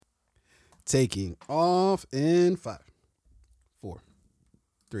taking off in 5, 4,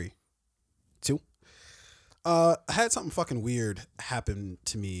 3, 2. I had something fucking weird happen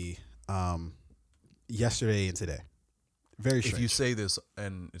to me yesterday and today. Very strange. If you say this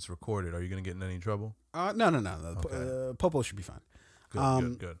and it's recorded, are you going to get in any trouble? No. Okay. Popo should be fine.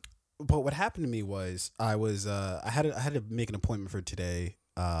 Good. But what happened to me was I had to make an appointment for today,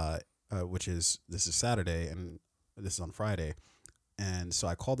 which is this is Saturday and this is on Friday, and so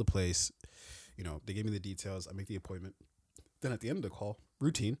I called the place. You know, they gave me the details. I make the appointment. Then at the end of the call,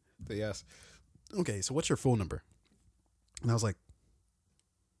 routine, they ask, "Okay, so what's your phone number?" And I was like,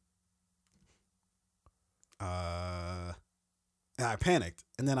 and I panicked,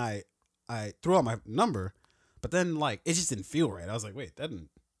 and then I threw out my number, but then like it just didn't feel right. I was like, wait, that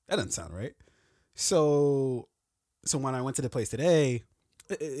doesn't sound right. So when I went to the place today,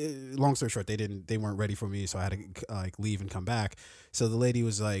 long story short, they weren't ready for me, so I had to like leave and come back. So the lady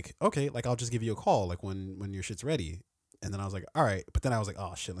was like, okay, like I'll just give you a call like when your shit's ready. And then I was like, all right, but then I was like,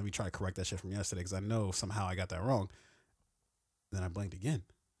 oh shit, let me try to correct that shit from yesterday because I know somehow I got that wrong. Then I blanked again,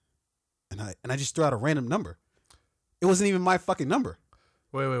 and I just threw out a random number. It wasn't even my fucking number.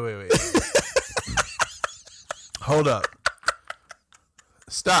 Wait. Hold up.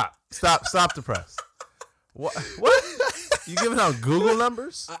 Stop the press. What? You giving out Google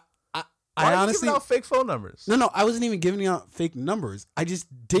numbers? I Why honestly are you giving out fake phone numbers? No, I wasn't even giving out fake numbers. I just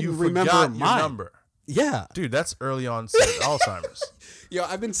didn't remember your mine. number. Yeah, Dude, that's early onset Alzheimer's. Yo,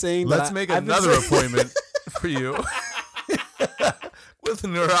 I've been saying. Let's make another appointment for you with a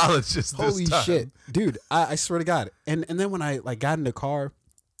neurologist. Holy this time. shit, dude! I swear to God. And then when I like got in the car,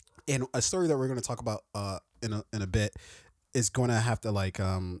 and a story that we're going to talk about in a bit is going to have to like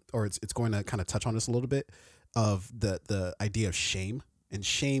or it's going to kind of touch on this a little bit of the idea of shame, and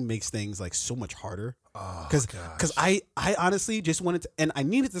shame makes things like so much harder. Because I honestly just wanted to, and I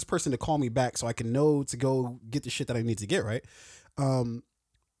needed this person to call me back so I can know to go get the shit that I need to get right.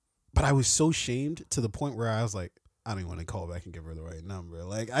 But I was so shamed to the point where I was like, I don't even want to call back and give her the right number.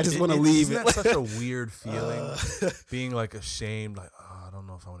 Like I just want to leave Isn't it. that such a weird feeling? Being like ashamed, like, oh, I don't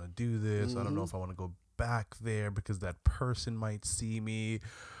know if I want to do this. I don't know if I want to go back there because that person might see me.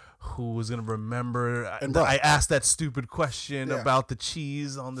 Who was gonna remember? And I asked that stupid question about the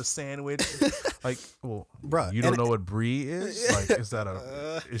cheese on the sandwich. Like, well, bruh, you don't know what brie is? Like, is that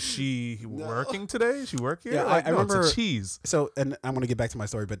is she working today? Is she work here? Yeah, like, I remember it's a cheese. So, and I'm gonna get back to my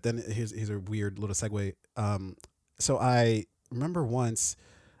story, but then here's a weird little segue. So I remember once.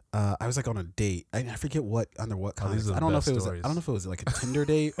 I was like on a date. I forget under what context. I don't know if it was like a Tinder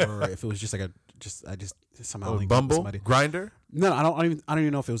date or if it was just like I just somehow linked Bumble, somebody. Grinder. No, I don't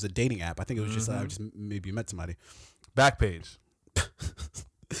even know if it was a dating app. I think it was just I just maybe met somebody. Backpage.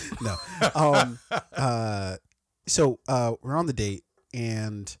 No. So we're on the date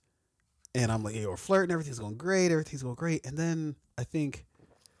and I'm like, hey, we're flirting. Everything's going great. And then I think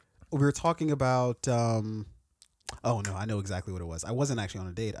we were talking about. Oh no, I know exactly what it was. I wasn't actually on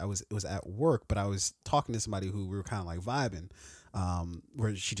a date. It was at work, but I was talking to somebody who we were kind of like vibing,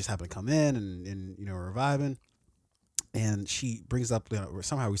 where she just happened to come in and you know, we're vibing, and she brings up, you know,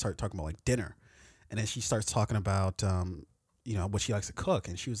 somehow we start talking about like dinner, and then she starts talking about you know, what she likes to cook,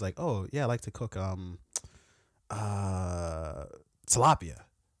 and she was like, oh yeah, I like to cook tilapia,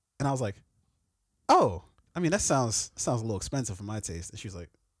 and I was like, oh, I mean that sounds a little expensive for my taste, and she was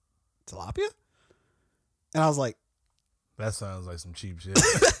like, tilapia. And I was like, that sounds like some cheap shit. no.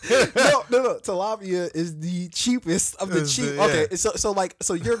 Tilapia is the cheapest of the cheap. Yeah. Okay,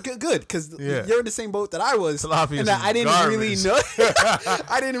 so you're good because you're in the same boat that I was. Tilapia and I didn't really know.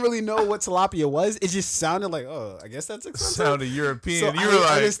 I didn't really know what tilapia was. It just sounded like, oh, I guess that's expensive. Sounded European. So You were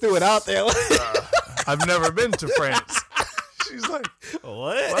like, I just threw it out there. I've never been to France. She's like,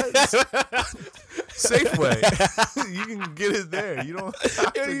 what? Safeway. You can get it there. You don't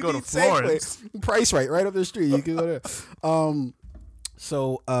have to go to Florence. Safeway. Price right up the street. You can go there.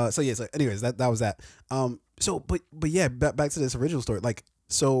 So anyways, that was that. But yeah, back to this original story. Like,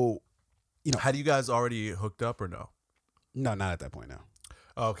 so, you know, had you guys already hooked up or no? No, not at that point. No.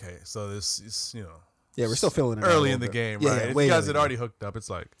 Okay, so this is, you know. Yeah, we're still feeling it early in the game, right? Yeah, if you guys had already hooked up, it's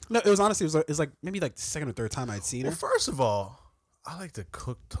like. No, it was honestly, it was like maybe like the second or third time I'd seen her. Well, first of all, I like to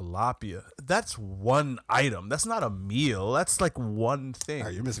cook tilapia. That's one item. That's not a meal. That's like one thing. All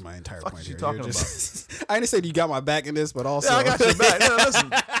right, you're missing my entire point here. Talking about? I understand you got my back in this, but also. Yeah, I got your back. No, listen.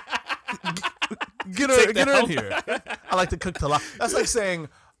 Get her in here. I like to cook tilapia. That's like saying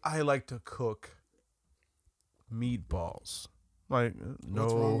I like to cook meatballs. Like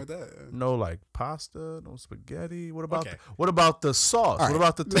what's wrong with that? No, like pasta, no spaghetti. What about the sauce? Right. What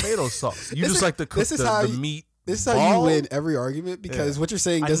about the tomato sauce? You just like to cook the meat This is how you win every argument because what you're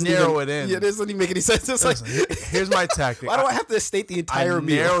saying doesn't narrow it in. Yeah, it doesn't even make any sense. It's like, here's my tactic. Why do I have to state the entire I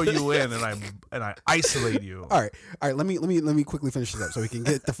meal? narrow you in and I isolate you. All right. Let me quickly finish this up so we can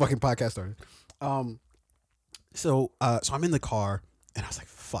get the fucking podcast started. So I'm in the car and I was like,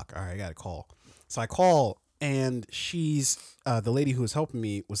 fuck. All right, I got to call. So I call and she's the lady who was helping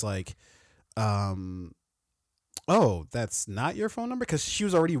me was like, oh, that's not your phone number? Because she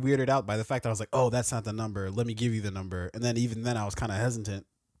was already weirded out by the fact that I was like, oh, that's not the number. Let me give you the number. And then even then I was kind of hesitant.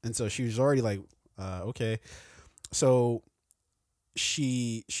 And so she was already like, okay. So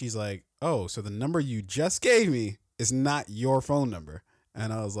she's like, oh, so the number you just gave me is not your phone number.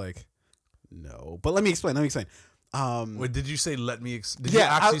 And I was like, no. But let me explain. Wait, did you say let me explain?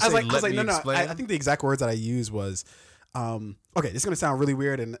 I was like, no. I think the exact words that I used was, okay, this is going to sound really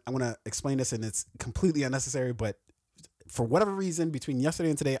weird and I'm going to explain this and it's completely unnecessary, but for whatever reason between yesterday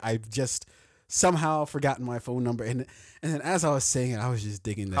and today, I've just somehow forgotten my phone number. And then as I was saying it, I was just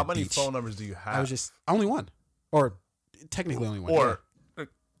digging that How many beach. phone numbers do you have? Only one, or technically only one. Or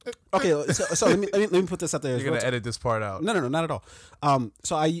okay, so let me put this out there. You're going to edit this part out. No, not at all.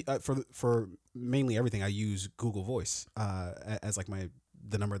 So I for mainly everything I use Google Voice as like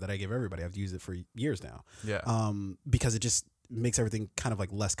the number that I give everybody. I've used it for years now. Yeah. Because it just makes everything kind of like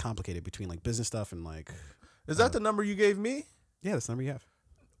less complicated between like business stuff and like. Is that the number you gave me? Yeah, that's the number you have.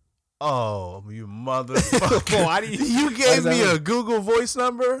 Oh, you motherfucker! Why you gave me a Google Voice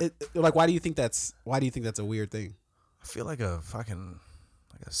number? Why do you think that's a weird thing? I feel like a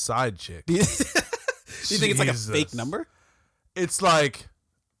side chick. Do you think it's like a fake number? It's like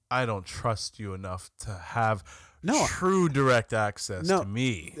I don't trust you enough to have true direct access to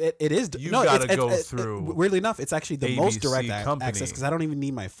me. It is. You got to go through. Weirdly enough, it's actually the ABC most direct company. access because I don't even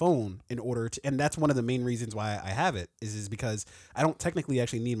need my phone in order to. And that's one of the main reasons why I have it is because I don't technically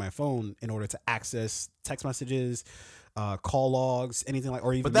actually need my phone in order to access text messages, call logs, anything like,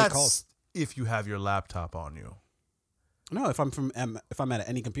 or even but make that's calls. If you have your laptop on you. No, if I'm at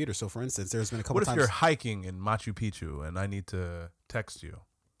any computer. So for instance, there's been a couple times. What if you're hiking in Machu Picchu and I need to text you?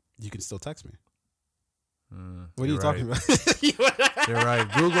 You can still text me. What are you talking about? You're right.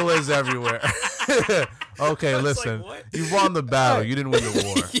 Google is everywhere. Okay, listen. Like, you won the battle. You didn't win the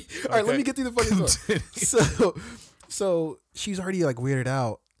war. Okay? All right, let me get through the funny story. So she's already like weirded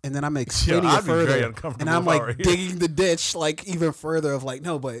out, and then I'm explaining it further, and I'm like digging the ditch like even further of like,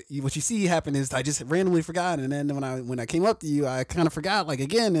 no, but what you see happen is I just randomly forgot, and then when I came up to you, I kind of forgot like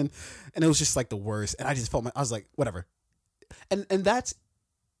again, and it was just like the worst, and I just felt I was like, whatever, and that's.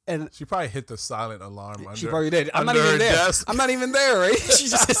 And she probably hit the silent alarm. She probably did. I'm not even there. Desk. I'm not even there, right? She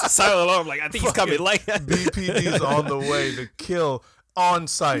just hits the silent alarm. Like I think he's coming. Like BPD's on the way to kill on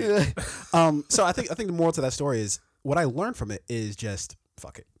site. So I think the moral to that story is what I learned from it is just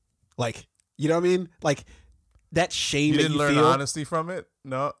fuck it. Like you know what I mean? Like that shame. You didn't learn honesty from it?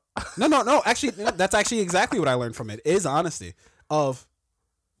 No. No. Actually, that's actually exactly what I learned from it. Is honesty of.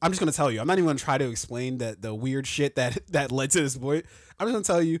 I'm just gonna tell you. I'm not even gonna try to explain the weird shit that led to this point. I'm just gonna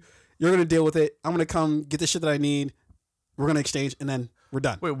tell you. You're gonna deal with it. I'm gonna come get the shit that I need. We're gonna exchange, and then we're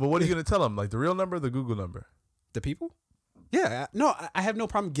done. Wait, well, what are you gonna tell them? Like the real number, or the Google number? The people? Yeah. No, I have no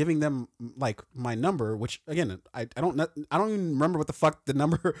problem giving them like my number. Which again, I don't even remember what the fuck the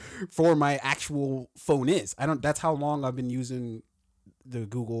number for my actual phone is. That's how long I've been using the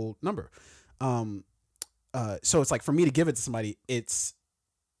Google number. So it's like for me to give it to somebody, it's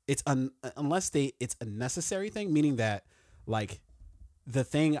unless it's a necessary thing, meaning that like the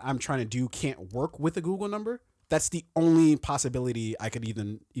thing I'm trying to do can't work with a Google number. That's the only possibility I could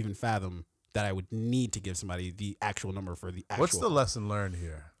even fathom that I would need to give somebody the actual number for the actual. What's the lesson learned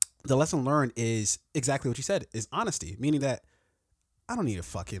here? The lesson learned is exactly what you said, is honesty, meaning that I don't need to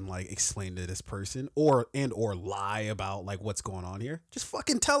fucking like explain to this person or lie about like what's going on here. Just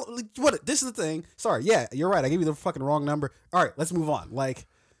fucking tell what this is the thing. Sorry, yeah, you're right. I gave you the fucking wrong number. All right, let's move on. Like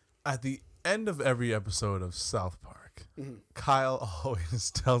at the end of every episode of South Park, Kyle always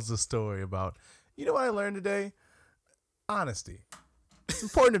tells a story about, you know what I learned today? Honesty. It's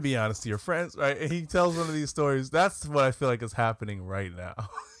important to be honest to your friends, right? And he tells one of these stories. That's what I feel like is happening right now.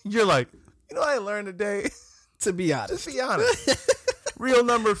 You're like, you know what I learned today? To be honest. Just be honest. Real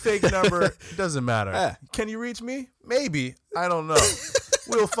number, fake number, doesn't matter. Can you reach me? Maybe. I don't know.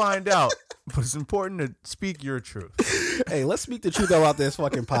 We'll find out. But it's important to speak your truth. Hey, let's speak the truth about this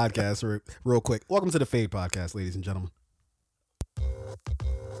fucking podcast real quick. Welcome to the Fade Podcast, ladies and gentlemen.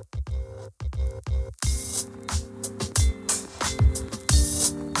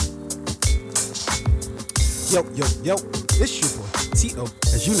 Yo. It's your boy, T.O.,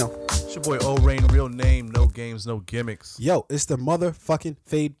 as you know. It's your boy O Rain, real name, no games, no gimmicks. Yo, it's the motherfucking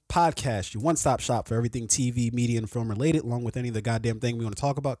Fade Podcast, your one-stop shop for everything TV, media, and film related, along with any of the goddamn thing we want to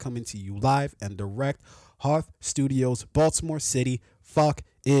talk about, coming to you live and direct. Hearth Studios, Baltimore City. Fuck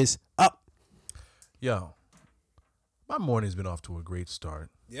is up. Yo, my morning's been off to a great start.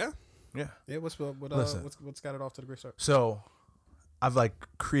 Yeah? Yeah. Yeah, what's got it off to the great start? So, I've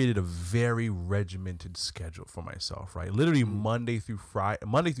created a very regimented schedule for myself, right? Literally Monday through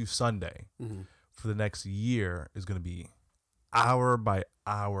Sunday for the next year is going to be hour by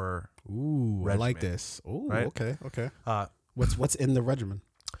hour. Ooh, regimen. I like this. Ooh, right? Okay. What's in the regimen?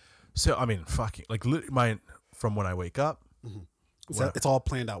 So, I mean, from when I wake up. So it's all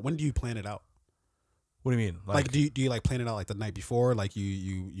planned out. When do you plan it out? What do you mean? Do you plan it out the night before?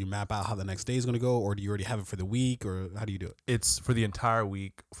 You map out how the next day is going to go, or do you already have it for the week, or how do you do it? It's for the entire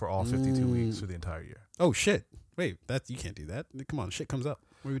week, for all 52 weeks for the entire year. Oh shit! Wait, you can't do that. Come on, shit comes up.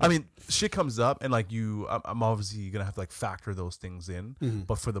 Shit comes up, and I'm obviously gonna have to factor those things in.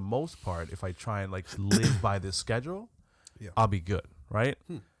 But for the most part, if I try and live by this schedule, I'll be good, right?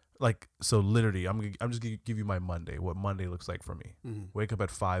 So literally, I'm just gonna give you my Monday. What Monday looks like for me. Wake up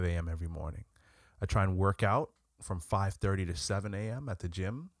at 5 a.m. every morning. I try and work out from 5:30 to 7 a.m. at the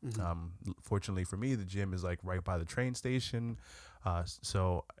gym. Fortunately for me, the gym is right by the train station.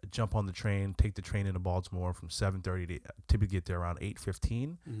 So I jump on the train, take the train into Baltimore from 7:30 to typically get there around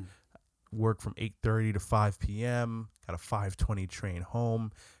 8:15. Work from 8:30 to 5 p.m. Got a 5:20 train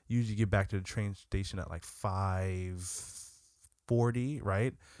home. Usually get back to the train station at 5:40,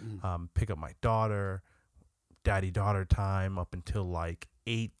 right? Pick up my daughter, daddy-daughter time up until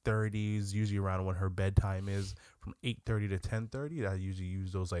 8:30 is usually around when her bedtime is. From 8:30 to 10:30, I usually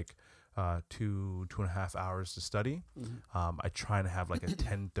use those 2.5 hours to study. I try to have a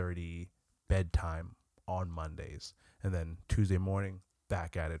 10:30 bedtime on Mondays, and then Tuesday morning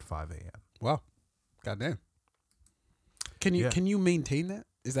back at it 5 a.m. Wow, goddamn. Can you maintain that?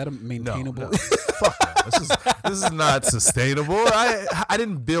 Is that a maintainable? No. Fuck no. This is not sustainable. I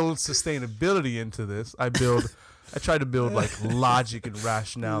didn't build sustainability into this. I tried to build logic and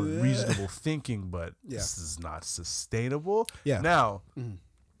rationale and reasonable thinking, but this is not sustainable. Yeah. Now,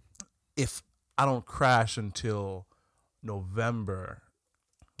 if I don't crash until November,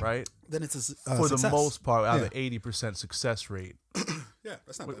 right? Then it's for success. the most part, I have an 80% success rate. Yeah,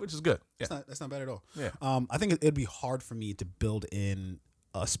 that's not bad. Which is good. Yeah. That's not bad at all. Yeah. I think it'd be hard for me to build in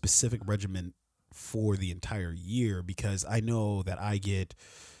a specific regimen for the entire year, because I know that I get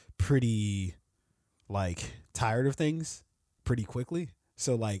pretty tired of things pretty quickly.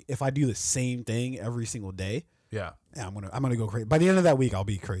 So if I do the same thing every single day, I'm gonna go crazy. By the end of that week, I'll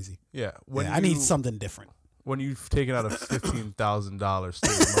be crazy. Yeah. I need something different. When you've taken out a $15,000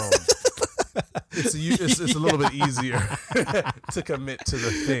 student loan, it's a little bit easier to commit to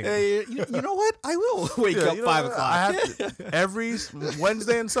the thing. Hey, you know what? I will wake up 5 o'clock. I have to, every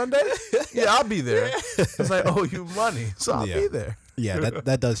Wednesday and Sunday. Yeah, I'll be there. It's I owe you money, so I'll be there. Yeah,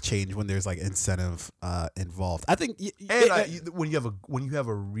 that does change when there's incentive involved. I think, when you have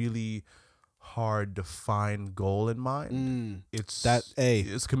a really hard defined goal in mind, it's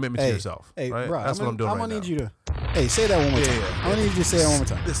commitment to yourself. Hey, right? bro, that's what I'm doing right now. I'm gonna need you to say that one more time. I'm gonna need you to say that one more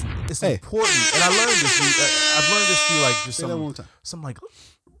time. It's important, and I learned this. I've learned this through just say that one more time. some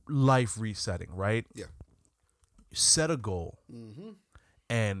life resetting. Right? Yeah. Set a goal,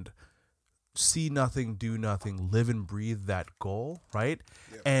 and see nothing, do nothing, live and breathe that goal. Right?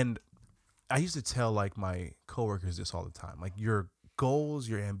 Yeah. And I used to tell my coworkers this all the time. Your goals,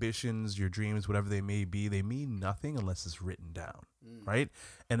 your ambitions, your dreams, whatever they may be, they mean nothing unless it's written down, right?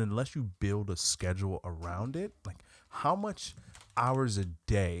 And unless you build a schedule around it, how much hours a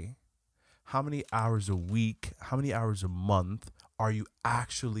day, how many hours a week, how many hours a month are you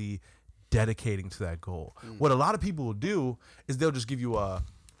actually dedicating to that goal? What a lot of people will do is they'll just give you a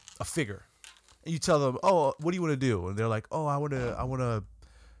figure, and you tell them, "Oh, what do you want to do?" And they're like, "Oh, I want to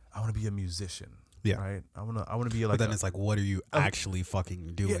be a musician." Yeah. Right. I want to be But then it's what are you actually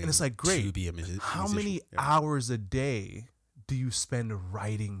fucking doing? Yeah, and it's great. To be a musician. How many hours a day do you spend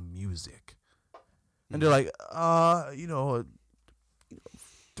writing music? And they're like,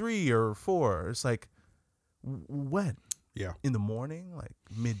 3 or 4. It's when? Yeah. In the morning,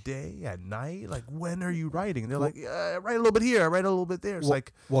 midday, at night, when are you writing? And they're I write a little bit here, I write a little bit there. It's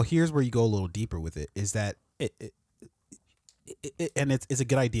well, here's where you go a little deeper with it. Is that and it's a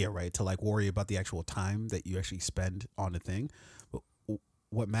good idea, right, to worry about the actual time that you actually spend on the thing. But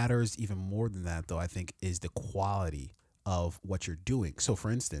what matters even more than that, though, I think, is the quality of what you're doing. So,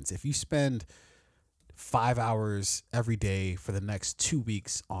 for instance, if you spend 5 hours every day for the next 2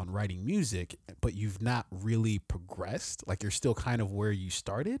 weeks on writing music, but you've not really progressed, you're still kind of where you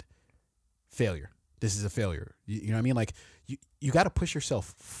started, failure. This is a failure. You know what I mean? Like you got to push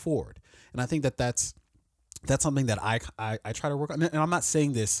yourself forward. And I think that's something that I try to work on. And I'm not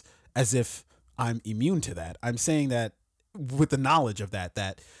saying this as if I'm immune to that. I'm saying that with the knowledge of that,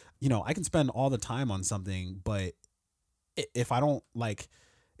 I can spend all the time on something, but if I don't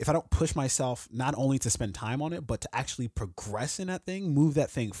push myself not only to spend time on it, but to actually progress in that thing, move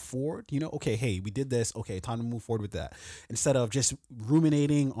that thing forward, okay, hey, we did this. Okay, time to move forward with that. Instead of just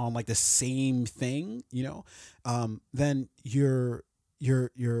ruminating on like the same thing, then you're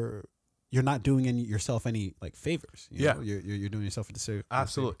not doing yourself any like favors. You're doing yourself a disservice.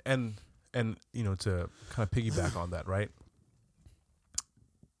 Absolutely. And to kind of piggyback on that, right?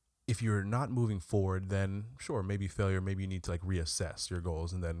 If you're not moving forward, then sure, maybe failure, maybe you need to like reassess your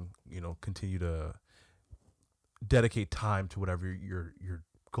goals and then, continue to dedicate time to whatever your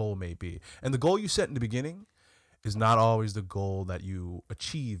goal may be. And the goal you set in the beginning is not always the goal that you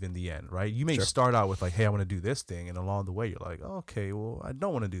achieve in the end, right? You may start out with like, hey, I want to do this thing. And along the way, you're like, oh, okay, well, I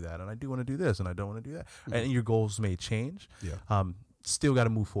don't want to do that. And I do want to do this and I don't want to do that. Mm-hmm. And your goals may change. Yeah. Still got to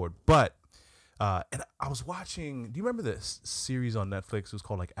move forward. But and I was watching. Do you remember this series on Netflix? It was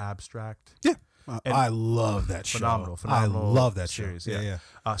called like Abstract. Yeah, I love that show. Phenomenal. I love that series. Show. Yeah.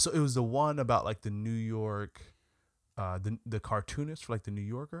 So it was the one about like the New York, the cartoonist for like the New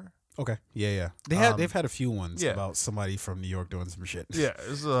Yorker. Okay. Yeah. They've had a few ones about somebody from New York doing some shit. Yeah.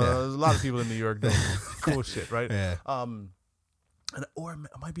 There's a lot of people in New York doing cool shit, right? Yeah. Or it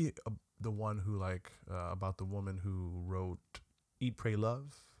might be the one who like about the woman who wrote Eat, Pray,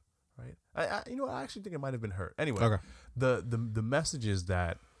 Love. Right. I actually think it might have been her. Anyway, okay. The message is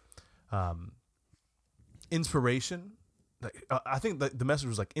that inspiration. Like, I think the message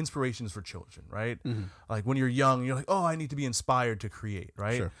was like inspiration is for children, right? Mm-hmm. Like when you're young, you're like, oh, I need to be inspired to create,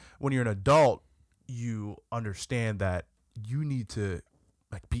 right? Sure. When you're an adult, you understand that you need to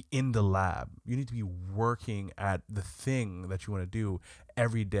like be in the lab. You need to be working at the thing that you want to do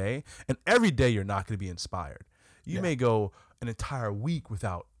every day, and every day you're not going to be inspired. You may go an entire week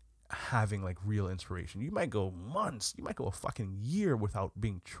without having like real inspiration. You might go months, you might go a fucking year without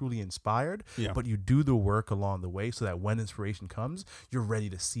being truly inspired, but you do the work along the way so that when inspiration comes, you're ready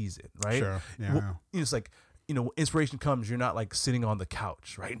to seize it, right? Sure. Yeah. Well, it's like, inspiration comes, you're not like sitting on the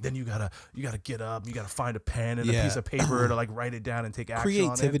couch, right? Then you gotta get up, you gotta find a pen and a piece of paper to like write it down and take action.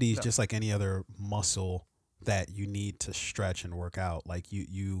 Creativity is just like any other muscle that you need to stretch and work out. Like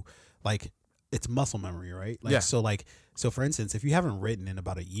you like it's muscle memory, right? Like, so for instance, if you haven't written in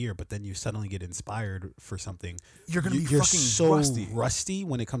about a year, but then you suddenly get inspired for something, you're fucking so rusty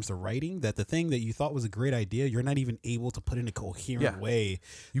when it comes to writing that the thing that you thought was a great idea, you're not even able to put in a coherent way.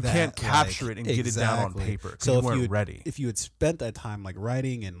 You can't capture it and get it down on paper. So you weren't ready. If you had spent that time like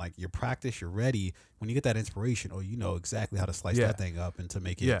writing and like your practice, you're ready. When you get that inspiration, you know exactly how to slice that thing up and to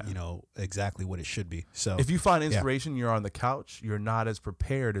make it, exactly what it should be. So if you find inspiration, you're on the couch, you're not as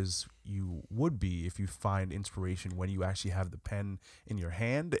prepared as you would be if you find inspiration when you actually have the pen in your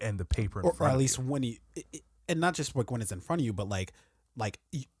hand and the paper in front of you. Or at least when you, and not just like when it's in front of you, but like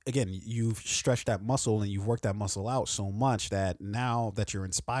again, you've stretched that muscle and you've worked that muscle out so much that now that you're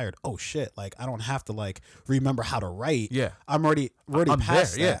inspired, oh shit, like I don't have to like remember how to write. Yeah. I'm already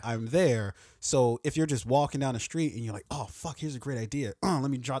past there, that. I'm there. So if you're just walking down the street and you're like, oh fuck, here's a great idea. Let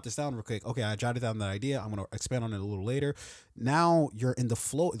me jot this down real quick. Okay, I jotted down that idea. I'm gonna expand on it a little later. Now you're in the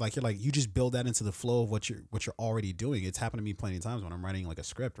flow. Like you just build that into the flow of what you're already doing. It's happened to me plenty of times when I'm writing like a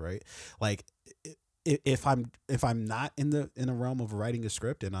script, right? Like if I'm not in the realm of writing a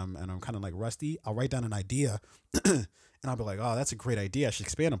script and I'm kind of like rusty, I'll write down an idea and I'll be like, oh, that's a great idea. I should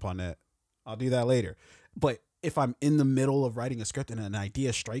expand upon that. I'll do that later. But if I'm in the middle of writing a script and an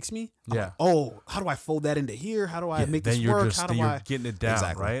idea strikes me, I'm like, oh, how do I fold that into here? How do I make this work? How do you're getting it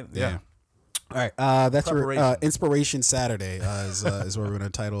down, right? Yeah. All right. That's your Inspiration Saturday is what we're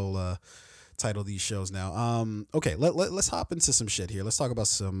going to title these shows now. Okay, let's hop into some shit here. Let's talk about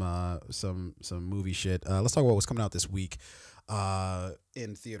some movie shit. Let's talk about what's coming out this week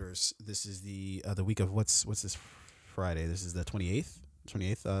in theaters. This is the week of what's this Friday? This is the 28th.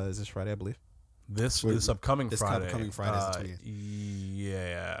 28th is this Friday, I believe. This upcoming Friday. This upcoming Friday is the 28th.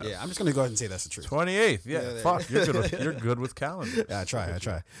 Yeah. Yeah, I'm just gonna go ahead and say that's the truth. 28th. Yeah. Fuck, you're good with calendars. Yeah, I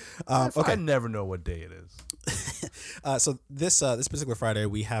try. Okay. I never know what day it is. So this particular Friday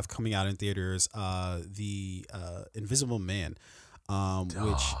we have coming out in theaters the Invisible Man,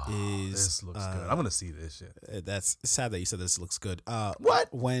 which is this looks good. I'm gonna see this shit. That's sad that you said this looks good. What?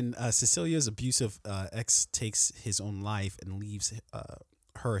 When Cecilia's abusive ex takes his own life and leaves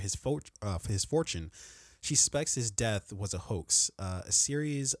her his fortune, she suspects his death was a hoax, a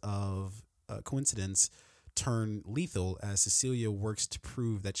series of coincidence turn lethal as Cecilia works to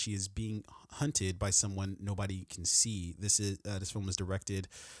prove that she is being hunted by someone nobody can see. This film was directed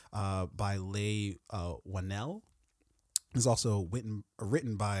by Leigh Whannell. It's also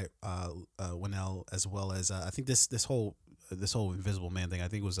written by Whannell, as well as I think this whole Invisible Man thing, I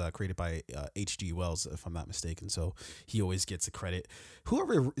think, was created by H.G. Wells, if I'm not mistaken. So he always gets the credit.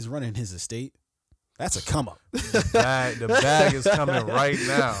 Whoever is running his estate, that's a come up. The bag is coming right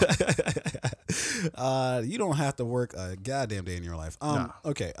now. You don't have to work a goddamn day in your life. Nah.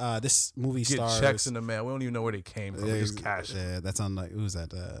 Okay. This movie stars checks in the mail. We don't even know where they came from. Just cash. Yeah, that's on like, who's that?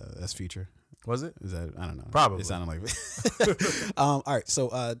 That's Future. Was it? Is that, I don't know. Probably. It sounded like all right.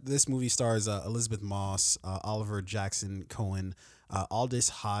 So this movie stars Elizabeth Moss, Oliver Jackson Cohen, Aldous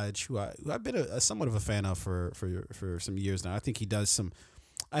Hodge, who I've been somewhat of a fan of for some years now.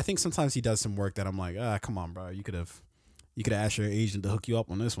 I think sometimes he does some work that I'm like, come on, bro. You could have asked your agent to hook you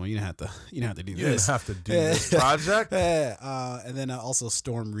up on this one. You didn't have to do this. You didn't have to do this project. Yeah. And then also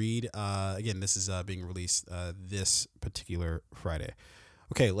Storm Reed. Again, this is being released this particular Friday.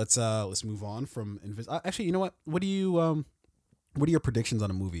 Okay, let's move on from actually, you know what? What are your predictions on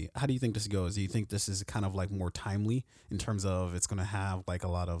a movie? How do you think this goes? Do you think this is kind of like more timely in terms of it's going to have like a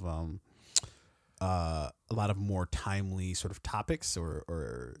lot of more timely sort of topics,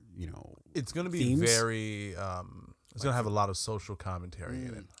 or it's going to be themes? very it's going to have a lot of social commentary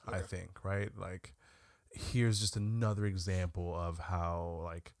in it, okay. I think, right? Like, here's just another example of how,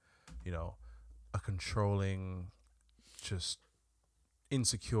 like, a controlling, just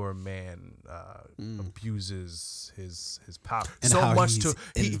insecure man abuses his power and so much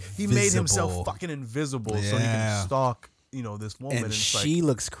he made himself invisible. fucking invisible so he can stalk this woman, and it's she like,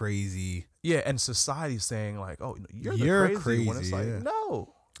 looks crazy. Yeah, and society's saying like, oh, you're the crazy one. It's like,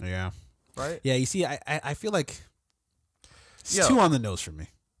 no. Yeah. Right? Yeah, you see, I feel like it's Yo. too on the nose for me.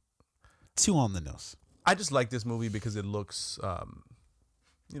 Too on the nose. I just like this movie because it looks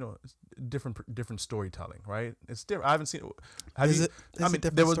it's different storytelling, right? It's different. I haven't seen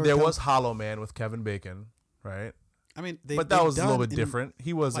it. There was Hollow Man with Kevin Bacon, right? I mean, but that was a little bit different.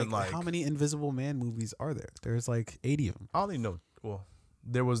 He wasn't like how many Invisible Man movies are there? There's like 80 of them. I only know. Well,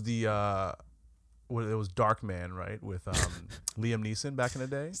 there was there was Dark Man, right, with Liam Neeson back in the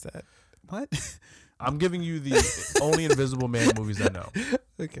day. Is that what? I'm giving you the only Invisible Man movies I know.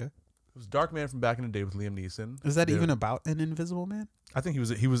 Okay. It was Dark Man from back in the day with Liam Neeson. Is that even about an Invisible Man? I think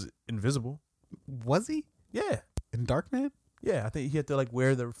he was invisible. Was he? Yeah. In Dark Man? Yeah, I think he had to like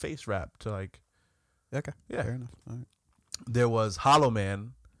wear the face wrap to like. Okay. Yeah. Fair enough. All right. There was Hollow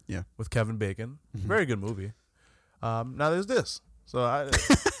Man. Yeah. With Kevin Bacon. Mm-hmm. Very good movie. Now there's this. So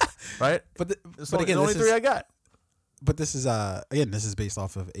right? But again, the only three I got. But this is this is based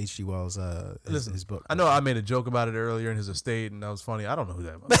off of H.G. Wells his book. I know I made a joke about it earlier in his estate, and that was funny. I don't know who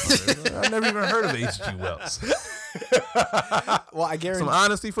that motherfucker is. I've never even heard of H.G. Wells. Well, I guarantee some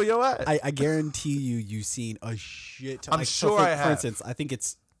honesty for your ass. I guarantee you've seen a shit ton. I'm sure I have. For instance, I think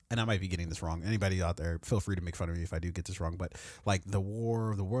it's, and I might be getting this wrong. Anybody out there, feel free to make fun of me if I do get this wrong. But like the War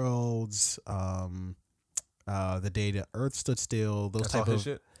of the Worlds, the Day the Earth Stood Still, those That's type all of his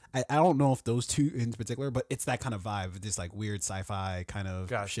shit. I don't know if those two in particular, but it's that kind of vibe, this like weird sci-fi kind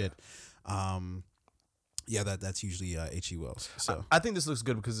of shit. Yeah, that's usually H.G. Wells. So I think this looks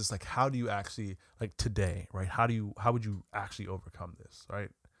good because it's like, how do you actually, like today, right? How would you actually overcome this, right?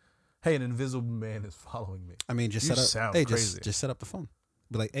 Hey, an invisible man is following me. I mean, just you set up. Hey, crazy. just set up the phone.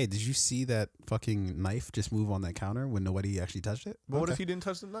 Be like, hey, did you see that fucking knife just move on that counter when nobody actually touched it? But what if he didn't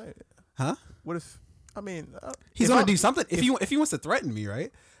touch the knife? Huh? What if? I mean, he's gonna do something. If he wants to threaten me,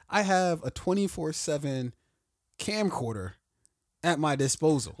 right? I have a 24/7 camcorder at my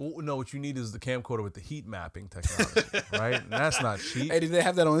disposal. Well, no, what you need is the camcorder with the heat mapping technology, right? And that's not cheap. Hey, do they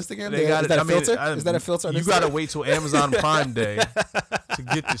have that on Instagram? They got is that a filter? Is that a filter? On you got to wait till Amazon Prime Day to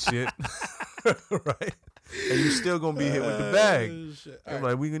get the shit, right? And you still gonna be hit with the bag. I'm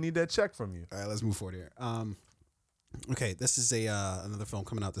like, we gonna need that check from you. All right, let's move forward here. Okay, this is another film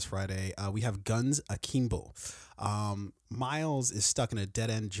coming out this Friday. We have Guns Akimbo. Miles is stuck in a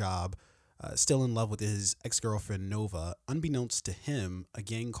dead-end job, still in love with his ex-girlfriend Nova. Unbeknownst to him, a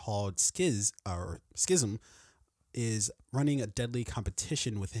gang called Schism is running a deadly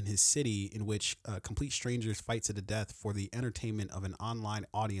competition within his city in which complete strangers fight to the death for the entertainment of an online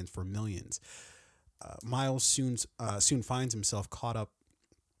audience for millions. Miles soon finds himself caught up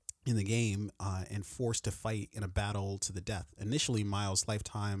in the game and forced to fight in a battle to the death. Initially, Miles'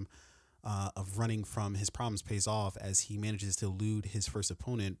 lifetime of running from his problems pays off as he manages to elude his first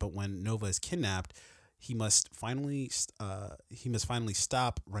opponent. But when Nova is kidnapped, he must finally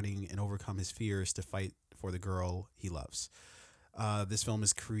stop running and overcome his fears to fight for the girl he loves. This film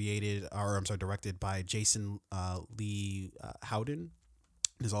is directed by Jason Lee Howden.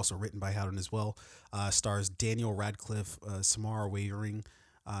 It is also written by Howden as well. Stars Daniel Radcliffe, Samara Weaving,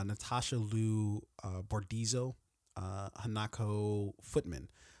 Natasha Liu Bordizzo, Hanako Footman.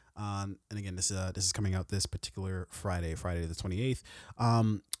 And again, this is coming out this particular Friday the 28th.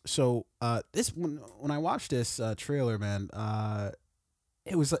 This when I watched this trailer, man,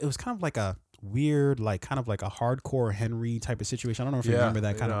 it was kind of like a weird, like kind of like a hardcore Henry type of situation. I don't know if you remember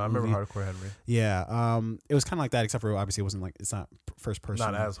that kind of movie. I remember Hardcore Henry. Yeah, it was kind of like that, except for obviously it wasn't like, it's not first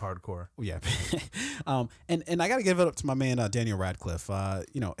person. Not as hardcore. Yeah. And I got to give it up to my man Daniel Radcliffe.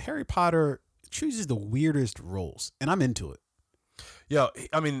 Harry Potter chooses the weirdest roles, and I'm into it. Yeah,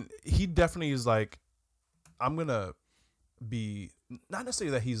 I mean, he definitely is like, I'm gonna be, not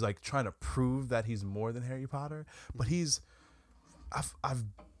necessarily that he's like trying to prove that he's more than Harry Potter, but I've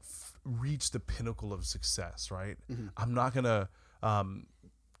reached the pinnacle of success, right? Mm-hmm. I'm not gonna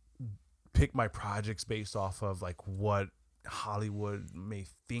pick my projects based off of like what Hollywood may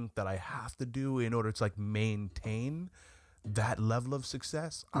think that I have to do in order to like maintain that level of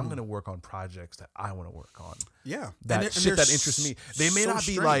success. I'm gonna work on projects that I want to work on. Yeah, that shit that interests me. They may not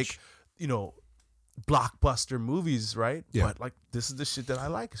be like, blockbuster movies, right? Yeah. But like, this is the shit that I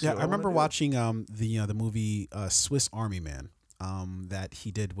like. Yeah, I remember watching the movie Swiss Army Man that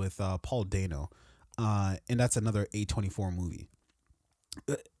he did with Paul Dano, and that's another A24 movie.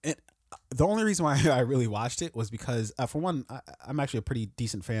 And the only reason why I really watched it was because, for one, I'm actually a pretty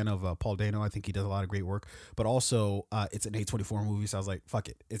decent fan of Paul Dano. I think he does a lot of great work, but also it's an A24 movie, so I was like, fuck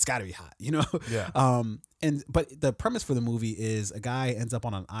it, it's got to be hot, Yeah. But the premise for the movie is a guy ends up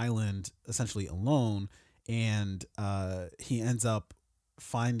on an island essentially alone, and he ends up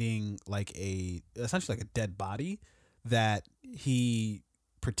finding essentially like a dead body that he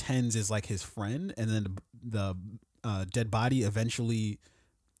pretends is like his friend, and then the dead body eventually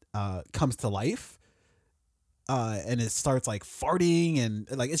comes to life, and it starts like farting, and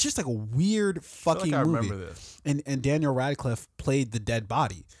like it's just like a weird fucking I movie. remember this. And Daniel Radcliffe played the dead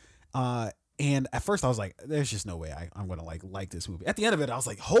body, and at first I was like, "There's just no way I'm gonna like this movie." At the end of it, I was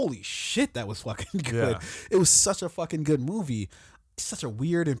like, "Holy shit, that was fucking good!" Yeah. It was such a fucking good movie. It's such a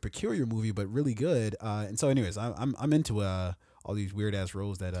weird and peculiar movie, but really good. And so, anyways, I'm into all these weird ass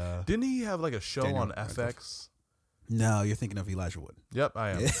roles that. Didn't he have like a show Daniel on Radcliffe. FX? No, you're thinking of Elijah Wood. Yep,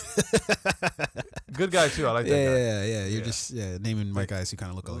 I am. Yeah. Good guy too. I like that guy. Yeah. You're just naming my guys who kind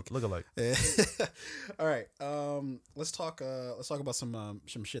of look alike. Look alike. All right. Let's talk about some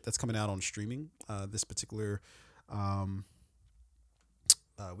shit that's coming out on streaming this particular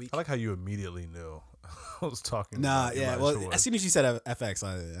week. I like how you immediately knew I was talking. Nah, about yeah. Elijah Well, Wood. as soon as you said FX,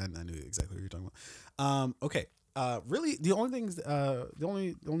 I knew exactly what you were talking about. Okay. Really, the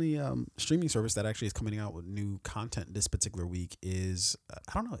only streaming service that actually is coming out with new content this particular week is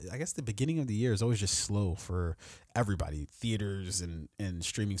I don't know. I guess the beginning of the year is always just slow for everybody, theaters and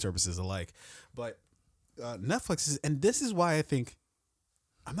streaming services alike. But Netflix is, and this is why I think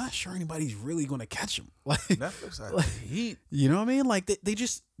I'm not sure anybody's really going to catch them. Like Netflix, heat. You know what I mean? Like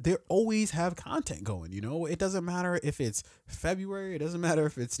they always have content going. It doesn't matter if it's February. It doesn't matter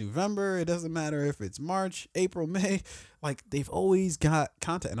if it's November. It doesn't matter if it's March, April, May. Like they've always got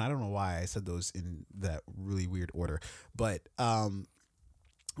content, and I don't know why I said those in that really weird order. But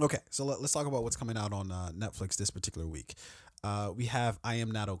okay, so let's talk about what's coming out on Netflix this particular week. We have I Am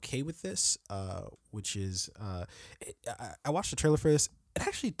Not Okay With This, which is I watched the trailer for this. It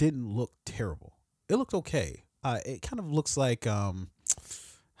actually didn't look terrible. It looked okay. It kind of looks like how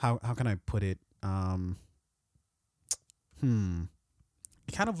can I put it? It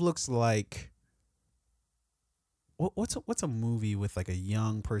kind of looks like what's a movie with like a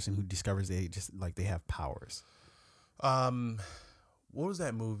young person who discovers they have powers. What was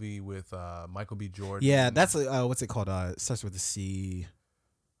that movie with Michael B. Jordan? Yeah, that's what's it called? It starts with a C.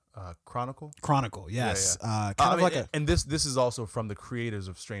 Chronicle. Yes. Yeah. And this is also from the creators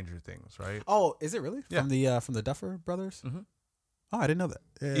of Stranger Things, right? Oh, is it really? Yeah. From the Duffer Brothers? Mm-hmm. Oh, I didn't know that.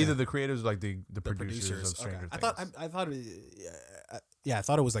 Yeah. Either the creators, or like the producers of Stranger Things. I thought I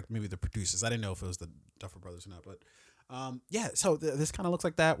thought it was like maybe the producers. I didn't know if it was the Duffer Brothers or not, but so this kind of looks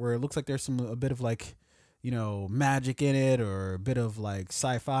like that, where it looks like there's a bit of like, magic in it, or a bit of like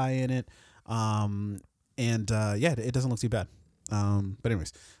sci-fi in it. It doesn't look too bad. But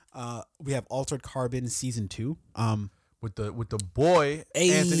anyways, we have Altered Carbon season 2. With the boy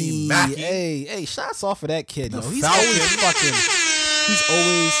Anthony Mackie. Hey, shots off of that kid. He's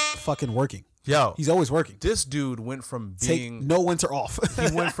always fucking working. Yo, he's always working. This dude went from being no winter off.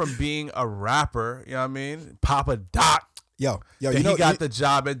 He went from being a rapper, you know what I mean, Papa Doc, Yo, that he got the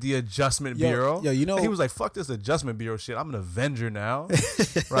job at the Adjustment Bureau. Yo, you know, he was like, "Fuck this Adjustment Bureau shit. I'm an Avenger now,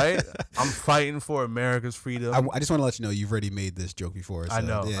 right? I'm fighting for America's freedom." I just want to let you know you've already made this joke before. So, I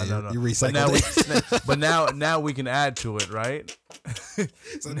know. You recycled it. But now we can add to it, right?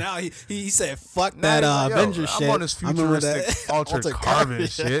 So now he said, "Fuck that Avenger shit." I'm on this futuristic altered carbon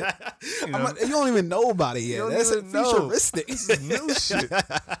shit. You don't even know about it yet. That's futuristic. This is new shit.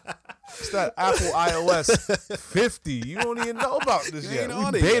 It's that Apple iOS 50. You don't even know about this yet.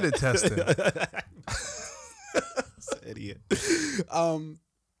 We beta testing. Idiot.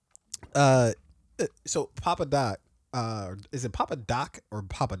 So Papa Doc, is it Papa Doc or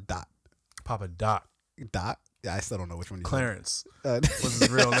Papa Dot? Papa Doc. Dot? Yeah, I still don't know which one. Clarence was his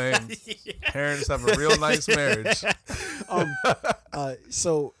real name. Parents have a real nice marriage.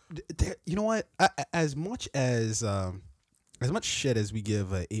 So you know what? As much shit as we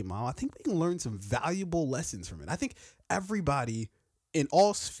give 8 Mile, I think we can learn some valuable lessons from it. I think everybody in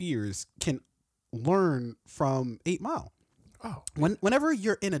all spheres can learn from 8 Mile. Oh, whenever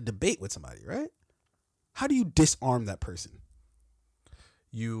you're in a debate with somebody, right? How do you disarm that person?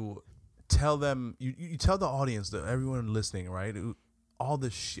 You tell them, you tell the audience, that everyone listening, right? All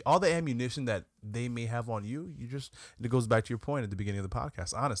the ammunition that they may have on you, it goes back to your point at the beginning of the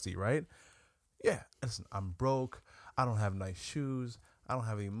podcast, honesty, right? Yeah, listen, I'm broke. I don't have nice shoes. I don't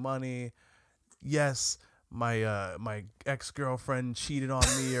have any money. Yes, my ex-girlfriend cheated on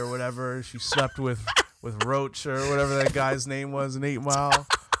me or whatever. She slept with Roach or whatever that guy's name was in 8 Mile.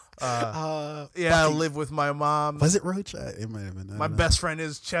 I live with my mom. Was it Roach? It might have been. My best friend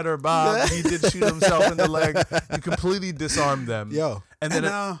is Cheddar Bob. He did shoot himself in the leg. You completely disarm them. Yo. And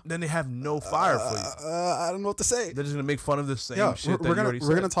then they have no fire for you. I don't know what to say. They're just gonna make fun of the same shit. We're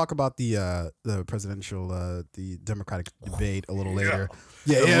gonna talk about the presidential the Democratic debate a little later.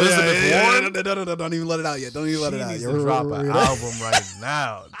 Yeah, Elizabeth Warren. No, don't even let it out yet. Don't even let it out. She needs to drop an album right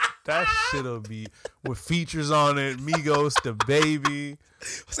now. That shit'll be with features on it. Migos, the baby.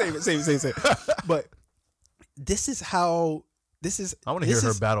 Same. But this is how. I want to hear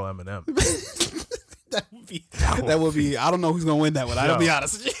her battle Eminem. That would be. I don't know who's gonna win that one. I'll be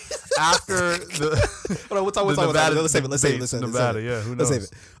honest. After the hold on, we'll talk about Let's save it. Nevada, yeah. Who knows?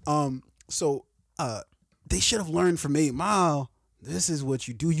 Let's save it. So they should have learned from 8 Mile. This is what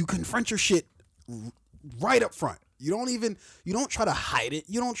you do. You confront your shit right up front. You don't try to hide it.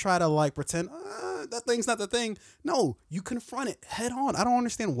 You don't try to like pretend that thing's not the thing. No, you confront it head on. I don't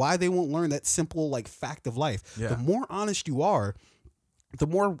understand why they won't learn that simple like fact of life. Yeah. The more honest you are, the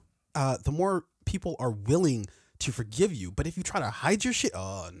more people are willing to forgive you. But if you try to hide your shit,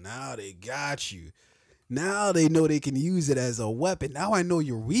 now they got you. Now they know they can use it as a weapon. Now I know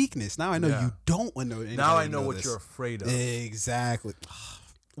your weakness. Now I know you don't want to know. Now I know what you're afraid of. Exactly.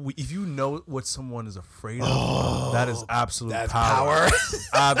 If you know what someone is afraid of, that is absolute power.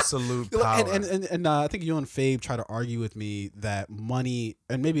 Absolute power. And I think you and Fabe tried to argue with me that money,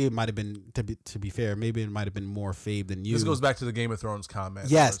 and maybe it might have been, to be fair, maybe it might have been more Fabe than you. This goes back to the Game of Thrones comment.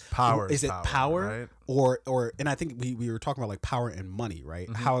 Yes. Power is it power? Right? Or and I think we were talking about like power and money, right?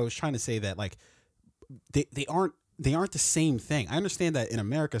 Mm-hmm. How I was trying to say that like they aren't the same thing. I understand that in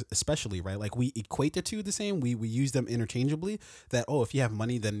America especially, right? Like we equate the two the same. We use them interchangeably. That, if you have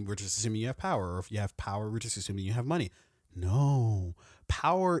money, then we're just assuming you have power. Or if you have power, we're just assuming you have money. No.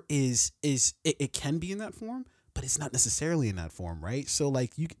 Power it can be in that form, but it's not necessarily in that form, right? So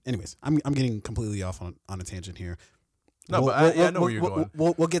like anyways, I'm getting completely off on a tangent here. No, I know where you're going.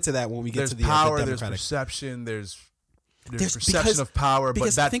 We'll get to that when we get to the power, the there's perception, there's perception of power,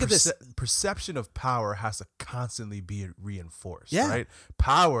 but that perception of power has to constantly be reinforced, right?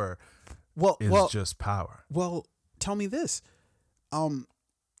 Power is just power. Well, tell me this.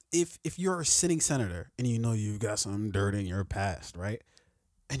 If you're a sitting senator and you know you've got some dirt in your past, right?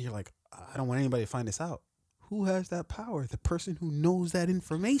 And you're like, I don't want anybody to find this out. Who has that power? The person who knows that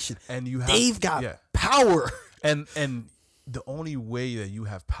information. And they've got power. And the only way that you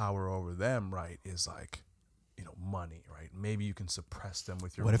have power over them, right, is like, money, right? Maybe you can suppress them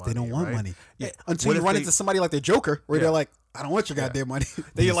with your money. What if they don't want money? Yeah. Until you run into somebody like the Joker, where they're like, I don't want your goddamn money.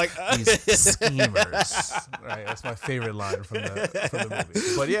 Then you're like, these schemers. Right? That's my favorite line from the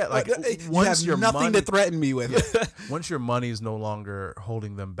movie. But yeah, like once you have nothing to threaten me with. Once your money is no longer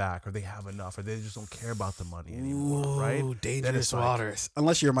holding them back, or they have enough, or they just don't care about the money anymore, right? Dangerous waters.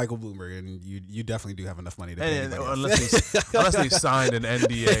 Unless you're Michael Bloomberg, and you definitely do have enough money to pay anybody unless they signed an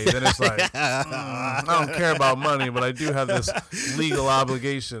NDA, then it's like, I don't care about money, but I do have this legal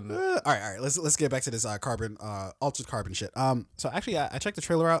obligation. All right. Let's get back to this altered carbon shit. So actually, I checked the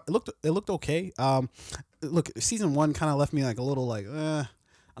trailer out. It looked okay. Look, season 1 kind of left me like a little like,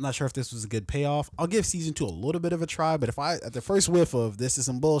 I'm not sure if this was a good payoff. I'll give season 2 a little bit of a try, but if at the first whiff of this is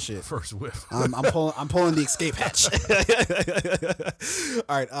some bullshit, I'm pulling the escape hatch.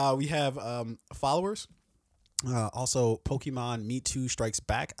 All right, we have followers. Also, Pokemon Me Too Strikes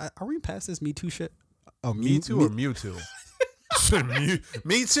Back. Are we past this Me Too shit? Oh, Me Too or Mewtwo?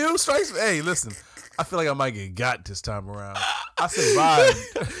 Me Too Strikes. Hey, listen. I feel like I might get got this time around. I survived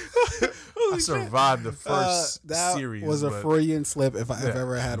the first that series. Was a Freudian slip if I've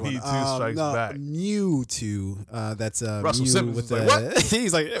ever had one. Me Too Strikes Back. Mewtwo. That's Russell Mew Simmons with was like, what?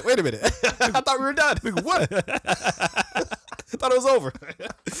 He's like, wait a minute. I thought we were done. What? I thought it was over.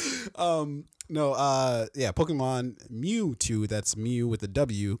 Pokemon Mewtwo. That's Mew with the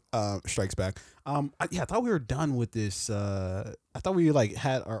W. Strikes Back. I thought we were done with this. I thought we like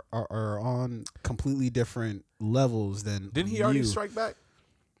had are on completely different levels than. Didn't he Mew. already strike back?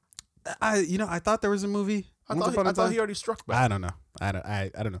 I thought there was a movie. I thought he already struck back. I don't know. I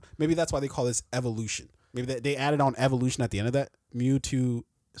don't know. Maybe that's why they call this evolution. Maybe they added on evolution at the end of that. Mewtwo.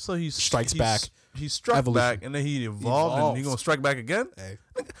 So he strikes back. He struck evolution. back, and then he evolved, and he gonna strike back again. Hey.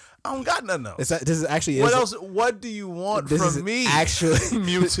 I don't got nothing else. This is actually. What else? What do you want from me? Actually,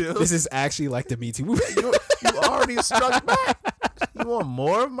 Mewtwo. This is actually like the Me Too movie. You already struck back. You want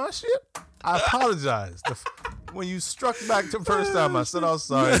more of my shit? I apologize. When you struck back the first time, I said I was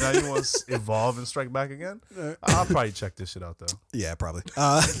sorry. Now you want to evolve and strike back again? I'll probably check this shit out though. Yeah, probably.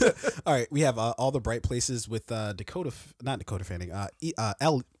 All right, we have All the Bright Places with not Dakota Fanning. How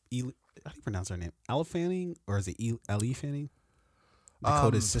do you pronounce her name? Elle Fanning, or is it Ellie Fanning?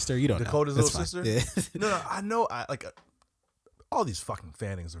 Dakota's sister. You don't Dakota's know. little sister. Yeah. No. I know. All these fucking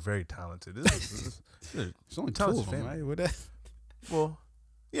Fannings are very talented. There's only two of them, right? Well,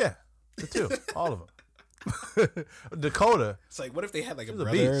 yeah, the two, all of them. Dakota. It's like, what if they had like a She's a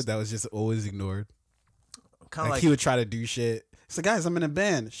brother beast. that was just always ignored? Kind of Like he would try to do shit. It's like, guys, I'm in a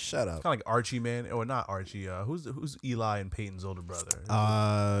band. Shut up. Kind of like Archie, man, or not Archie. Who's Eli and Peyton's older brother?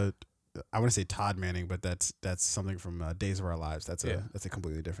 I want to say Todd Manning, but that's something from Days of Our Lives. That's a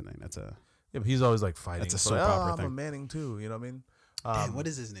completely different thing. That's a but he's always like fighting. That's a So, soap opera I'm thing. a Manning too. You know what I mean? Damn, what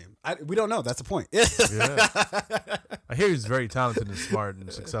is his name? We don't know. That's the point. Yeah. I hear he's very talented and smart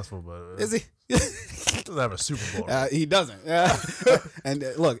and successful, but Is he? doesn't have a Super Bowl. Right? He doesn't. And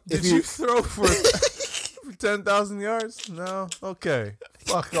look, Did you throw for 10,000 yards? No. Okay.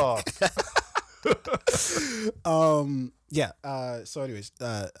 Fuck off. So, anyways,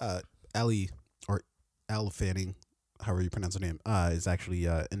 Ellie or Elle Fanning, however you pronounce her name, is actually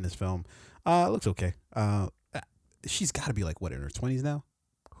in this film. Looks okay. She's got to be like what, in her 20s now?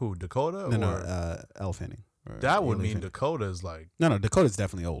 Who, Dakota? No, Elle Fanning. That would mean Dakota is like. No, Dakota's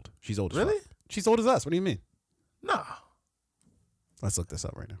definitely old. She's old. Really? As fuck. She's old as us. What do you mean? No. Let's look this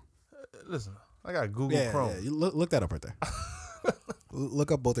up right now. Listen, I got Google Chrome. Yeah, you look that up right there.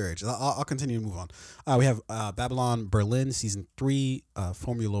 Look up both their ages. I'll continue to move on. We have Babylon Berlin season 3,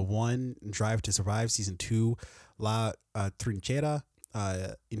 Formula 1 Drive to Survive season 2, La Trinchera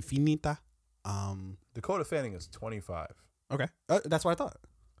Infinita. Dakota Fanning is 25. Okay, that's what I thought.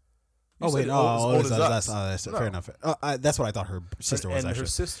 You said old as us. That's No. fair enough. That's what I thought her sister was. And Actually, her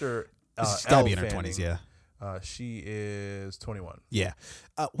sister, she's gotta be in her Fanning, 20s. Yeah. She is 21. Yeah.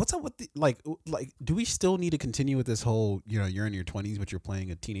 What's up with the like? Do we still need to continue with this whole you're in your 20s but you're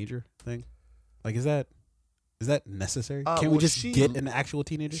playing a teenager thing? Like, is that necessary? Can't we just get an actual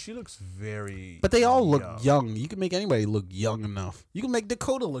teenager? She looks very. But they all look young. You can make anybody look young enough. You can make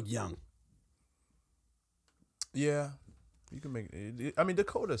Dakota look young. Yeah, you can make. I mean,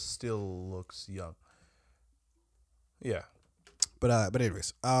 Dakota still looks young. Yeah. But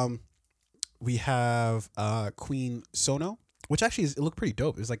anyways, we have Queen Sono, which actually it looked pretty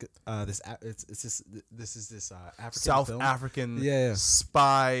dope. It was like this African South film. African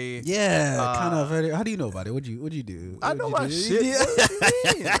spy. Yeah, kind of. How do you know about it? What'd you do? I know my shit. What do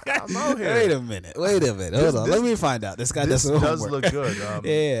you mean? I'm out here. Wait a minute. Hold on. Let me find out. This guy does some does homework. look good.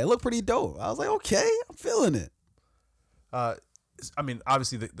 Yeah, it looked pretty dope. I was like, okay, I'm feeling it. I mean,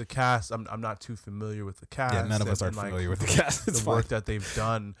 obviously the cast. I'm not too familiar with the cast. Yeah, none of us are familiar with the cast. It's the fine. work that they've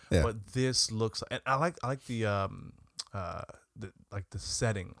done. Yeah. But this looks, and I like the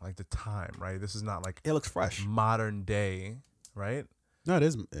setting, like the time, right? This is not like It looks fresh. modern day, right? No, it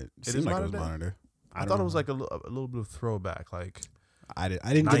is. It seemed is like modern it was day? modern day. I thought it was like a little bit of throwback, like. I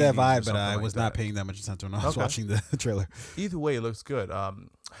didn't get that 90s or vibe, but something I like was not that. paying that much attention when I was Okay. watching the trailer. Either way, it looks good.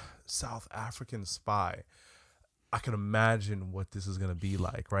 South African spy. I can imagine what this is gonna be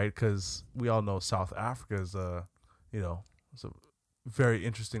like, right? Because we all know South Africa is it's a very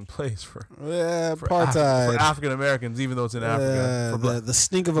interesting place for Apartheid. for African Americans, even though it's in Africa. For the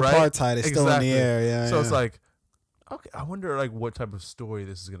stink of right? apartheid is still in the Exactly. air. Yeah. So it's like, Okay, I wonder like what type of story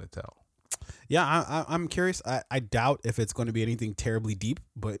this is gonna tell. Yeah, I'm curious. I doubt if it's going to be anything terribly deep,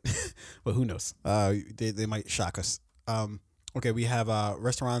 but but who knows? They might shock us. Okay, we have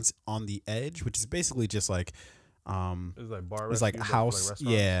restaurants on the edge, which is basically just like It's like bar. it's like a house, like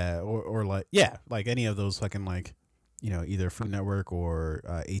yeah, or like like any of those fucking like either Food Network or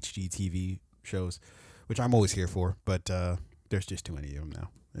HGTV shows, which I'm always here for, but there's just too many of them now,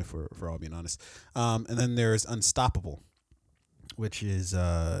 if we're all being honest. And then there's Unstoppable, which is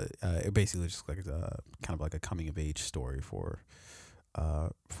it basically just like kind of like a coming of age story for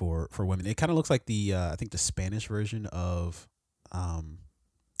women. It kind of looks like the I think the Spanish version of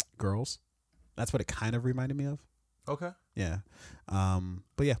Girls. That's what it kind of reminded me of. Okay. Yeah.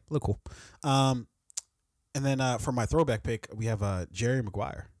 But yeah, look cool. And then for my throwback pick, we have Jerry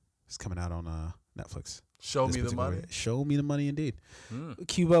Maguire. It's coming out on Netflix. Show Me the Money. Show Me the Money, indeed.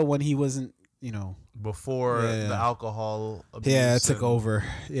 Cuba, when he wasn't, before the alcohol abuse. Yeah, it took over.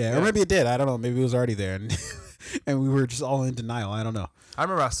 Yeah, or maybe it did. I don't know. Maybe it was already there, and and we were just all in denial. I don't know. I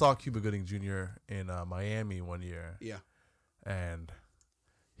remember I saw Cuba Gooding Jr. in Miami one year. Yeah, and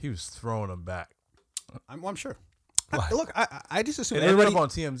he was throwing them back. I'm sure. I just assume it ended up on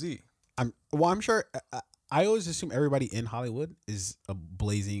TMZ. I'm sure. I always assume everybody in Hollywood is a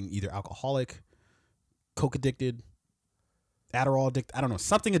blazing either alcoholic, coke addicted, Adderall addicted. I don't know,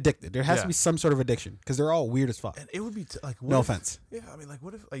 something addicted. There has to be some sort of addiction because they're all weird as fuck. And it would be no offense. Yeah, I mean, like,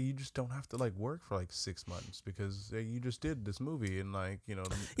 what if you just don't have to work for 6 months because you just did this movie and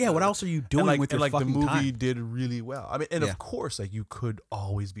what else are you doing with your fucking the movie time? did really well. I mean, and of course, you could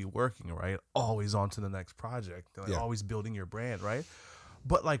always be working, right? Always on to the next project, always building your brand, right?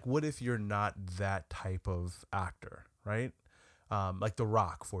 But what if you're not that type of actor, right? Like The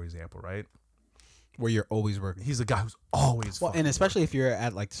Rock, for example, right? Where you're always working. He's a guy who's always and especially if you're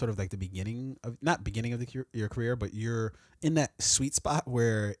at sort of the beginning of your career, but you're in that sweet spot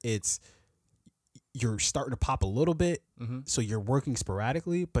where you're starting to pop a little bit, so you're working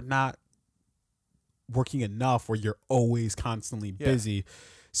sporadically, but not working enough where you're always constantly busy.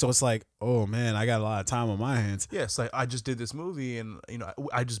 So it's like, oh man, I got a lot of time on my hands. Yes, I just did this movie, and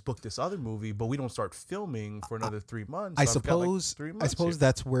I just booked this other movie, but we don't start filming for another 3 months. I suppose. 3 months I suppose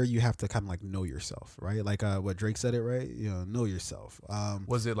that's where you have to kind of know yourself, right? Like what Drake said it, right? Know yourself.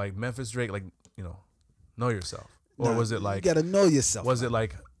 Was it like Memphis Drake, know yourself, or was it you gotta know yourself? Was it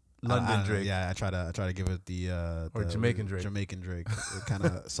like London Drake? Yeah, I try to give it the Jamaican Drake. Jamaican Drake kind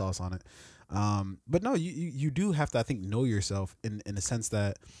of sauce on it. But no, you do have to, I think, know yourself in the sense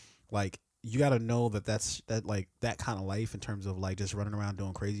that you got to know that that kind of life in terms of just running around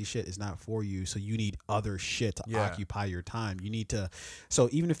doing crazy shit is not for you. So you need other shit to occupy your time. You need to, so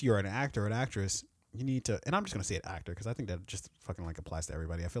even if you're an actor or an actress, you need to, and I'm just going to say an actor because I think that just fucking applies to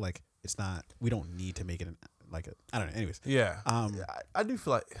everybody. I feel like it's not, we don't need to make it I don't know. Anyways. Yeah. I do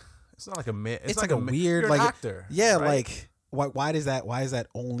feel like it's not like a man. It's like a weird, you're an actor. Yeah. Right? Why is that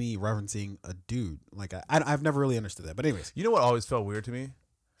only referencing a dude? I've never really understood that. But anyways, you know what always felt weird to me?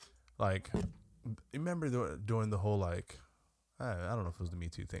 Remember during the whole I don't know if it was the Me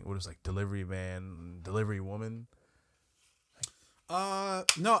Too thing. What was delivery man, delivery woman? No,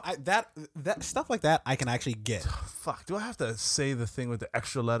 that stuff like that I can actually get. Fuck, do I have to say the thing with the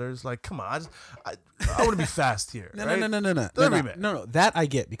extra letters? Come on, I want to be fast here. No, right? no, Delivery man. No, that I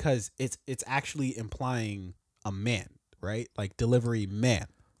get because it's actually implying a man. Right? Delivery man.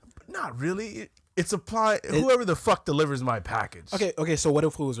 Not really. It's whoever the fuck delivers my package. Okay. So what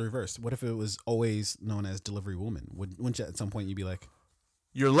if it was reversed? What if it was always known as delivery woman? Wouldn't you at some point you'd be like,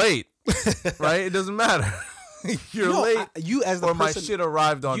 you're late, right? It doesn't matter. You're late. You as the or person, my shit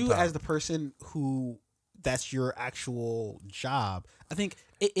arrived on you time. as the person who that's your actual job. I think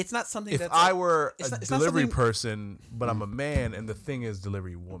it's not something. If I were a delivery person, but I'm a man, and the thing is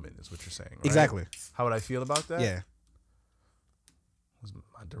delivery woman, is what you're saying, right? Exactly. How would I feel about that? Yeah. Was my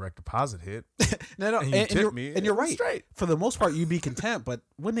direct deposit hit? No, and you tipped me, and you're right. Straight. For the most part, you'd be content, but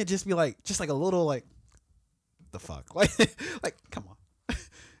wouldn't it just be just a little the fuck, come on,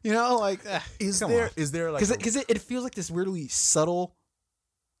 is there because it feels like this weirdly subtle,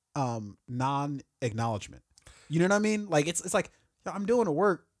 non-acknowledgement. You know what I mean? It's I'm doing the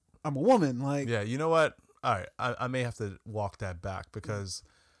work. I'm a woman. Yeah. You know what? All right. I may have to walk that back because,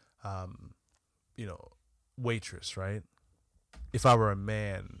 waitress, right? If I were a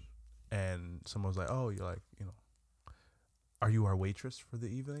man and someone was like, oh, you're are you our waitress for the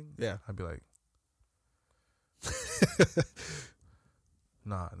evening? Yeah. I'd be like,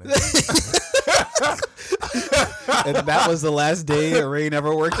 nah. And that was the last day Ray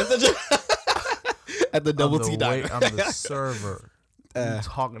never worked at the Double T Diner. I'm the server. You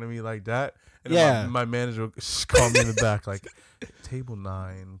talking to me like that? And Yeah. my manager would call me in the back like, table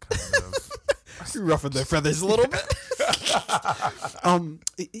 9, kind of. You ruffled their feathers a little bit.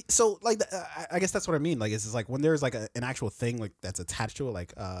 So like, I guess that's what I mean. Like, it's just like when there's like an actual thing like that's attached to it,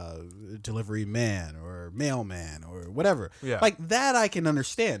 like delivery man or mailman or whatever. Yeah. Like that I can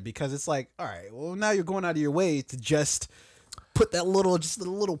understand because it's like, all right, well now you're going out of your way to just put that little, just a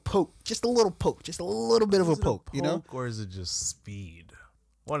little poke, just a little bit of a poke, you know? Or is it just speed?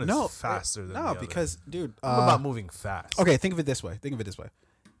 One is faster than the no, other. because dude, I'm about moving fast. Okay, think of it this way.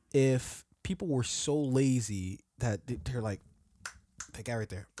 If people were so lazy that they're like, that guy right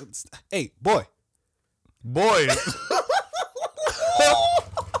there. Hey, boy.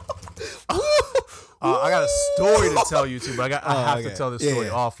 I got a story to tell you too, but I have to tell this story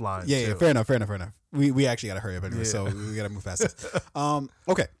offline. Yeah, fair enough. We actually got to hurry up anyway, so we got to move fast.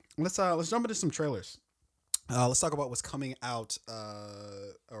 Okay, let's jump into some trailers. Let's talk about what's coming out,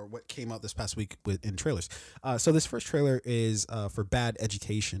 or what came out this past week in trailers. So this first trailer is for Bad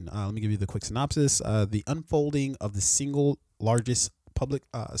Education. Let me give you the quick synopsis. The unfolding of the single largest public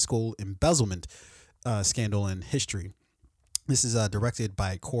school embezzlement scandal in history. This is directed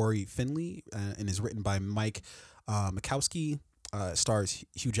by Corey Finley and is written by Mike Makowski. Stars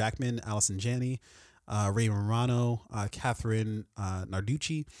Hugh Jackman, Allison Janney, Ray Romano, Catherine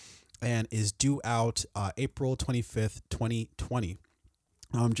Narducci, and is due out April 25th, 2020.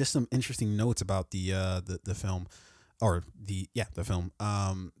 Just some interesting notes about the film, or the film.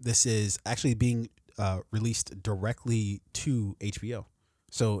 This is actually being released directly to HBO,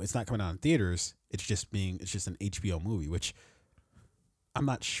 so it's not coming out in theaters. It's just an HBO movie, which I'm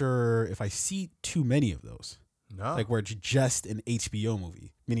not sure if I see too many of those. No, like where it's just an HBO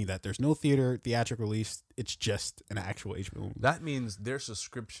movie, meaning that there's no theatrical release. It's just an actual HBO movie. That means their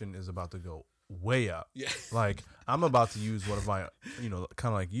subscription is about to go way up. Yeah. Like I'm about to use one of my, kind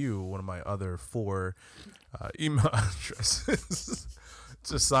of like you, one of my other 4 email addresses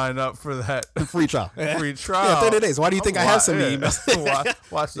to sign up for that free trial. Free trial. Yeah, 30 days. Why do you think I have so many emails?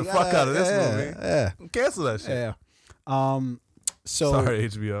 Watch the fuck out of this movie. Yeah. Cancel that shit. Yeah. So sorry,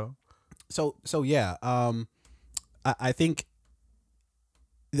 HBO. So yeah. I think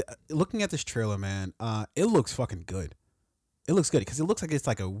looking at this trailer, man, it looks fucking good. It looks good because it looks like it's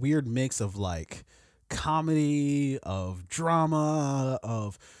like a weird mix of like comedy, of drama,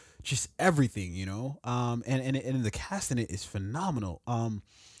 of just everything, you know. And the cast in it is phenomenal.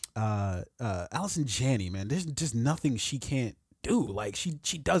 Allison Janney, man, there's just nothing she can't do. Like she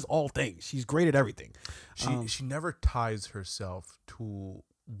does all things. She's great at everything. She never ties herself to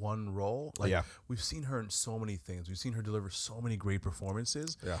one role. Like we've seen her in so many things. We've seen her deliver so many great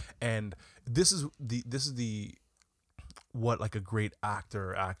performances. Yeah. And this is the what like a great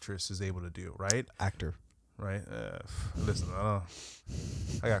actor or actress is able to do, right? Actor. Right? Listen, I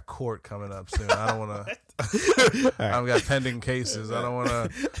got court coming up soon. I don't want to I've got pending cases. I don't want to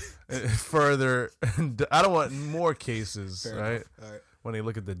further I don't want more cases. Fair right? All right? When they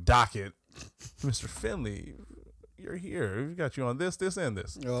look at the docket, Mr. Finley, you're here. We've got you on this, and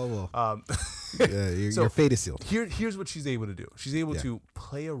this. Oh well. Your fate is sealed. Here's what she's able to do. She's able to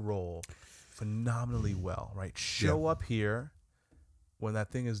play a role phenomenally well, right? Show up here. When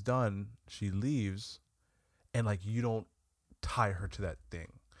that thing is done, she leaves, and like you don't tie her to that thing.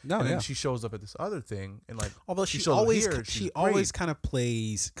 No, and then she shows up at this other thing, and like although she always kind of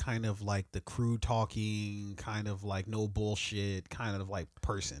plays kind of like the crew talking, kind of like no bullshit, kind of like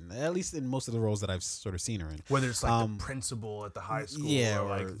person. At least in most of the roles that I've sort of seen her in. Whether it's like the principal at the high school, or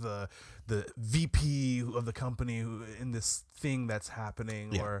like the VP of the company who, in this thing that's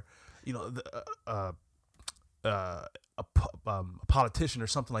happening, or a politician or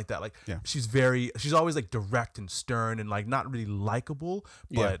something like that. Like she's always like direct and stern and like not really likable,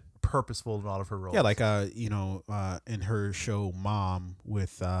 but purposeful in all of her roles. Yeah, like in her show Mom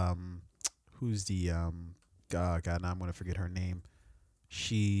with who's the God, now I'm gonna forget her name.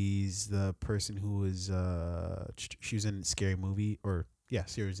 She's the person who was she was in Scary Movie, or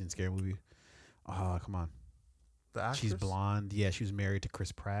she was in Scary Movie. Come on. The actress? She's blonde. Yeah, she was married to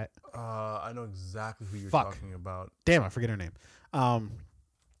Chris Pratt. I know exactly who you're talking about. Damn, I forget her name.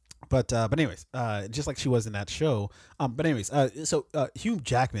 But anyways, just like she was in that show. But anyways, so Hugh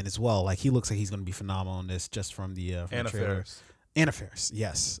Jackman as well. Like he looks like he's going to be phenomenal in this, just from the Anna Faris. Anna Faris,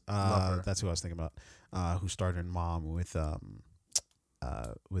 yes. That's who I was thinking about. Who starred in Mom with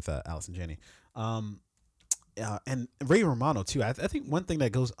Allison Janney. And Ray Romano too. I think one thing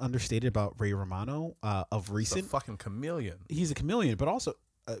that goes understated about Ray Romano of recent, he's a fucking chameleon. He's a chameleon, but also,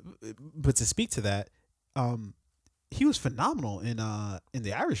 but to speak to that, he was phenomenal in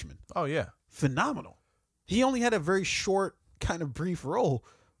The Irishman. Oh yeah, phenomenal. He only had a very short kind of brief role,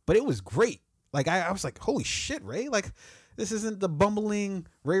 but it was great. Like I was like, holy shit, Ray! Like this isn't the bumbling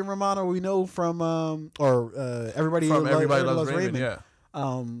Ray Romano we know from Everybody Loves Raymond. Yeah.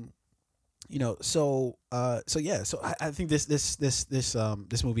 You know, so yeah, so I think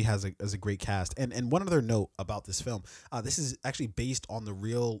this movie has a great cast. And one other note about this film, this is actually based on the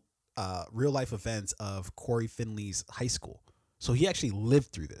real life events of Corey Finley's high school. So he actually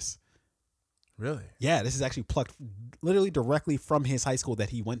lived through this. Really? Yeah, this is actually plucked literally directly from his high school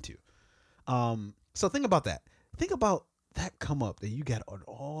that he went to. So think about that. Think about that come up that you got on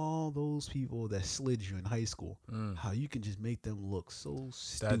all those people that slid you in high school. How you can just make them look so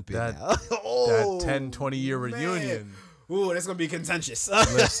stupid now. That 10, 20-year reunion. Ooh, that's going to be contentious.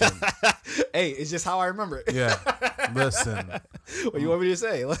 Listen. Hey, it's just how I remember it. Yeah. Listen. What do you want me to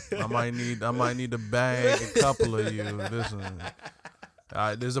say? I might need to bang a couple of you. Listen.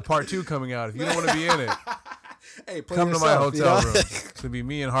 There's a part 2 coming out. If you don't want to be in it, hey, come yourself, to my hotel room. It's going to be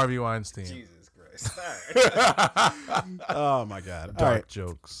me and Harvey Weinstein. Jesus Christ. All right. Oh, my God. Dark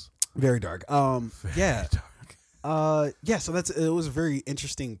jokes. Very dark. Very dark. Yeah, so it was a very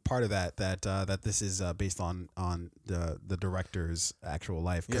interesting part of that this is based on the director's actual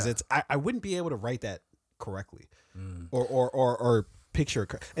life, because I wouldn't be able to write that correctly or picture,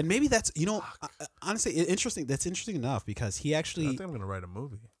 and maybe that's honestly interesting. That's interesting enough because he actually. I think I'm gonna write a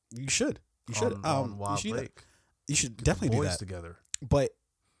movie. You should on Wild Lake. You should definitely do that together. But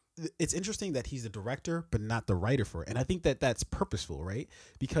it's interesting that he's the director but not the writer for it, and I think that that's purposeful, right?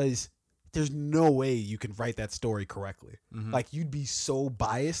 Because there's no way you can write that story correctly. Like, you'd be so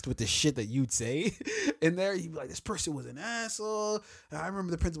biased with the shit that you'd say in there. You'd be like, this person was an asshole. I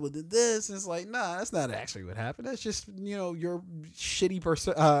remember the principal did this. And it's like, nah, that's not actually what happened. That's just, your shitty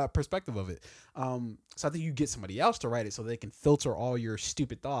perspective of it. So I think you get somebody else to write it so they can filter all your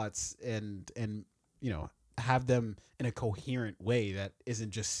stupid thoughts and have them in a coherent way that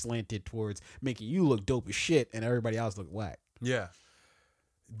isn't just slanted towards making you look dope as shit and everybody else look whack. Yeah.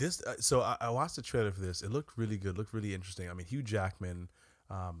 This so I watched the trailer for this. It looked really good, looked really interesting. I mean, Hugh Jackman,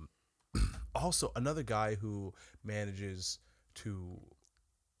 also another guy who manages to,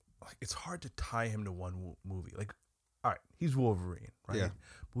 like, it's hard to tie him to one movie. Like, all right, he's Wolverine, right? Yeah.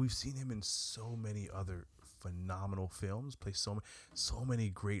 But we've seen him in so many other phenomenal films, play so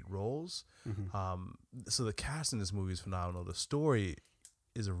many great roles. So the cast in this movie is phenomenal. The story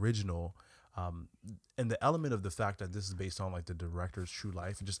is original. And the element of the fact that this is based on, like, the director's true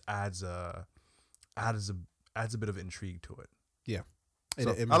life, it just adds a bit of intrigue to it. Yeah.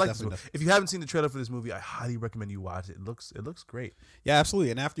 So I like this movie. If you haven't seen the trailer for this movie, I highly recommend you watch it. It looks great. Yeah, absolutely.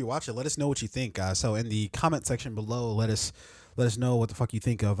 And after you watch it, let us know what you think. So in the comment section below, let us know what the fuck you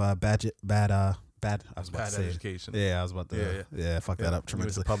think of Bad. I was about to say education. Yeah, I was about to. Yeah, fuck that up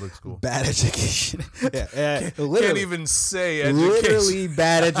tremendously. Public school. Bad education. Yeah, can't even say education. Literally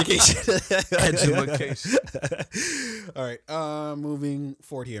bad education. Education. All right. Moving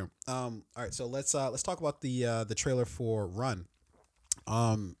forward here. All right. So let's talk about the trailer for Run.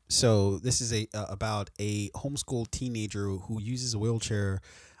 So this is about a homeschooled teenager who uses a wheelchair,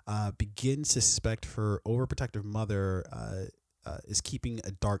 begins to suspect her overprotective mother is keeping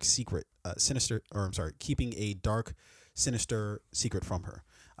a dark secret, keeping a dark, sinister secret from her.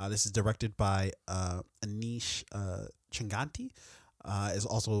 This is directed by Anish Changanti. Is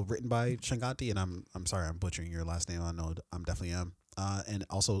also written by Changanti, and I'm sorry I'm butchering your last name. I know I'm definitely am. And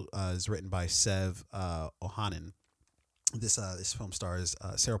also is written by Sev Ohanan. This film stars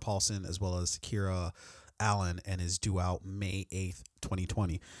Sarah Paulson as well as Kira Allen and is due out May 8th,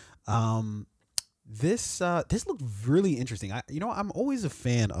 2020. This looked really interesting. I'm always a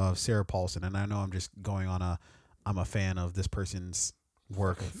fan of Sarah Paulson, and I know I'm just going on I'm a fan of this person's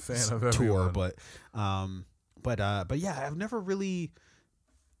work fan of tour, everyone. but yeah, I've never really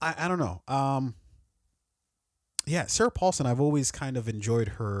I don't know. Yeah, Sarah Paulson, I've always kind of enjoyed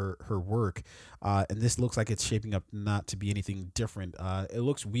her work, and this looks like it's shaping up not to be anything different. It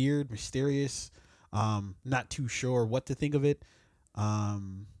looks weird, mysterious, not too sure what to think of it.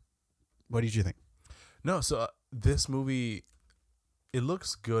 What did you think? No, so this movie, it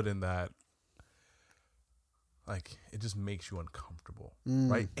looks good in that, like, it just makes you uncomfortable,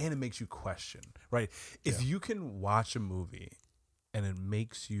 right? And it makes you question, right? If you can watch a movie and it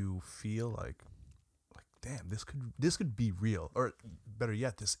makes you feel like, damn, this could be real, or better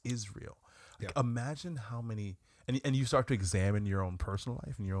yet, this is real. Like, imagine how many, and you start to examine your own personal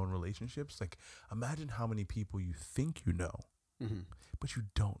life and your own relationships. Like, imagine how many people you think you know, but you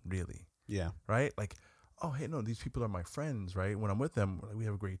don't really. Yeah. Right? Like, oh, hey, no, these people are my friends, right? When I'm with them, we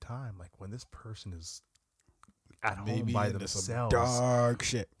have a great time. Like, when this person is at home Maybe by into some themselves. dark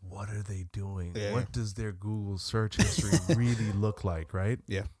shit. What are they doing? Yeah. What does their Google search history really look like, right?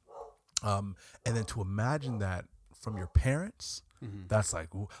 Yeah. And then to imagine that from your parents, that's like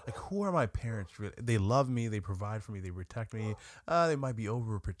who are my parents really? They love me, they provide for me, they protect me. They might be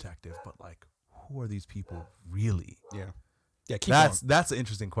overprotective, but like, who are these people really? Yeah. Yeah. Keep going. That's an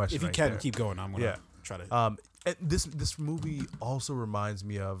interesting question. If you right can there. keep going, I'm gonna try to. And this movie also reminds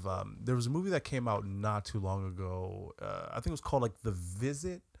me of there was a movie that came out not too long ago. I think it was called like The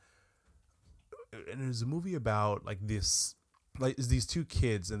Visit, and it was a movie about like these two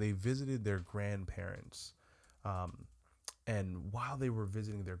kids, and they visited their grandparents, and while they were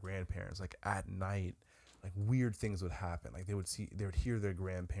visiting their grandparents, like at night, like weird things would happen. Like they would hear their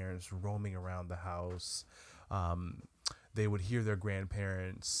grandparents roaming around the house. They would hear their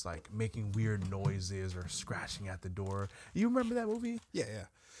grandparents like making weird noises or scratching at the door. You remember that movie? Yeah.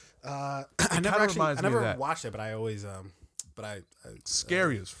 I never watched it, but I always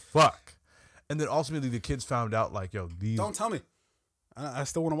scary as fuck. And then ultimately the kids found out like, yo, these. Don't tell me. I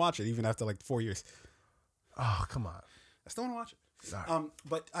still want to watch it even after like 4 years. Oh, come on. I still want to watch it. Right.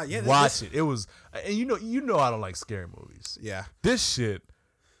 But watch it. It was, and you know I don't like scary movies. Yeah. This shit.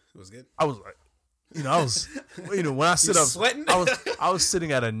 It was good. I was like, when I sit up, sweating? I was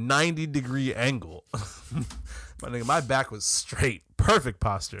sitting at a 90-degree angle. My back was straight, perfect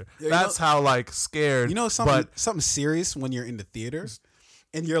posture. Yeah, that's how like scared. Something serious when you're in the theater,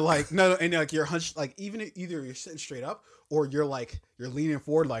 and you're like and like you're hunched, like either you're sitting straight up or you're leaning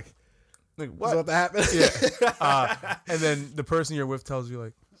forward, like what happened? Yeah. And then the person you're with tells you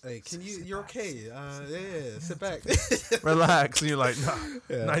like, hey, you're okay. Sit back. Relax. And you're like, nah,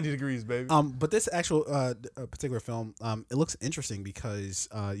 90 degrees, baby. But this actual particular film, it looks interesting because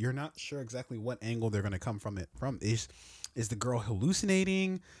you're not sure exactly what angle they're going to come from it from. Is the girl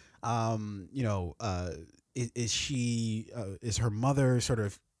hallucinating? Is her mother sort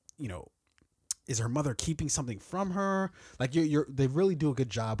of, is her mother keeping something from her? Like they really do a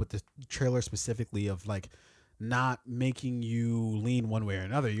good job with the trailer specifically of like, not making you lean one way or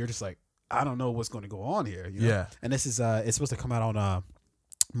another. You're just like, I don't know what's going to go on here. Yeah. And this is it's supposed to come out on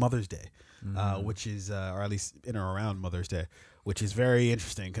Mother's Day, which is or at least in or around Mother's Day, which is very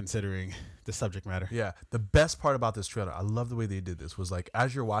interesting considering the subject matter. Yeah. The best part about this trailer, I love the way they did this, was like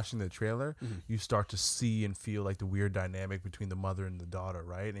as you're watching the trailer, you start to see and feel like the weird dynamic between the mother and the daughter,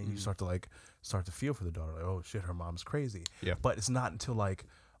 right? And you start to feel for the daughter, like, oh shit, her mom's crazy. Yeah. But it's not until like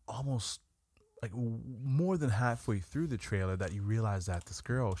almost like more than halfway through the trailer that you realize that this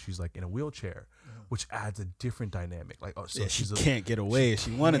girl, she's like in a wheelchair, which adds a different dynamic. Like, oh, so she can't get away if she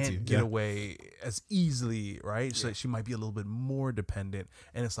wanted to get away as easily, right? So she might be a little bit more dependent,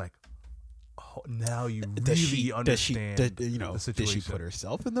 and it's like, oh, now you really understand the situation. Did she put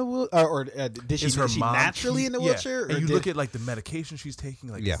herself in the wheelchair, or did she naturally in the wheelchair? And you look at like the medication she's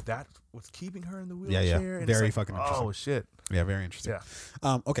taking, like is that what's keeping her in the wheelchair? Yeah. And very like, fucking interesting. Oh shit. Yeah, very interesting.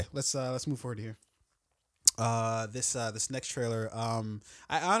 Yeah. Okay, let's move forward here. This next trailer.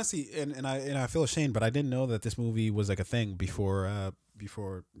 I honestly and I feel ashamed, but I didn't know that this movie was like a thing before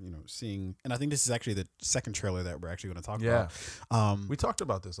seeing. And I think this is actually the second trailer that we're actually going to talk about. We talked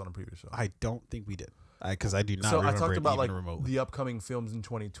about this on a previous show. I don't think we did, because I do not. So remember I talked about like remotely. the upcoming films in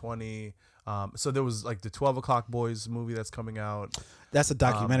 2020. So there was like the 12 O'Clock Boys movie that's coming out. That's a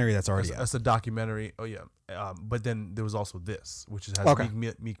documentary that's already out. That's a documentary. Oh yeah. But then there was also this, which has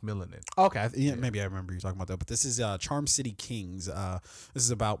Meek Mill in it. Okay, maybe I remember you talking about that. But this is Charm City Kings. This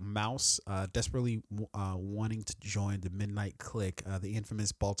is about Mouse desperately wanting to join the Midnight Clique, the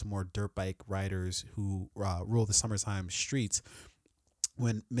infamous Baltimore dirt bike riders who rule the summertime streets.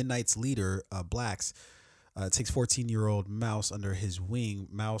 When Midnight's leader, Blacks, takes 14-year-old Mouse under his wing,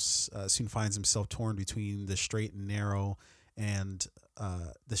 Mouse soon finds himself torn between the straight and narrow and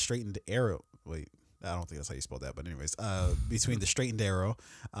the straightened arrow. Wait, I don't think that's how you spell that, but anyways, between the straightened arrow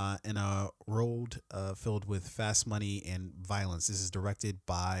and a road filled with fast money and violence. This is directed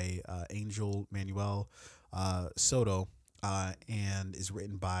by Angel Manuel Soto and is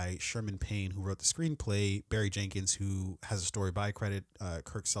written by Sherman Payne, who wrote the screenplay, Barry Jenkins, who has a story by credit,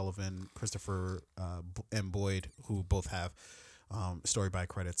 Kirk Sullivan, Christopher M. Boyd, who both have story by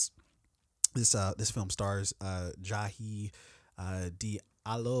credits. This film stars Jahi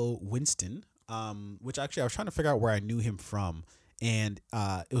Diallo Winston, which actually I was trying to figure out where I knew him from, and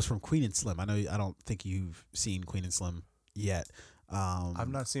it was from Queen and Slim. I don't think you've seen Queen and Slim yet. I've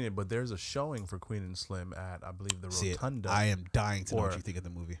not seen it, but there's a showing for Queen and Slim at, I believe, the Rotunda. I am dying to know what you think of the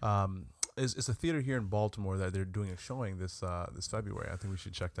movie. it's a theater here in Baltimore that they're doing a showing this February. I think we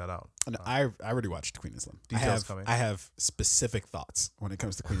should check that out. And I already watched Queen and Slim. Details coming. I have specific thoughts when it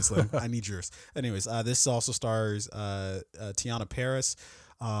comes to Queen and Slim. I need yours. Anyways, this also stars Tiana Paris,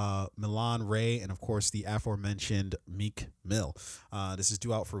 Milan Ray, and of course the aforementioned Meek Mill. This is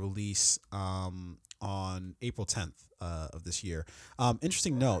due out for release on April 10th of this year.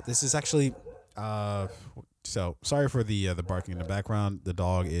 Interesting note. This is actually. So sorry for the barking in the background. The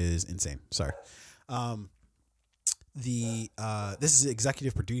dog is insane. Sorry. This is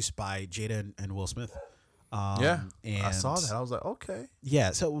executive produced by Jada and Will Smith. And I saw that. I was like, okay. Yeah.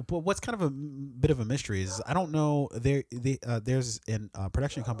 So, but what's kind of a bit of a mystery is I don't know. There's a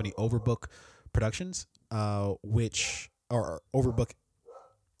production company, Overbook Productions, Overbrook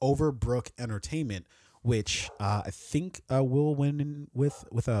Entertainment, which I think will win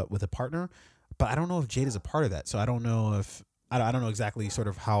with a partner. But I don't know if Jade is a part of that, so I don't know if I don't know exactly sort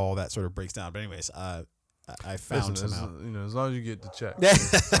of how all that sort of breaks down. But anyways, I found some out. As long as you get the check,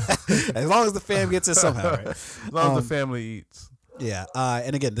 as long as the fam gets it somehow, right? As long as the family eats. Yeah,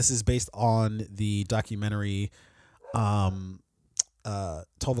 and again, this is based on the documentary, 12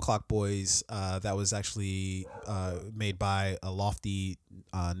 O'Clock Boys, that was actually made by a Lofty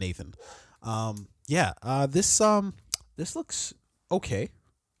Nathan. This looks okay.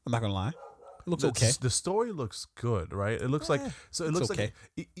 I'm not gonna lie. It looks okay. The story looks good, right? It looks like it looks okay.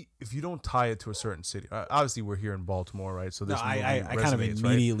 like if you don't tie it to a certain city. Obviously, we're here in Baltimore, right? So this movie I kind of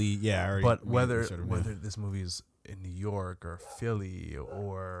immediately, right? yeah. But whether this movie is in New York or Philly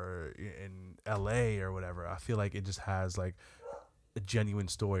or in LA or whatever, I feel like it just has like a genuine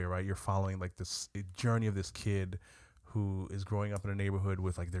story, right? You're following like this journey of this kid who is growing up in a neighborhood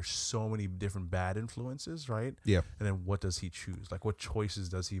with like there's so many different bad influences, right? Yeah. And then what does he choose? Like what choices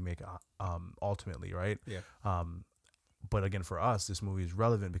does he make ultimately, right? Yeah. But again, for us, this movie is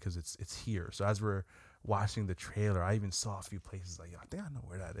relevant because it's here. So as we're watching the trailer, I even saw a few places like, I think I know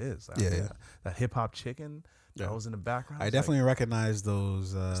where that is. That Hip Hop Chicken that was in the background. I definitely recognize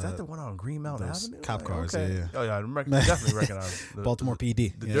those. Is that the one on Green Mountain Avenue? Cop cars, okay. yeah. Oh yeah, I definitely recognize Baltimore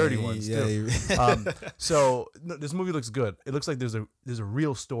PD, the dirty ones too. So this movie looks good. It looks like there's a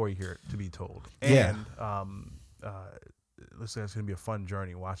real story here to be told, and it looks like it's gonna be a fun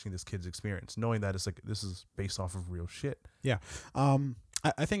journey watching this kid's experience, knowing that it's like this is based off of real shit. Yeah,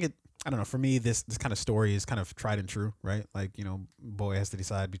 I think it. I don't know. For me, this kind of story is kind of tried and true, right? Like, boy has to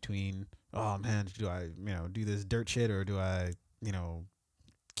decide between, oh man, do I, do this dirt shit, or do I,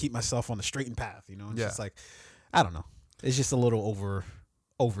 keep myself on the straightened path? It's just like, I don't know. It's just a little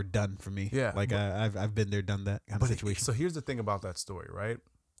overdone for me. Yeah, like I've been there, done that kind of situation. So here's the thing about that story, right?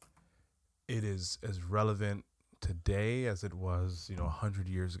 It is as relevant today as it was 100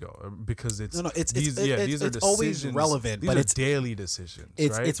 years ago, because these are decisions, always relevant, but it's daily decisions.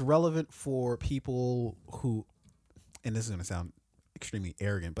 Right? It's relevant for people who, and this is gonna sound extremely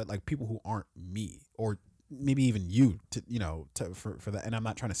arrogant, but like people who aren't me, or maybe even you, for that. And I'm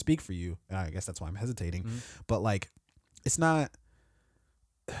not trying to speak for you, and I guess that's why I'm hesitating. Mm-hmm. But like, it's not.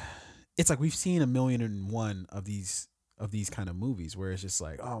 It's like we've seen 1,000,001 of these kind of movies where it's just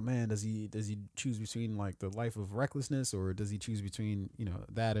like, oh man, does he choose between like the life of recklessness, or does he choose between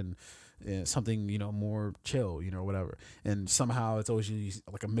that and something more chill, whatever. And somehow it's always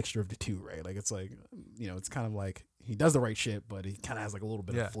like a mixture of the two, right? Like it's like it's kind of like he does the right shit, but he kind of has like a little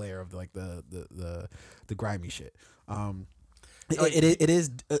bit of flair of like the grimy shit. It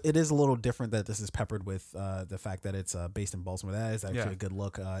is a little different that this is peppered with the fact that it's based in Baltimore. That is actually a good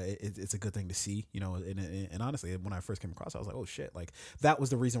look. It's a good thing to see, and honestly, when I first came across it, I was like, oh shit, like that was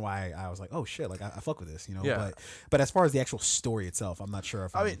the reason why I was like, oh shit, like I fuck with this, but as far as the actual story itself, I'm not sure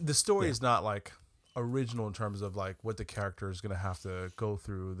if I mean the story is not like original in terms of like what the character is going to have to go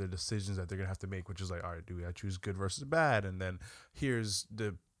through, the decisions that they're going to have to make, which is like, all right, do I choose good versus bad? And then here's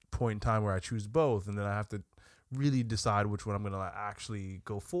the point in time where I choose both, and then I have to really decide which one I'm going to actually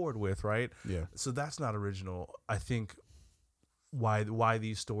go forward with, right? Yeah. So that's not original. I think why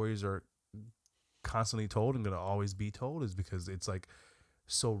these stories are constantly told and going to always be told is because it's like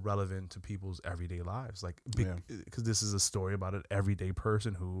so relevant to people's everyday lives. Like, because this is a story about an everyday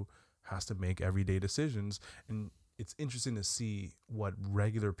person who has to make everyday decisions. And it's interesting to see what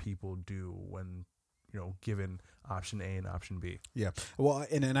regular people do when given option A and option B. Yeah. Well,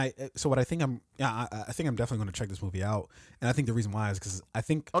 so what I think I think I'm definitely going to check this movie out. And I think the reason why is because I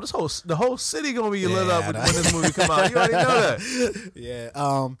think the whole city going to be lit up when this movie come out. You already know that. Yeah.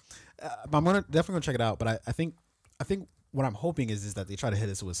 I'm definitely going to check it out. But I think what I'm hoping is that they try to hit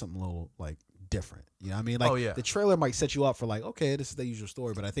us with something a little like different. You know what I mean? Like the trailer might set you up for like, okay, this is the usual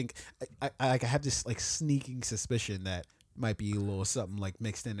story. But I think I have this like sneaking suspicion that might be a little something like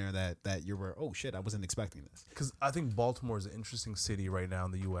mixed in there that you were, oh shit, I wasn't expecting this. Because I think Baltimore is an interesting city right now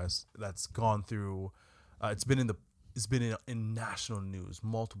in the U.S. that's gone through. It's been in national news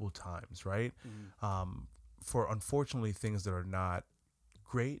multiple times, right? For unfortunately things that are not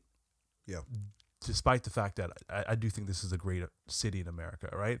great. Yeah. Despite the fact that I do think this is a great city in America,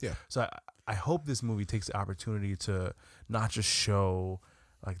 right? Yeah. So I hope this movie takes the opportunity to not just show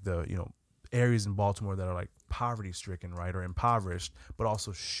like the areas in Baltimore that are like poverty stricken, right, or impoverished, but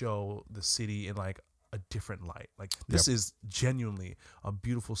also show the city in like a different light. Like this is genuinely a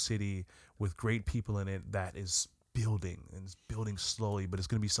beautiful city with great people in it that is building and it's building slowly, but it's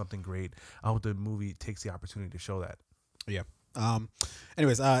going to be something great. I hope the movie takes the opportunity to show that. Yeah.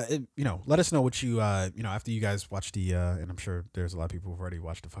 Anyways, let us know what you, after you guys watch the, and I'm sure there's a lot of people who've already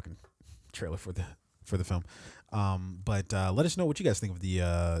watched the fucking trailer for the film. But let us know what you guys think of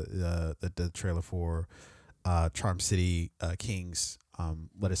the trailer for Charm City Kings.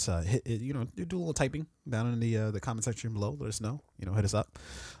 Let us hit do a little typing down in the comment section below. Let us know. Hit us up.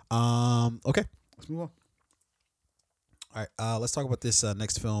 Okay, let's move on. All right, let's talk about this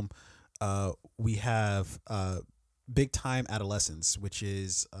next film. We have Big Time Adolescence, which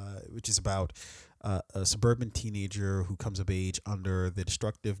is about a suburban teenager who comes of age under the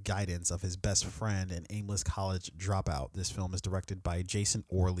destructive guidance of his best friend, an aimless college dropout. This film is directed by Jason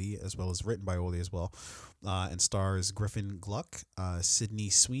Orley, as well as written by Orley as well, and stars Griffin Gluck, Sydney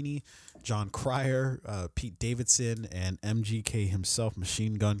Sweeney, John Cryer, Pete Davidson, and MGK himself,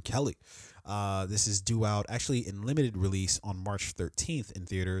 Machine Gun Kelly. This is due out actually in limited release on March 13th in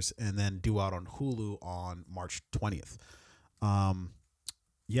theaters, and then due out on Hulu on March 20th.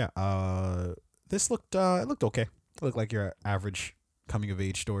 This looked okay. It looked like your average coming of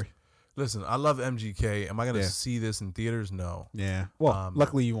age story. Listen, I love MGK. Am I going to see this in theaters? No. Yeah. Well,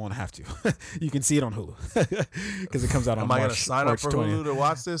 luckily you won't have to. You can see it on Hulu because it comes out on March 20th. Am I going to sign up for 20th. Hulu to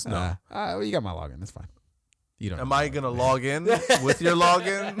watch this? No. Well, you got my login. That's fine. You don't. Am I going to log in with your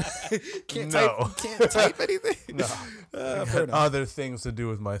login? Can't type anything. No. I got other things to do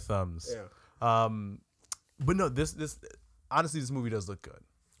with my thumbs. Yeah. But no, this honestly, this movie does look good.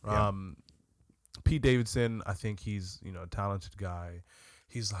 Yeah. Pete Davidson, I think he's a talented guy.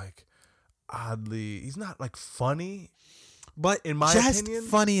 He's like he's not like funny, but in my opinion,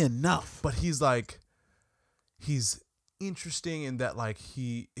 funny enough. But he's interesting in that like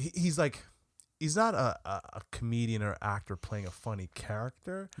he's like he's not a comedian or actor playing a funny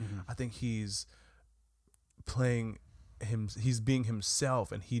character. Mm-hmm. I think he's playing he's being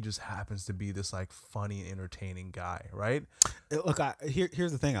himself, and he just happens to be this like funny and entertaining guy, right? Look,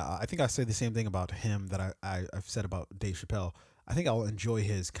 here's the thing. I think I said the same thing about him that I've said about Dave Chappelle. I think I'll enjoy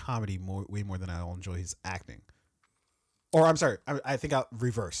his comedy way more than I'll enjoy his acting. Or I'm sorry, I think I'll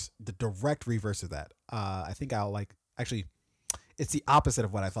reverse the direct reverse of that. I think I'll actually. It's the opposite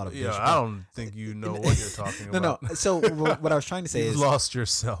of what I thought of. Yeah, I don't think you know what you're talking about. No. So what I was trying to say is lost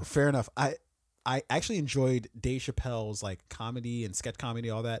yourself. Fair enough. I actually enjoyed Dave Chappelle's like comedy and sketch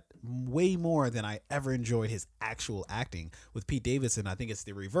comedy, all that, way more than I ever enjoyed his actual acting. With Pete Davidson, I think it's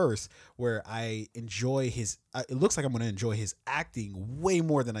the reverse, where I enjoy his. It looks like I'm going to enjoy his acting way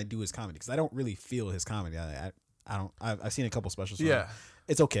more than I do his comedy, because I don't really feel his comedy. I don't. I've seen a couple specials. Yeah,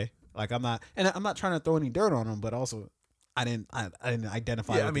 it's okay. Like I'm not trying to throw any dirt on him, but also I didn't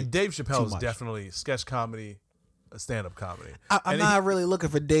identify. Yeah, I mean Dave Chappelle is definitely sketch comedy. A stand-up comedy. I'm not really looking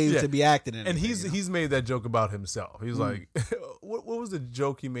for Dave to be acting in it. And he's made that joke about himself. He's like, what was the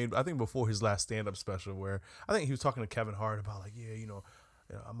joke he made? I think before his last stand-up special, where I think he was talking to Kevin Hart about like,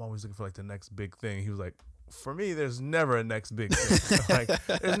 I'm always looking for like the next big thing. He was like, for me, there's never a next big thing. Like,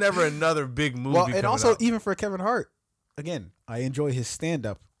 there's never another big movie. Well, and also out. Even for Kevin Hart, again, I enjoy his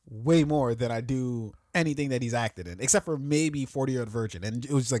stand-up way more than I do anything that he's acted in, except for maybe 40-Year-Old Virgin, and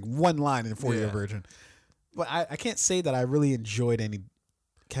it was like one line in 40-Year-Old Virgin. But I can't say that I really enjoyed any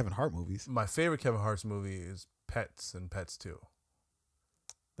Kevin Hart movies. My favorite Kevin Hart's movie is Pets and Pets 2.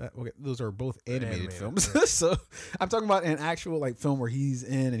 Those are both animated films. Yeah. So I'm talking about an actual like film where he's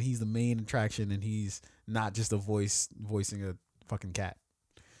in and he's the main attraction and he's not just a voicing a fucking cat.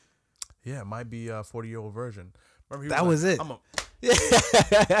 Yeah, it might be a 40-Year-Old Virgin. Remember that was it.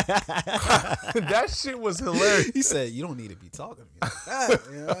 That shit was hilarious. He said, "You don't need to be talking to me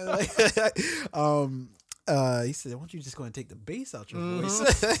like that." He said, "Why don't you just go and take the bass out your voice?"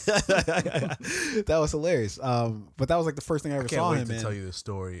 That was hilarious. But that was like the first thing I ever saw him in. I can't wait to tell you the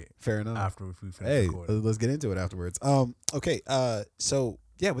story. Fair enough. After we finish recording. Let's get into it afterwards. Okay. So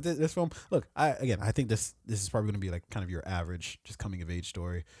yeah, with this film, look, I think this is probably going to be like kind of your average, just coming of age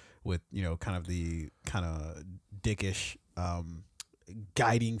story with kind of the kind of dickish,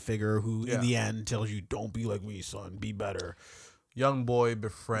 guiding figure who in the end tells you, don't be like me, son, be better. Young boy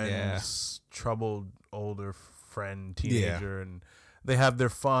befriends troubled older friend, teenager, and they have their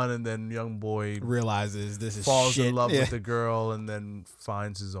fun, and then young boy realizes this is falls shit. in love with the girl, and then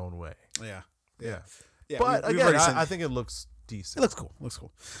finds his own way. Yeah. But again, I think it looks decent. It looks cool.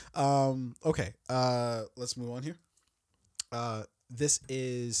 Okay. Let's move on here. This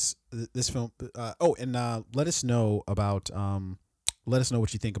film. Let us know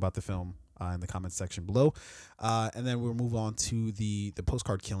what you think about the film in the comments section below, and then we'll move on to the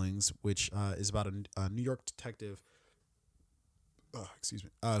postcard killings, which is about a New York detective.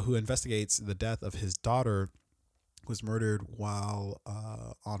 Who investigates the death of his daughter, who was murdered while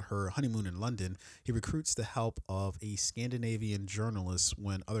on her honeymoon in London. He recruits the help of a Scandinavian journalist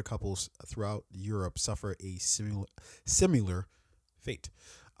when other couples throughout Europe suffer a similar fate.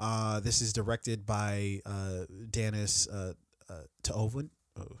 This is directed by Danis Toven.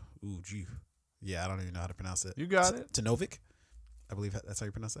 I don't even know how to pronounce it. You got it. Tanovic. I believe that's how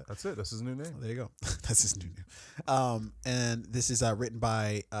you pronounce that. That's it. That's his new name. There you go. That's his new name. And this is written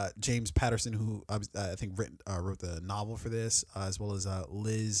by James Patterson, who I think wrote the novel for this, as well as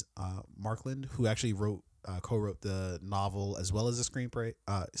Liz Markland, who actually co-wrote the novel as well as the screenplay,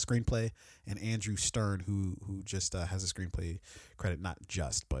 and Andrew Stern, who just has a screenplay credit, not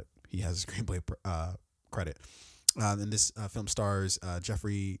just, but he has a screenplay credit. And this film stars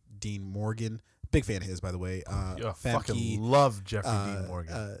Jeffrey Dean Morgan. Big fan of his, by the way. Fucking love Jeffrey Dean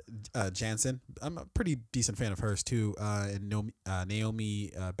Morgan. Jansen. I'm a pretty decent fan of hers too. And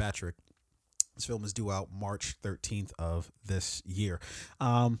Naomi Battrick. This film is due out March 13th of this year.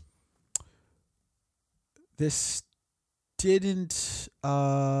 This didn't.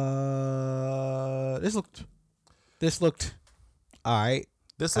 This looked all right.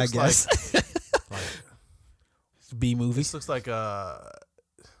 This looks, I guess, like B movie. This looks like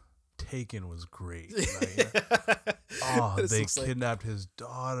Taken was great. They kidnapped his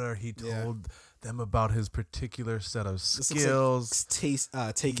daughter. He told them about his particular set of skills.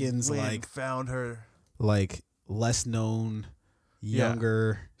 Taken's like found her, like less known,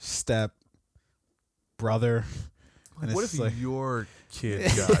 younger step brother. And what if your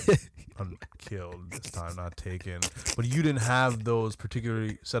kid got killed this time, not taken, but you didn't have those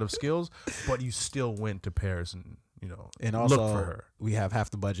particular set of skills, but you still went to Paris and and also look for her. We have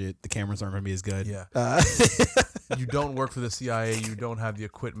half the budget. The cameras aren't going to be as good. You don't work for the CIA. You don't have the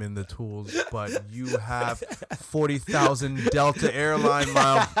equipment, the tools, but you have 40,000 Delta airline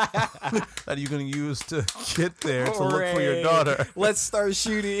miles that you're going to use to get there to look for your daughter. Let's start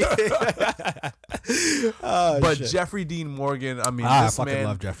shooting. But shit. Jeffrey Dean Morgan, I mean, this I fucking man.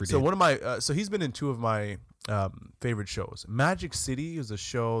 love Jeffrey Dean. So one of my, so he's been in two of my favorite shows. Magic City is a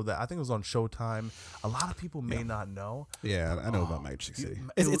show that I think was on Showtime. A lot of people may not know. Yeah, I know about Magic City.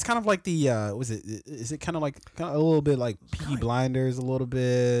 It's kind of like the is it kind of a little bit like Peaky Blinders a little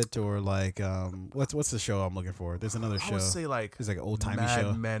bit, or like what's the show I'm looking for? There's another show. I would say like it's like an old timey Mad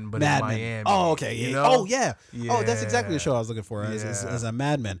show. Men, but Mad in Men. Miami. Oh, okay. You Yeah. know? Oh yeah. Yeah. Oh, that's exactly the show I was looking for as a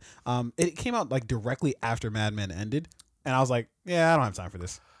Mad Men. It came out like directly after Mad Men ended, and I was like, yeah, I don't have time for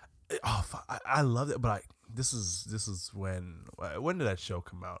this. Oh, I love it, but this is when did that show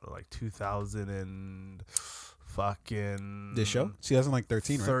come out? Like 2000 and fucking this show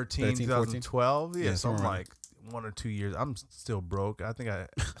 2013, right? 13, 2012. Yeah, so I'm right. like 1 or 2 years. I'm still broke. I think I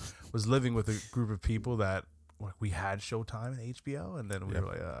was living with a group of people that we had Showtime and HBO, and then we were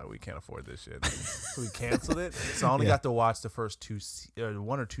like, we can't afford this shit. So we canceled it. So I only got to watch the first first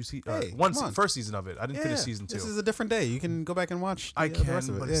season of it. I didn't finish season 2. This is a different day. You can go back and watch. I can,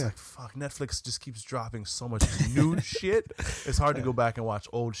 but it's like, fuck, Netflix just keeps dropping so much new shit. It's hard to go back and watch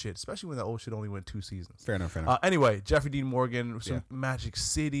old shit, especially when the old shit only went 2 seasons. Fair enough. Anyway, Jeffrey Dean Morgan, Magic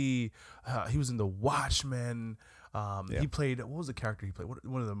City. He was in The Watchmen. He played, what was the character he played?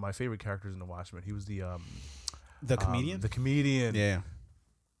 One of my favorite characters in The Watchmen. He was the comedian? The comedian. Yeah.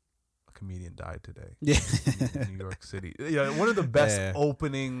 A comedian died today. Yeah. In New York City. Yeah, one of the best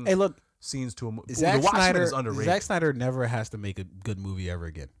opening scenes to a movie. The Watchmen is underrated. Zack Snyder never has to make a good movie ever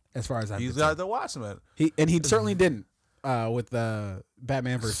again, as far as I'm concerned. He's got The Watchmen. He certainly didn't with the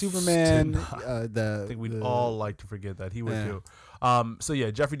Batman vs. Superman. I think we'd all like to forget that. He would too. So yeah,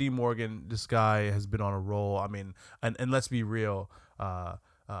 Jeffrey Dean Morgan, this guy has been on a roll. I mean, and let's be real,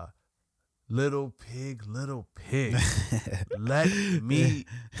 Little pig, let me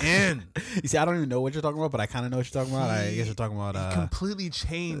in. You see, I don't even know what you're talking about, but I kind of know what you're talking about. I guess you're talking about. He completely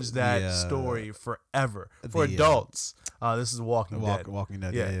changed that story forever for adults. This is Walking Dead. Walking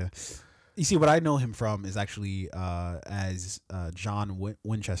Dead. Yeah. You see, what I know him from is actually as John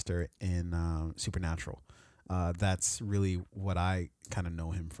Winchester in Supernatural. That's really what I kind of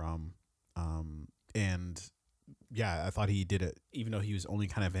know him from. And yeah, I thought he did it, even though he was only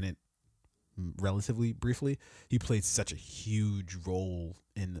kind of in it relatively briefly. He played such a huge role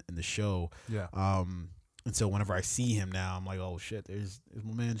in the show. Yeah. And so whenever I see him now, I'm like, oh shit, there's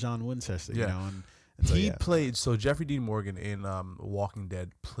my man John Winchester. Yeah. You know, and so, he played. So Jeffrey Dean Morgan in Walking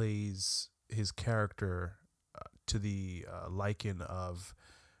Dead plays his character to the liken of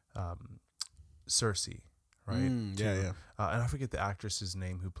Cersei, right? Yeah. And I forget the actress's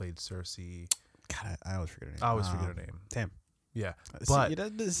name who played Cersei. God, I always forget her name. I always forget her name. Damn. Yeah, But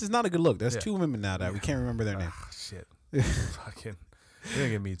but this is not a good look. There's two women now that we can't remember their name. Shit, fucking, you're gonna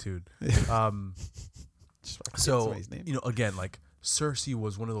get me too. Just So somebody's name. again, like Cersei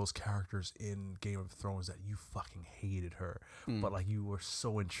was one of those characters in Game of Thrones that you fucking hated her, but like you were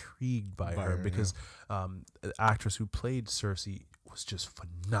so intrigued by her because the actress who played Cersei was just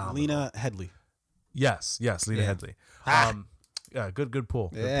phenomenal. Lena Headey. Yes, Lena Headey. Yeah, good pull.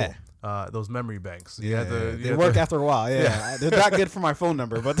 Good pull. Those memory banks. They work after a while. Yeah. They're not good for my phone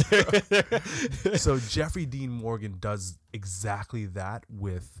number, but so Jeffrey Dean Morgan does exactly that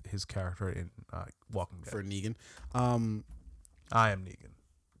with his character in Walking Dead. For Negan. I am Negan.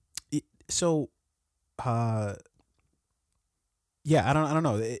 Yeah, I don't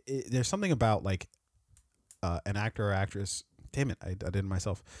know. There's something about like an actor or actress. Damn it, I did it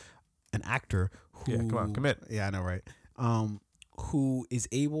myself. An actor who, come on, commit. Yeah, I know, right? Who is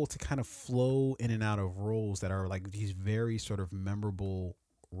able to kind of flow in and out of roles that are like these very sort of memorable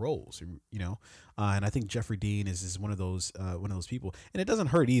roles, and I think Jeffrey Dean is one of those people, and it doesn't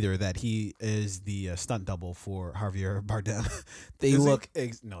hurt either that he is the stunt double for Javier Bardem. They look no,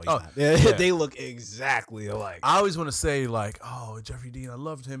 he's not. Yeah. They look exactly alike. I always want to say like, oh, Jeffrey Dean, I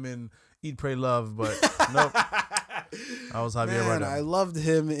loved him in Eat, Pray, Love, but nope. I was Javier Bardem. I loved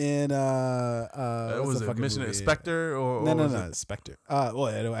him in what was it, Mission Inspector or no, Spectre. Well,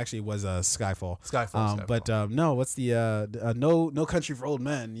 it actually was Skyfall. Skyfall. But no, what's the No Country for Old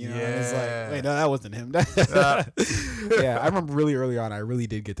Men? You know, it's like, wait, no, that wasn't him. Yeah, I remember really early on, I really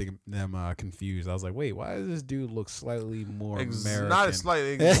did get them confused. I was like, wait, why does this dude look slightly more American? Not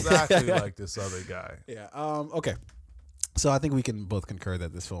slightly, exactly like this other guy. Yeah. Okay. So I think we can both concur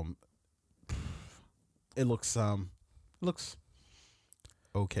that this film, it looks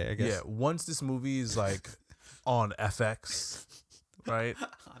okay, I guess. Yeah, once this movie is like on FX, right,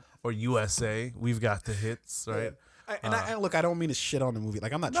 or USA, we've got the hits, right. I look, I don't mean to shit on the movie.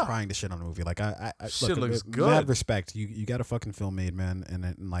 Like, I'm not trying to shit on the movie. Like, I shit looks good. Mad respect. You got a fucking film made, man,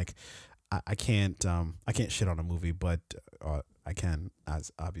 and like, I can't shit on a movie, but I can,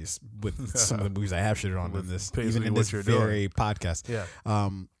 as obvious with some of the movies I have shitted on in this, even in this very podcast. Yeah.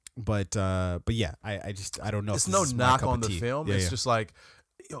 But yeah, I don't know. It's no knock on the film. It's just like,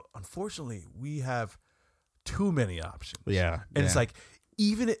 unfortunately, we have too many options. Yeah. And it's like,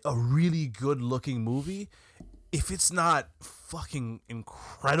 even a really good looking movie, if it's not fucking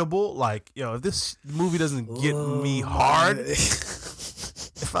incredible, like, if this movie doesn't get me hard,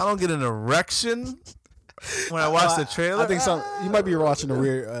 if I don't get an erection when I watch the trailer, I think you might be watching a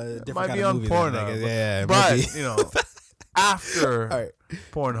weird, different kind of movie. Might be on Pornhub. Yeah, but after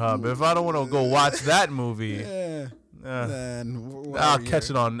Pornhub, if I don't want to go watch that movie, then I'll catch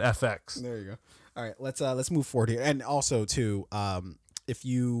it on FX. There you go. All right, let's move forward here. And also too, if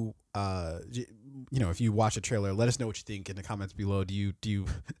you if you watch a trailer, let us know what you think in the comments below. Do you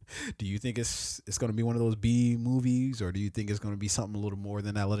think it's going to be one of those B movies, or do you think it's going to be something a little more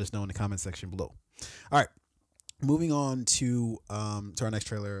than that? Let us know in the comment section below. All right, moving on to our next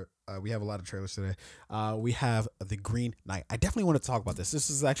trailer. We have a lot of trailers today. We have The Green Knight. I definitely want to talk about this. This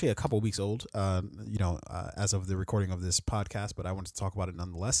is actually a couple weeks old, as of the recording of this podcast, but I want to talk about it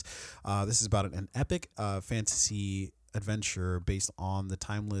nonetheless. This is about an epic fantasy adventure based on the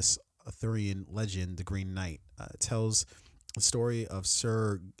timeless Arthurian legend, The Green Knight. It tells the story of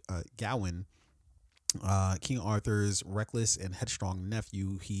Sir Gawain, King Arthur's reckless and headstrong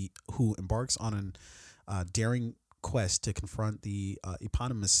nephew, who embarks on a daring quest to confront the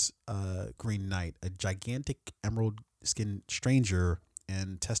eponymous Green Knight, a gigantic emerald-skinned stranger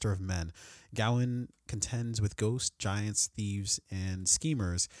and tester of men. Gawain contends with ghosts, giants, thieves, and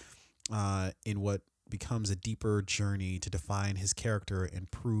schemers in what becomes a deeper journey to define his character and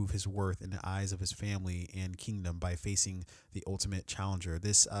prove his worth in the eyes of his family and kingdom by facing the ultimate challenger.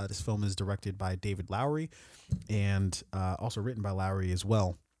 This film is directed by David Lowery and also written by Lowery as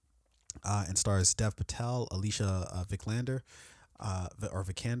well, and stars Dev Patel, Alicia Vikander,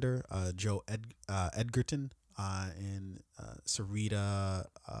 Joe Edgerton, and Sarita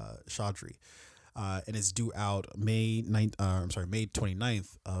Chaudhry. and it's due out May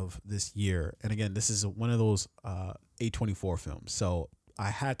 29th of this year. And again, this is one of those A24 films. So I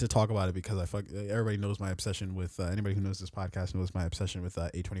had to talk about it because everybody knows my obsession with anybody who knows this podcast knows my obsession with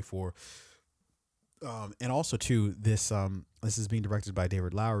A24. And also too, this is being directed by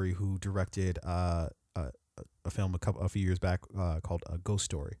David Lowery, who directed a film a few years back called Ghost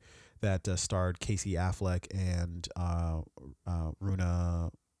Story that starred Casey Affleck and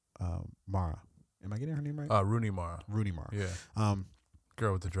Runa Mara. Am I getting her name right? Rooney Mara. Rooney Mara. Yeah.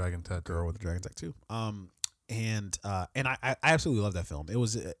 Girl with the dragon tattoo. And I absolutely love that film. It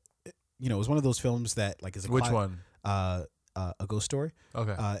was, it was one of those films that like is a which one? A Ghost Story.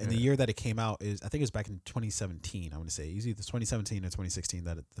 Okay. And the year that it came out I think it was back in 2017. I want to say it was either 2017 or 2016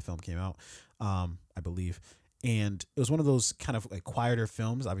 that the film came out. I believe. And it was one of those kind of like quieter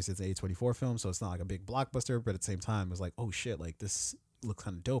films. Obviously, it's an A24 film, so it's not like a big blockbuster. But at the same time, it was like, oh shit, like this looks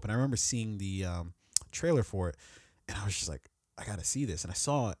kind of dope. And I remember seeing the trailer for it, and I was just like, I gotta see this. And I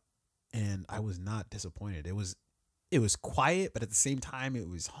saw it, and I was not disappointed. It was quiet, but at the same time, it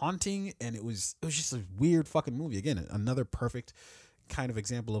was haunting, and it was just a weird fucking movie. Again, another perfect kind of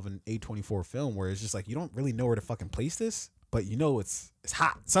example of an A24 film where it's just like you don't really know where to fucking place this. But it's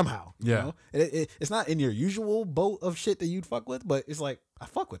hot somehow. You know? It's not in your usual boat of shit that you'd fuck with, but it's like I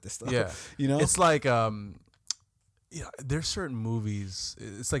fuck with this stuff. Yeah, it's like there's certain movies.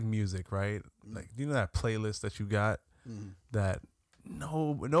 It's like music, right? Like that playlist that you got that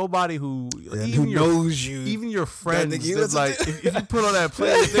nobody who knows you, even your friends, that's like if you put on that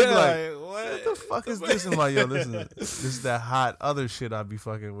playlist, they're like, what the fuck is this? And I'm like, yo, this is that hot other shit I be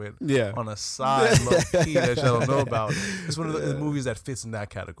fucking with on a side low key that y'all don't know about. It's one of the movies that fits in that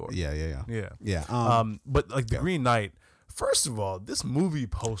category. Yeah. But like The Green Knight, first of all, this movie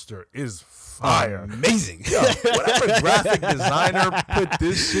poster is fire. Amazing. Yo, whatever graphic designer put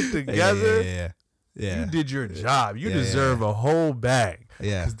this shit together, you did your job. You deserve a whole bag.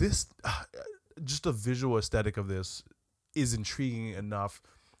 Yeah. 'Cause this, just the visual aesthetic of this is intriguing enough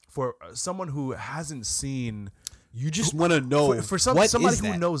for someone who hasn't seen. You just want to know for somebody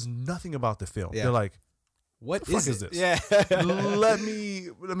who knows nothing about the film. They're like, what the fuck is this? Yeah. let me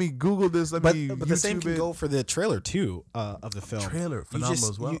Google this. But the same can go for the trailer too of the film. Trailer phenomenal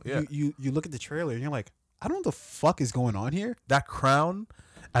as well. You look at the trailer and you're like, I don't know what the fuck is going on here. That crown,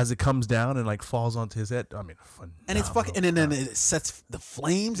 as it comes down and like falls onto his head. I mean, and it's fucking, and then it sets the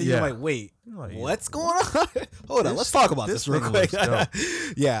flames, and you're like, wait, what's going on? Hold on, let's talk about this real quick. Dev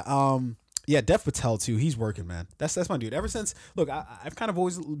Patel too. He's working, man. That's my dude. Ever since, look, I've kind of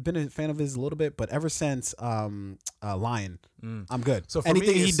always been a fan of his a little bit, but ever since Lion, I'm good. So for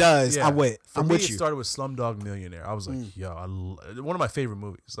anything he does, I'm with. I'm with you. It started with Slumdog Millionaire. I was like, yo, one of my favorite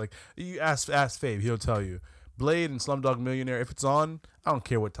movies. Like you ask Fabe, he'll tell you. Blade and Slumdog Millionaire, if it's on, I don't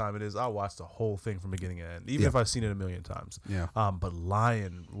care what time it is. I'll watch the whole thing from beginning to end, even if I've seen it a million times. Yeah. But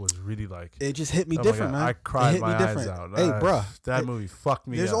Lion was really like, it just hit me different, man. I cried my eyes out. Hey, bruh, that movie fucked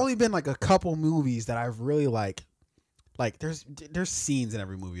me. There's up. only been like a couple movies that I've really like there's scenes in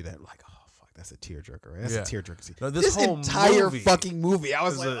every movie that like, oh fuck, that's a tearjerker. Right? That's a tearjerker scene. No, this whole entire fucking movie, I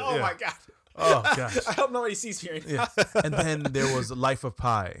was like, oh my god. Oh gosh! I hope nobody sees me right now. And then there was Life of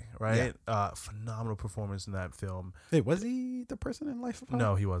Pi, right? Phenomenal performance in that film. Hey, was he the person in Life of Pi?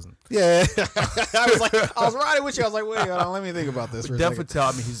 No, he wasn't. Yeah, I was riding with you. I was like, wait, hold on, let me think about this. Dev Patel,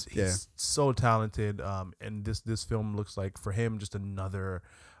 I mean, he's so talented. And this film looks like for him just another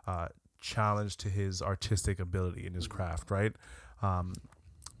challenge to his artistic ability in his craft, right?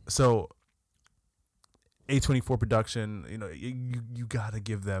 So. A24 production, you gotta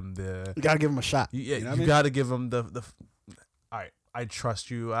give them you gotta give them a shot. You gotta give them the. All right, I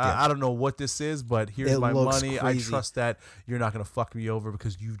trust you. I don't know what this is, but here's my money. Crazy. I trust that you're not gonna fuck me over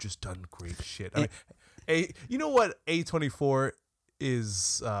because you've just done great shit. I mean, you know what A24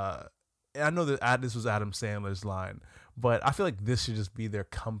 is? I know that this was Adam Sandler's line, but I feel like this should just be their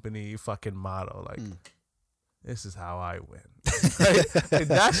company fucking motto. Like. This is how I win. Right? Like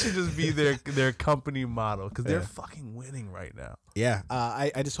that should just be their company model because they're fucking winning right now. Yeah,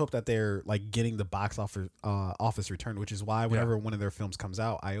 I just hope that they're like getting the box office return, which is why whenever one of their films comes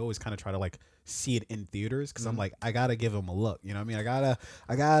out, I always kind of try to like see it in theaters because I'm like, I gotta give them a look. You know what I mean? I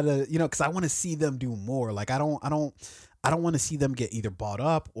gotta, because I want to see them do more. Like I don't want to see them get either bought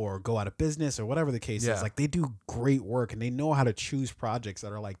up or go out of business or whatever the case is. Like they do great work and they know how to choose projects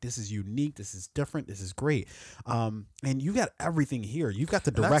that are like, this is unique, this is different, this is great. And you got everything here. You've got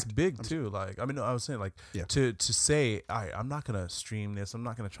the direct. That's big too. Like, I mean, I was saying like to say, all right, I'm not going to stream this. I'm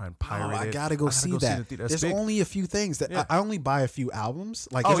not going to try and pirate it. I got to go see that. There's only a few things that I only buy a few albums.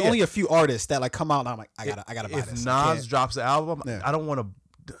 Like there's only a few artists that like come out and I'm like, I gotta buy this. If Nas drops the album, I don't want to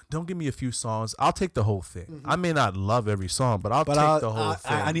don't give me a few songs. I'll take the whole thing. I may not love every song, but I'll take the whole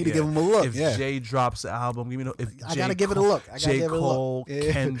thing. I need to give him a look. If Jay drops the album, give me if I gotta give it a look. J. Cole,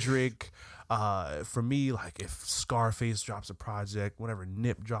 Kendrick. For me, like if Scarface drops a project, whenever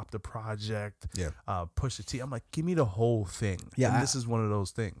Nip dropped a project, Pusha T, I'm like, give me the whole thing. Yeah, and this is one of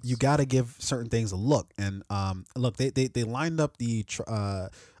those things. You got to give certain things a look, and look, they lined up the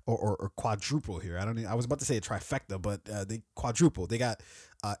or quadruple here. I was about to say a trifecta, but they quadruple. They got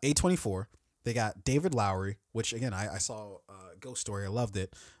A24. They got David Lowery, which again I saw Ghost Story. I loved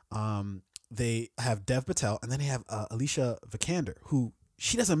it. They have Dev Patel, and then they have Alicia Vikander, who.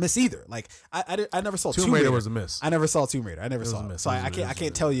 She doesn't miss either. Like I never saw Tomb Raider was a miss. I never saw Tomb Raider. I never saw it. So I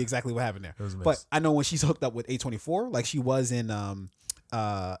can't tell you exactly what happened there. But I know when she's hooked up with A24, like she was in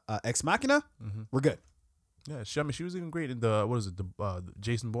Ex Machina, we're good. Yeah, she was even great in the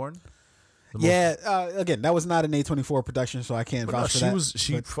Jason Bourne. Again, that was not an A24 production, so I can't vouch for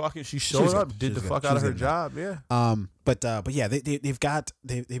that. She showed up, did the fuck out of her job, yeah. But yeah, they've got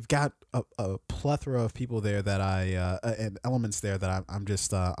a plethora of people there that and elements there that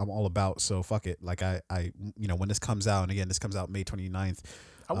I'm all about. So fuck it, like I when this comes out, and again this comes out May 29th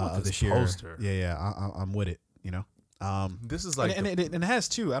of this year. Poster. I'm with it. This is like and it has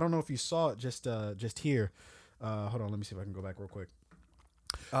too. I don't know if you saw it just here. Hold on, let me see if I can go back real quick.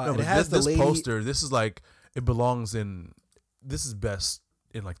 No, but it has this poster. This is like it belongs in. This is best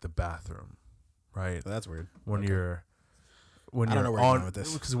in like the bathroom, right? That's weird. When you're I don't know where you're going with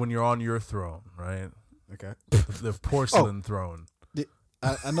this, because when you're on your throne, right? Okay. The porcelain throne.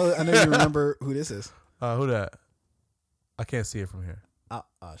 I know you remember who this is. Who that? I can't see it from here. Oh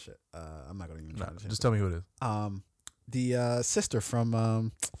shit. I'm not gonna even try to just tell me who it is. The sister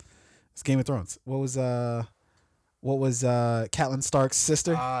from Game of Thrones. What was Catelyn Stark's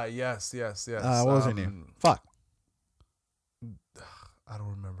sister? Yes. What was her name? Fuck. I don't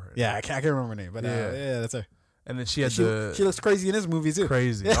remember her. Yeah, I can't remember her name, but yeah, that's her. And then she had she looks crazy in this movie too.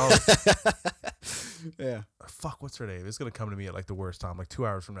 Crazy. Oh. Yeah. Fuck, what's her name? It's gonna come to me at like the worst time, like 2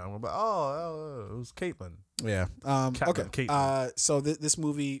 hours from now. I'm like, it was Caitlyn. Yeah. Okay. Caitlyn. So this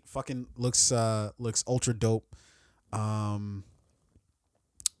movie fucking looks ultra dope. And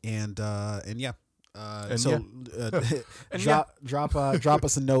yeah. Drop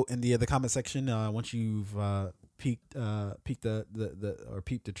us a note in the comment section once you've peeked the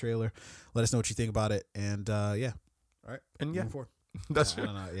trailer. Let us know what you think about it, and all right, and yeah, that's your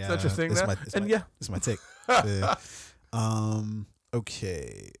thing. This is my take.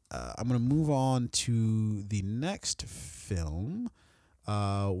 Okay, I'm gonna move on to the next film,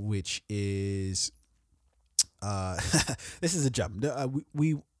 which is this is a jump.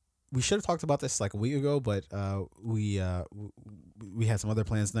 We should have talked about this like a week ago, but we had some other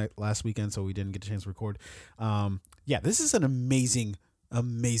plans last weekend, so we didn't get a chance to record. This is an amazing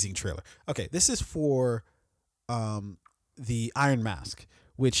trailer. Okay, this is for the Iron Mask,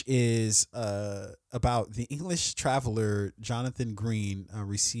 which is about the English traveler Jonathan Green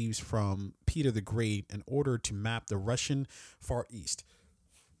receives from Peter the Great in order to map the Russian Far East.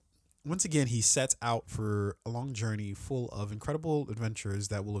 Once again, he sets out for a long journey full of incredible adventures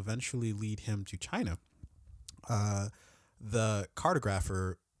that will eventually lead him to China. The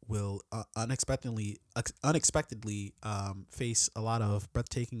cartographer will unexpectedly face a lot of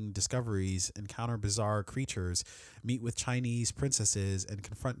breathtaking discoveries, encounter bizarre creatures, meet with Chinese princesses, and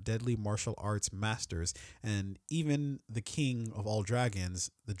confront deadly martial arts masters, and even the king of all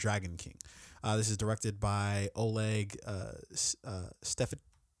dragons, the Dragon King. This is directed by Oleg Stefachenko,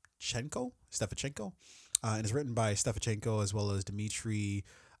 and is written by Stefachenko as well as Dmitry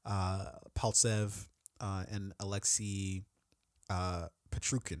Paltsev and Alexei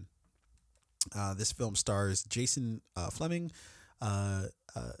Petrukin. This film stars Jason Fleming,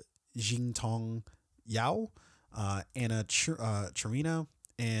 Jingtong Yao, Anna Cherina,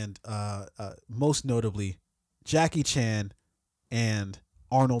 and most notably Jackie Chan and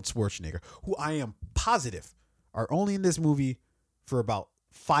Arnold Schwarzenegger, who I am positive are only in this movie for about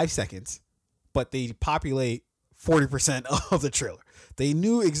 5 seconds, but they populate 40% of the trailer. They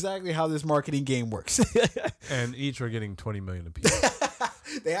knew exactly how this marketing game works. And each are getting 20 million apiece.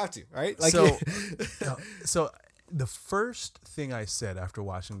 They have to, right? So the first thing I said after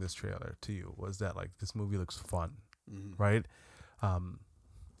watching this trailer to you was that like this movie looks fun, right? Am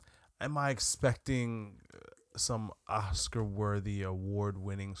I expecting some Oscar-worthy,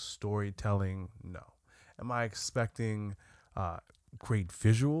 award-winning storytelling? No. Am I expecting great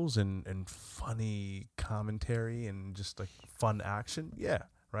visuals and funny commentary and just like fun action? Yeah,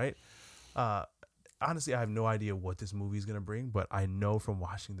 right? Honestly, I have no idea what this movie is going to bring, but I know from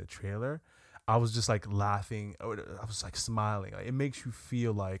watching the trailer, I was just like laughing. I was like smiling. Like, it makes you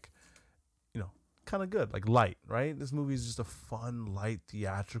feel like, kind of good, like light, right? This movie is just a fun, light,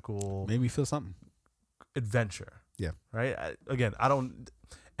 theatrical, Made me feel something. adventure. Yeah. Right. Again, I don't.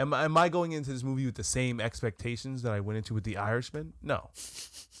 Am I going into this movie with the same expectations that I went into with The Irishman? No.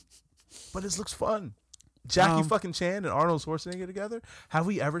 But this looks fun. Jackie fucking Chan and Arnold Schwarzenegger together. Have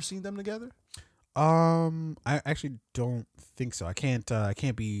we ever seen them together? I actually don't think so. I can't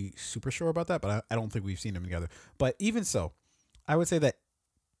be super sure about that, but I don't think we've seen them together. But even so, I would say that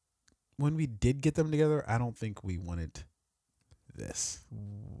when we did get them together, I don't think we wanted this.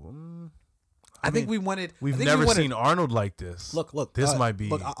 I think we wanted. We've never seen Arnold like this. Look. This might be.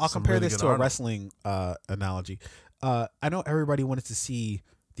 Look, I'll compare really this to Arnold. a wrestling analogy. I know everybody wanted to see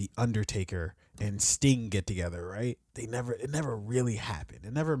the Undertaker and Sting get together, right? It never really happened.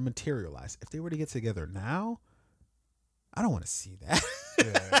 It never materialized. If they were to get together now, I don't want to see that.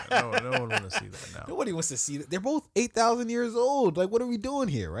 Yeah, no one wants to see that now. Nobody wants to see that. They're both 8,000 years old. Like, what are we doing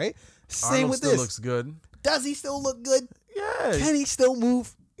here, right? Same Arnold with still this. Looks good. Does he still look good? Yeah. Can he still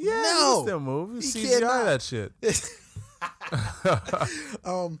move? Yeah, no. he can still move. You He CGI cannot. that shit.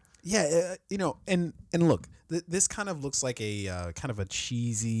 And look, this kind of looks like a kind of a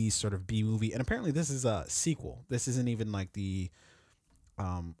cheesy sort of B movie, and apparently this is a sequel. This isn't even like the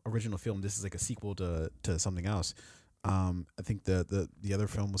original film. This is like a sequel to something else. I think the other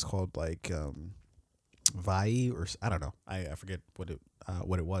film was called like Vi, or I don't know. I forget what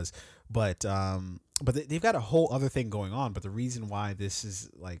it was, but they've got a whole other thing going on. But the reason why this is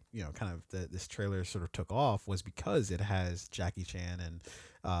like, kind of this trailer sort of took off was because it has Jackie Chan and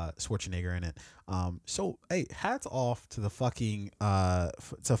Schwarzenegger in it. So hey, hats off to the fucking the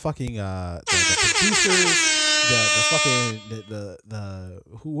producers, the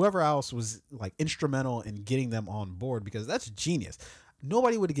whoever else was like instrumental in getting them on board, because that's genius.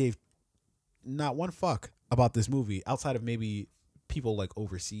 Nobody would have gave not one fuck about this movie outside of maybe people like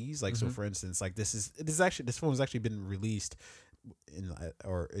overseas. Like, so for instance, like this film has actually been released in,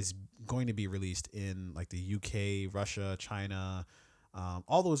 or is going to be released in like the UK, Russia, China,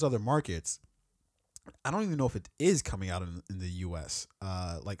 all those other markets. I don't even know if it is coming out in the US.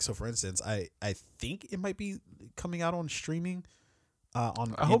 Like, so for instance, I think it might be coming out on streaming. I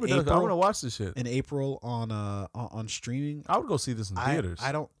hope it does. I want to watch this shit in April on streaming. I would go see this in theaters.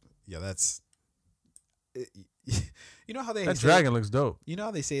 I don't. Yeah, that's. You know how that dragon looks dope. You know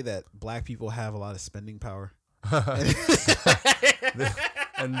how they say that black people have a lot of spending power.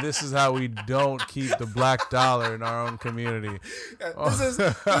 And this is how we don't keep the black dollar in our own community. This is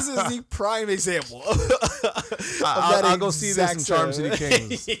the prime example. I'll go see this in Charm City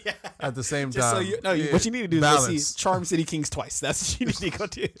Kings at the same time. What you need to do is go see Charm City Kings twice. That's what you need to go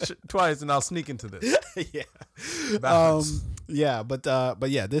do. Twice, and I'll sneak into this. Yeah.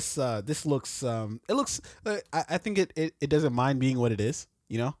 But yeah, this looks it looks. I think it doesn't mind being what it is.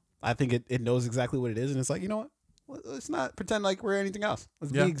 I think it knows exactly what it is, and it's like, you know what? Let's not pretend like we're anything else.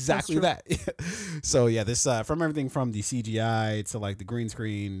 Let's be exactly that. So yeah, this from everything from the CGI to like the green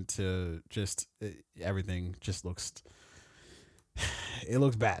screen to just everything just looks. It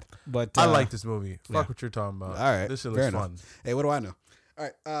looks bad, but I like this movie. Fuck what you're talking about. All right, this shit looks fun. Hey, what do I know? All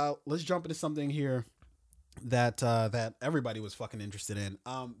right, let's jump into something here that everybody was fucking interested in.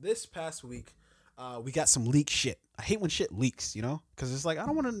 This past week, we got some leak shit. I hate when shit leaks, because it's like I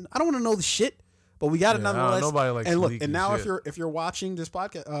don't want to know the shit. But we got it nonetheless. Nobody likes and look, leaking and now shit. if you're watching this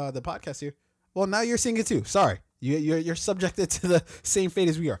podcast, the podcast here, well, now you're seeing it too. Sorry, you're subjected to the same fate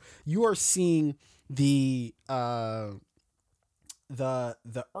as we are. You are seeing the early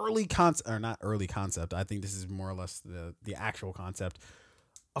concept, or not early concept. I think this is more or less the actual concept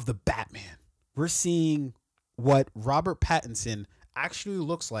of the Batman. We're seeing what Robert Pattinson actually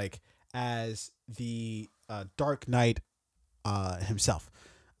looks like as the Dark Knight himself.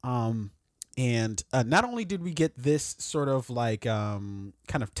 And not only did we get this sort of like kind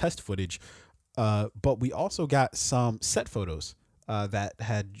of test footage, but we also got some set photos that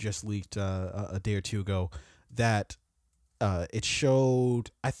had just leaked a day or two ago that it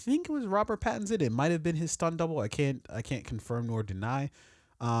showed. I think it was Robert Pattinson. It might have been his stunt double. I can't confirm nor deny.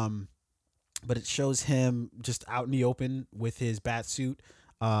 But it shows him just out in the open with his bat suit,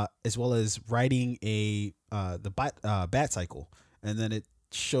 as well as riding the bat cycle, and then it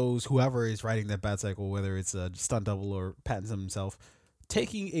shows whoever is riding that bat cycle, whether it's a stunt double or Pattinson himself,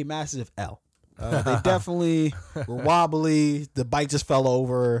 taking a massive L. They definitely were wobbly. The bike just fell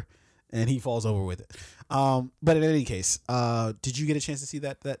over, and he falls over with it. But in any case, did you get a chance to see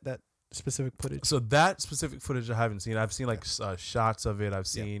that specific footage? So that specific footage I haven't seen. I've seen like shots of it. I've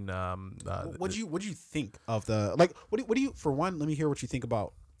seen. What do you think of the like? What do you for one? Let me hear what you think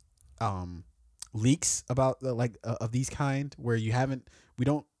about leaks about of these kind where we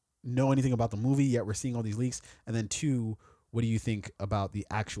don't know anything about the movie yet we're seeing all these leaks, and then two, what do you think about the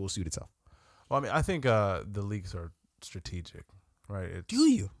actual suit itself? Well, I mean, I think the leaks are strategic, right? Do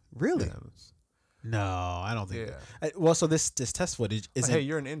you really? Yeah, no, I don't think. Yeah. Well, so this test footage is. Hey,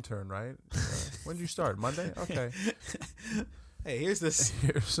 you're an intern, right? When did you start? Monday? Okay. Hey, here's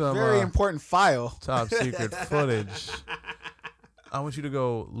some very important file. Top secret footage. I want you to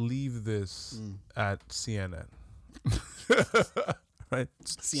go leave this at CNN. Right?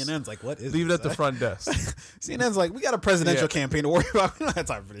 CNN's like, what is Leave this? it at the front desk. CNN's like, we got a presidential campaign to worry about. We don't have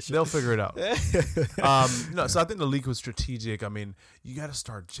time for this shit. They'll figure it out. No, so I think the leak was strategic. I mean, you got to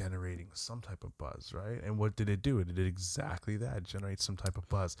start generating some type of buzz, right? And what did it do? It did exactly that, generate some type of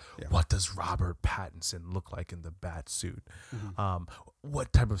buzz. Yeah. What does Robert Pattinson look like in the bat suit? Mm-hmm.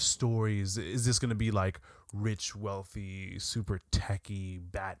 What type of stories? Is this going to be like rich, wealthy, super techie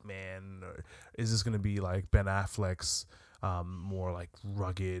Batman? Or is this going to be like Ben Affleck's more like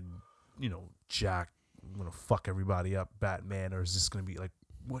rugged, Jack, fuck everybody up Batman? Or is this going to be like,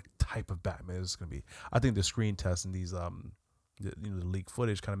 what type of Batman is this going to be? I think the screen test and these, the leaked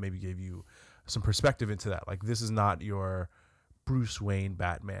footage kind of maybe gave you some perspective into that. Like, this is not your Bruce Wayne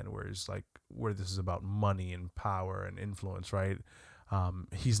Batman, where this is about money and power and influence, right?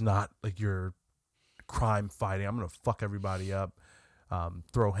 He's not like your crime fighting, I'm going to fuck everybody up,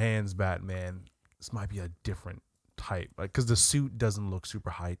 throw hands Batman. This might be a different type, because the suit doesn't look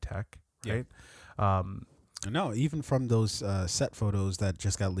super high tech, right? Yeah. No, even from those set photos that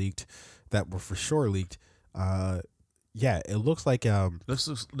just got leaked, that were for sure leaked, yeah, it looks like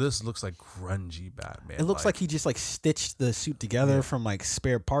this looks like grungy Batman. It looks like he just like stitched the suit together from like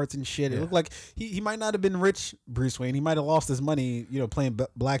spare parts and shit. It looked like he might not have been rich Bruce Wayne. He might have lost his money, playing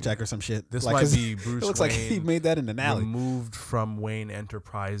blackjack or some shit. This might be Bruce Wayne. It looks like he made that in an alley. Removed from Wayne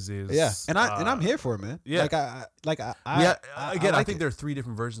Enterprises. Yeah, and I'm here for it, man. Yeah, I think there are three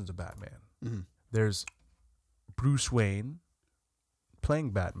different versions of Batman. Mm-hmm. There's Bruce Wayne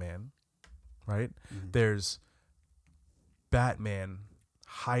playing Batman, right? Mm-hmm. There's Batman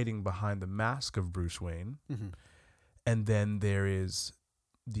hiding behind the mask of Bruce Wayne. Mm-hmm. And then there is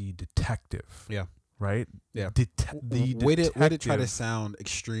the detective. Yeah. Right? Yeah. Way to try to sound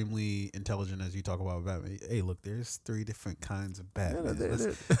extremely intelligent as you talk about Batman. Hey, look, there's three different kinds of Batman.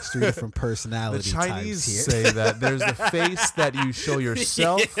 There's three different personality types here. The Chinese say that there's the face that you show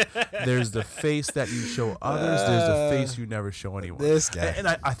yourself, there's the face that you show others, there's the face you never show anyone. This guy. And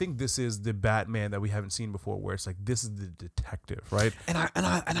I think this is the Batman that we haven't seen before, where it's like, this is the detective, right? And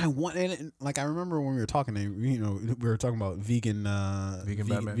I want, and like, I remember when we were talking, we were talking about vegan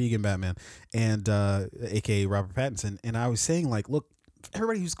Batman, and aka Robert Pattinson, and I was saying, like, look,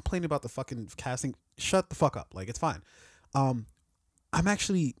 everybody who's complaining about the fucking casting, shut the fuck up. Like, it's fine. I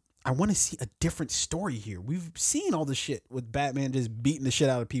want to see a different story here. We've seen all this shit with Batman just beating the shit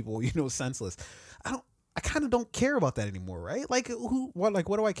out of people, senseless. I kind of don't care about that anymore, right? Like,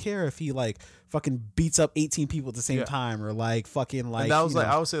 what do I care if he like fucking beats up 18 people at the same time, or like fucking like. And that was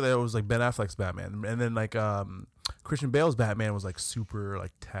I would say that it was like Ben Affleck's Batman, and then like Christian Bale's Batman was like super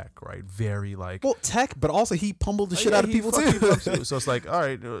like tech, right? Very like tech, but also he pummeled the shit out of people too. So it's like, all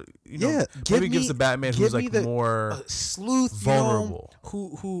right, maybe gives the Batman who's like more sleuth, vulnerable,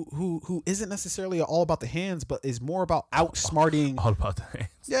 who isn't necessarily all about the hands, but is more about outsmarting. All about the hands.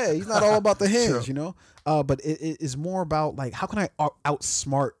 Yeah, he's not all about the hands, but it is more about like, how can I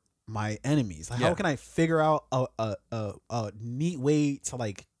outsmart my enemies? Like, how can I figure out a neat way to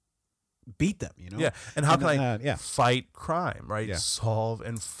like beat them, Yeah, and how can I fight crime, right? Yeah. Solve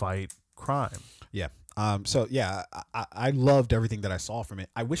and fight crime. Yeah. So yeah, I loved everything that I saw from it.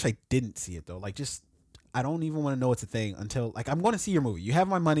 I wish I didn't see it though. Like, just, I don't even want to know it's a thing until, like, I'm going to see your movie. You have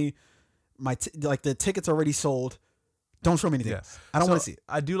my money. The tickets already sold. Don't show me anything else. I don't want to see it.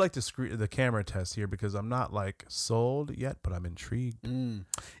 I do like the camera test here, because I'm not like sold yet, but I'm intrigued.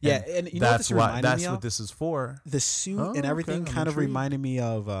 Yeah, and you know what this reminded me of? That's what this is for. The suit and everything kind of reminded me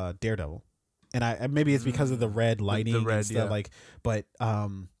of Daredevil, and maybe it's because of the red lighting, the red, and stuff, like. But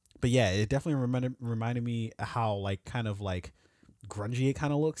yeah, it definitely reminded me how like kind of like grungy it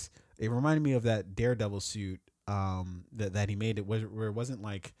kind of looks. It reminded me of that Daredevil suit that he made. Where it wasn't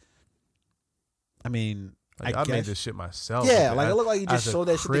like. I mean. I made this shit myself. Yeah, like it looked like you just showed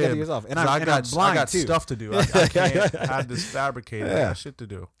that shit together yourself. And I got too. Stuff to do. I can't have this fabricated. I got shit to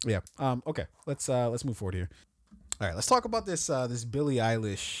do. Yeah. Okay. Let's move forward here. All right. Let's talk about this Billie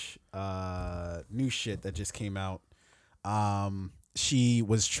Eilish new shit that just came out. She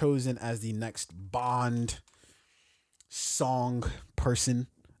was chosen as the next Bond song person.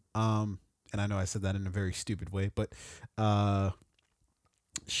 And I know I said that in a very stupid way, but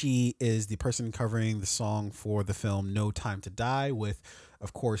She is the person covering the song for the film No Time to Die, with,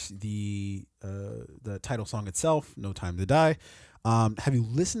 of course, the title song itself, No Time to Die. Have you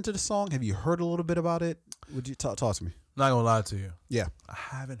listened to the song? Have you heard a little bit about it? Would you talk to me? Not gonna lie to you. Yeah. I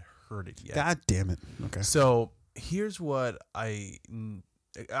haven't heard it yet. God damn it. Okay. So here's what I've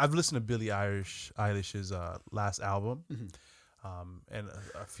listened to Billie Eilish's last album, and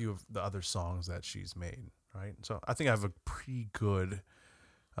a few of the other songs that she's made. Right. So I think I have a pretty good,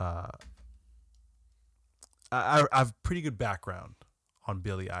 I have pretty good background on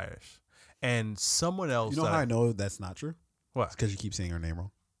Billie Eilish, and someone else. You know how I know that's not true? What? Because you keep saying her name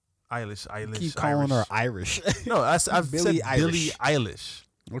wrong. Eilish. Keep calling her Irish. No, I've said Billie Billie Eilish.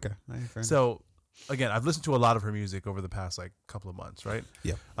 Okay. All right, fair enough. So again, I've listened to a lot of her music over the past like couple of months, right?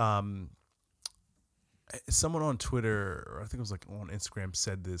 Yeah. Someone on Twitter, or I think it was like on Instagram,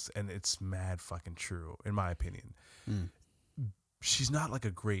 said this, and it's mad fucking true, in my opinion. She's not like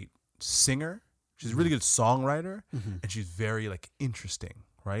a great singer. She's a really good songwriter, and she's very like interesting,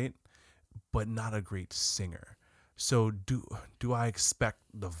 right? But not a great singer. So do I expect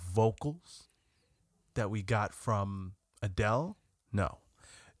the vocals that we got from Adele? No.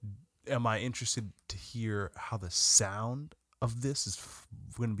 Am I interested to hear how the sound of this is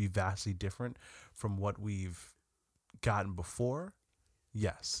going to be vastly different from what we've gotten before?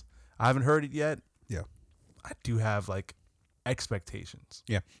 Yes. I haven't heard it yet. Yeah. I do have like expectations.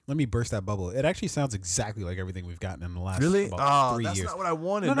 Yeah. Let me burst that bubble. It actually sounds exactly like everything we've gotten in the last Really? about 3 that's years. not what I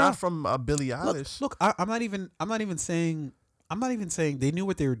wanted. No. Not from Billie Eilish. Look, I'm not even saying they knew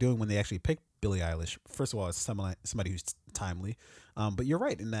what they were doing when they actually picked Billie Eilish. First of all, it's somebody who's timely. But you're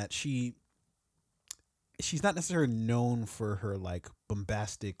right in that she's not necessarily known for her like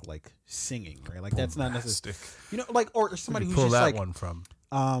bombastic like singing, right? Like that's not necessarily, you know, like, or somebody who's pull just that like one from.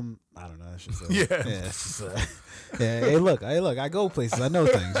 I don't know. That's just Yeah. it's just, Hey, look, I go places. I know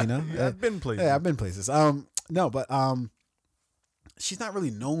things, you know. Yeah, I've been places. Yeah, I've been places. No, but she's not really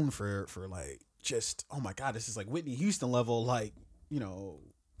known for like just, oh my God, this is like Whitney Houston level, like, you know,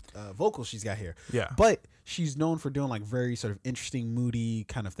 vocals she's got here. Yeah. But she's known for doing like very sort of interesting, moody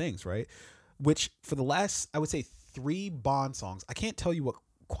kind of things, right? Which for the last, I would say 3 Bond songs, I can't tell you what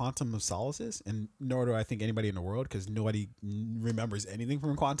Quantum of Solace is, and nor do I think anybody in the world, because nobody remembers anything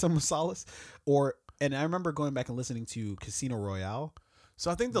from Quantum of Solace. And I remember going back and listening to Casino Royale. So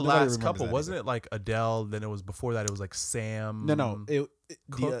I think the Nobody last remembers couple, that wasn't either. it like Adele? Then it was before that, it was like Sam. No,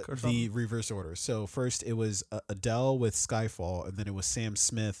 Cooke or the something? reverse order. So first it was Adele with Skyfall, and then it was Sam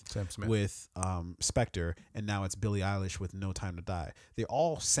Smith with Spectre, and now it's Billie Eilish with No Time to Die. They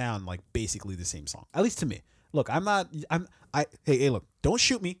all sound like basically the same song, at least to me. Look, hey, look, don't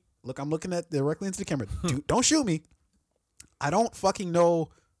shoot me. Look, I'm looking at directly into the camera. Don't shoot me. I don't fucking know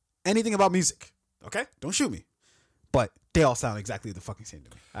anything about music. Okay? Don't shoot me. But they all sound exactly the fucking same to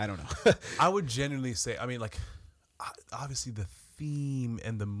me. I don't know. I would genuinely say, I mean, like, obviously the theme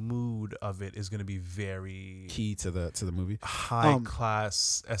and the mood of it is going to be very key to the movie. High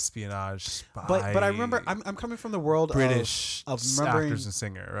class espionage spy. But I remember I'm coming from the world British of remembering actors and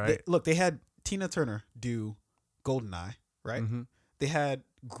singer, right? They had Tina Turner do Goldeneye, right? Mm-hmm. They had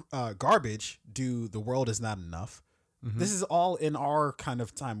Garbage do The World Is Not Enough. Mm-hmm. This is all in our kind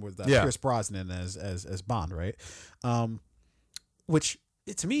of time with Pierce Brosnan as Bond, right? Which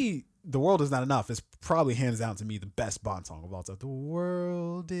to me, The World Is Not Enough is probably hands down to me the best Bond song of all time. The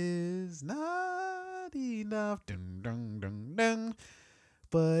world is not enough, dun, dun, dun, dun,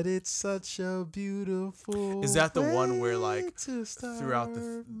 but it's such a beautiful. Is that the one where like throughout throughout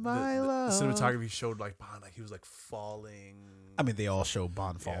the cinematography showed like Bond, like he was like falling? I mean, they all show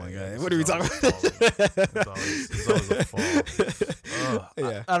Bond falling. Yeah, What are we talking about? It's always a fall.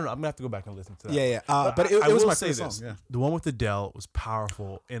 Yeah. I don't know. I'm gonna have to go back and listen to that. Yeah. But it I was will my say first this. song. Yeah. The one with Adele was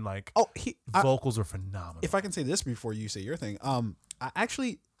powerful and like vocals are phenomenal. If I can say this before you say your thing,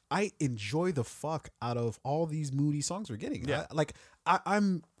 I enjoy the fuck out of all these moody songs we're getting. Yeah.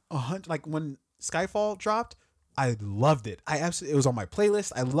 I'm like when Skyfall dropped, I loved it. It was on my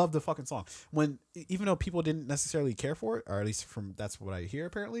playlist. I loved the fucking song. Even though people didn't necessarily care for it, or at least that's what I hear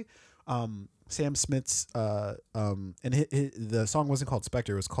apparently. Sam Smith's and the song wasn't called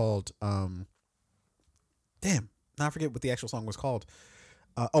Spectre. It was called damn. Now I forget what the actual song was called.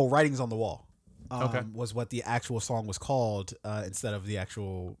 Writings on the Wall. Was what the actual song was called instead of the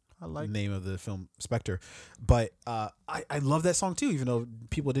actual name of the film Spectre. But I love that song too, even though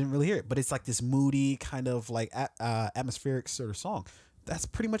people didn't really hear it. But it's like this moody kind of like atmospheric sort of song. That's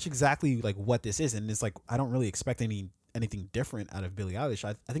pretty much exactly like what this is. And it's like I don't really expect anything different out of Billie Eilish.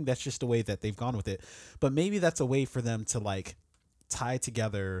 I think that's just the way that they've gone with it. But maybe that's a way for them to like tie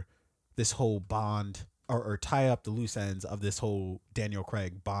together this whole Bond or tie up the loose ends of this whole Daniel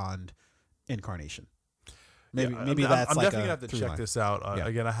Craig Bond incarnation. Maybe I'm that's like definitely gonna have to check this out. Yeah.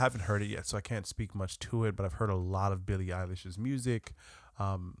 Again, I haven't heard it yet, so I can't speak much to it. But I've heard a lot of Billie Eilish's music.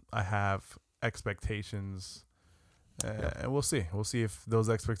 I have expectations, and we'll see. We'll see if those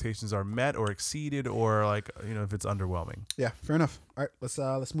expectations are met or exceeded, or like if it's underwhelming. Yeah, fair enough. All right,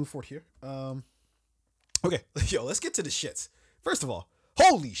 let's move forward here. Okay, yo, let's get to the shits. First of all,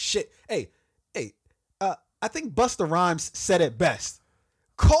 holy shit. Hey, I think Busta Rhymes said it best.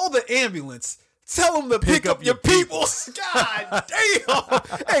 Call the ambulance. Tell them to pick up your peoples. God damn.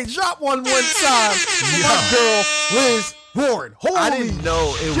 Hey, drop one time for my girl, Liz Warren. Holy I didn't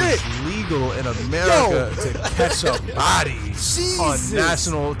know it shit. was legal in America to catch a body on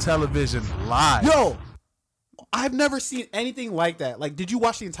national television live. Yo, I've never seen anything like that. Like, did you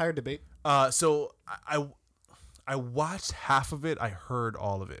watch the entire debate? So I watched half of it. I heard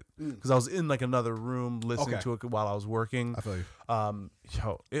all of it because I was in like another room listening to it while I was working. I feel you.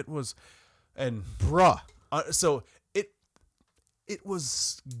 It was, and bruh. So it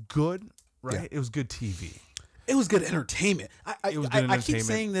was good, right? Yeah. It was good TV. It was good entertainment. It was good I keep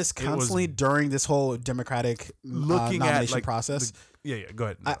saying this constantly during this whole Democratic nomination process. Go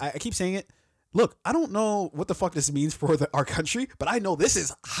ahead. No. I keep saying it. Look, I don't know what the fuck this means for our country, but I know this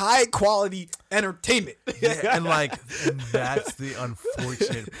is high quality entertainment. and that's the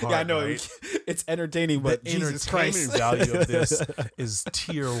unfortunate part. Yeah, I know. Right? It's entertaining, but the Jesus entertainment Christ. value of this is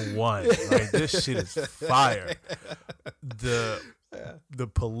tier 1. Right? This shit is fire. The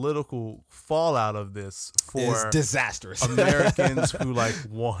political fallout of this for disastrous. Americans who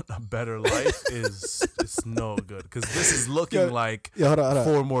want a better life is no good, because this is looking like hold on.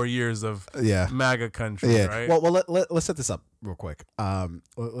 4 more years of MAGA country. Yeah. Right. Well, let's set this up real quick.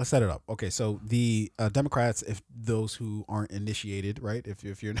 Let's set it up. Okay, so the Democrats, if those who aren't initiated, right?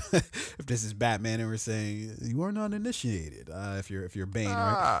 If you're not, if this is Batman and we're saying you are not initiated, if you're Bane,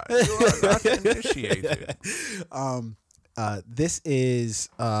 right? You are not initiated. This is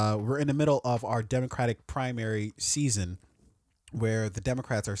we're in the middle of our Democratic primary season, where the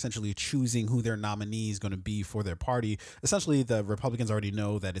Democrats are essentially choosing who their nominee is going to be for their party. Essentially, the Republicans already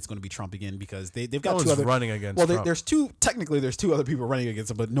know that it's going to be Trump again, because they've got two other running against. Well, Trump. there's two other people running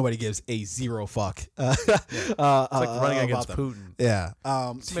against him, but nobody gives a zero fuck. It's like running against Putin. Yeah.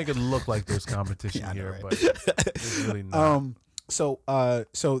 Let's make it look like there's competition here, right? But there's really not. So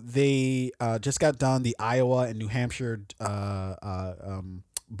they just got done the Iowa and New Hampshire,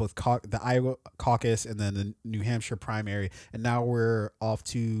 both the Iowa caucus and then the New Hampshire primary, and now we're off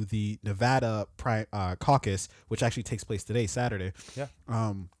to the Nevada caucus, which actually takes place today, Saturday. Yeah.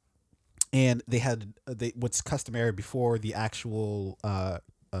 And they had what's customary before the actual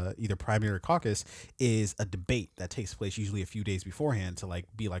either primary or caucus is a debate that takes place usually a few days beforehand to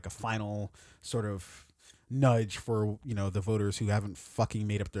be a final sort of nudge for the voters who haven't fucking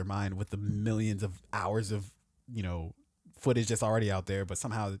made up their mind with the millions of hours of footage that's already out there, but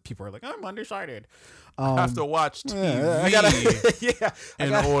somehow people are like, I'm undecided. I have to watch TV I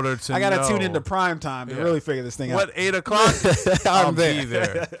gotta tune into prime time to really figure this thing out. What, 8 o'clock? I'll there. be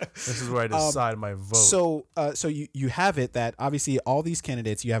there. This is where I decide my vote. So you have it that obviously all these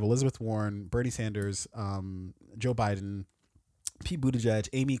candidates, you have Elizabeth Warren, Bernie Sanders, Joe Biden, Pete Buttigieg,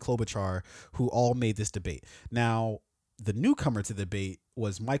 Amy Klobuchar, who all made this debate. Now, the newcomer to the debate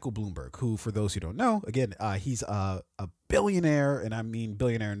was Michael Bloomberg, who, for those who don't know, again, he's a billionaire, and I mean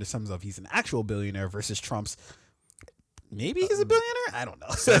billionaire in the sense of he's an actual billionaire versus Trump's. Maybe he's a billionaire? I don't know.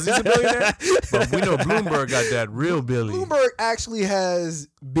 Says he's a billionaire, but we know Bloomberg got that real Billie. Bloomberg actually has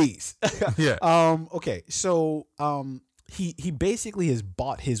bees. Yeah. Okay. So he basically has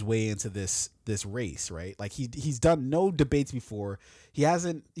bought his way into this race, right? Like he's done no debates before.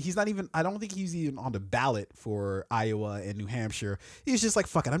 He's not even, I don't think he's even on the ballot for Iowa and New Hampshire. He's just like,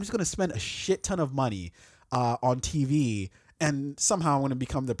 fuck it, I'm just gonna spend a shit ton of money on TV, and somehow I'm going to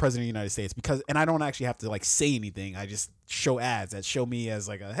become the president of the United States, and I don't actually have to say anything. I just show ads that show me as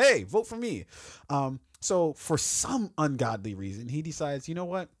hey, vote for me. So for some ungodly reason, he decides, you know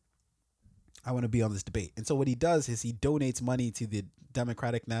what? I want to be on this debate. And so what he does is he donates money to the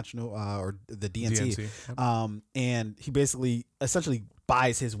Democratic National or the DNC. Yep. And he basically essentially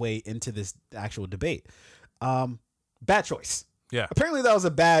buys his way into this actual debate. Bad choice. Yeah. Apparently that was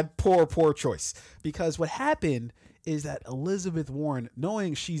a bad, poor choice, because what happened is that Elizabeth Warren,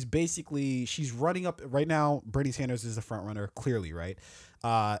 knowing she's running up right now, Bernie Sanders is the front runner, clearly, right?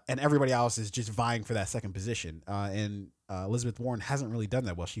 And everybody else is just vying for that second position. And Elizabeth Warren hasn't really done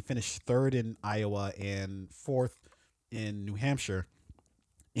that well. She finished 3rd in Iowa and 4th in New Hampshire.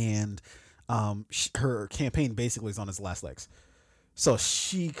 And her campaign basically is on its last legs. So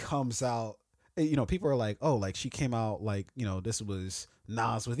she comes out you know, people are like, oh, like she came out like, you know, this was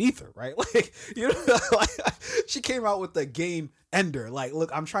Nas with Ether, right? Like, you know, like she came out with the game ender. Like,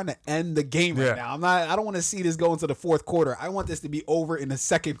 look, I'm trying to end the game right now. I don't want to see this go into the fourth quarter. I want this to be over in the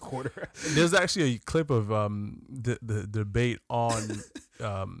second quarter. There's actually a clip of the debate on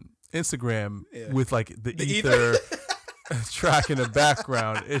Instagram with like the Ether track in the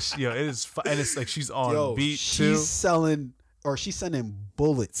background. It's, you know, it is, and it's like she's on beat too. She's sending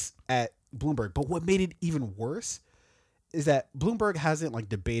bullets at Bloomberg. But what made it even worse is that Bloomberg hasn't like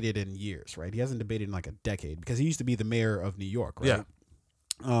debated in years, right? He hasn't debated in like a decade because he used to be the mayor of New York, right?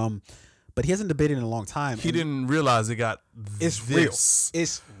 Yeah. But he hasn't debated in a long time. He didn't realize it got real.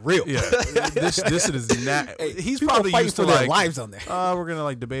 It's real. Yeah. this is not. He's people probably fighting used for to their like lives on there. We're gonna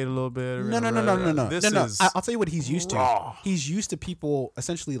like debate a little bit. No. No. I'll tell you what he's used to. He's used to people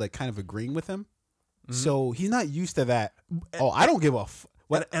essentially like kind of agreeing with him. Mm-hmm. So he's not used to that. Oh, I don't give a.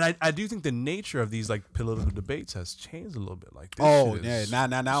 And I do think the nature of these like political debates has changed a little bit. Like this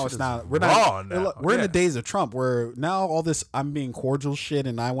now it's not. We're not. Now. We're in the days of Trump, where now all this I'm being cordial shit,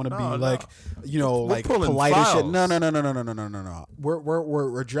 and I want to be like, you know, we're like polite and shit. No.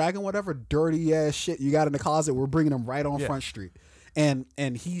 We're dragging whatever dirty ass shit you got in the closet. We're bringing them right on Front Street, and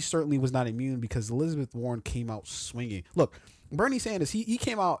he certainly was not immune because Elizabeth Warren came out swinging. Look, Bernie Sanders, he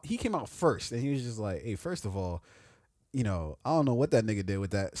came out first, and he was just like, hey, first of all, you know, I don't know what that nigga did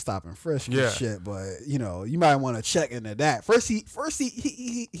with that stop and frisk shit, but you know, you might want to check into that. First he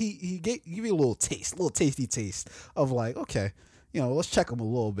gave you a little tasty taste of like, okay, you know, let's check him a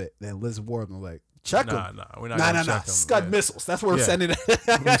little bit. Then Liz Warren was like, check him. We're not gonna check him. Scud missiles. That's where we're sending it.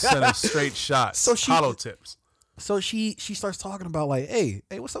 We're sending straight shots. Hollow tips. So she starts talking about like, hey,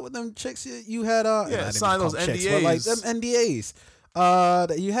 what's up with them chicks you had? Sign those NDAs. Chicks, but like them NDAs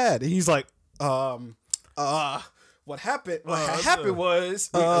that you had. And he's like, what happened? What happened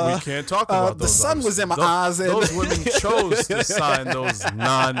was we can't talk about those. The sun was in my eyes. And those women chose to sign those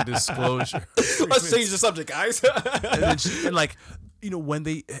non-disclosure. Let's change the subject, guys. and like, you know,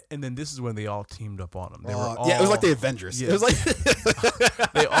 then this is when they all teamed up on them. They were all, it was like the Avengers. Yeah. It was like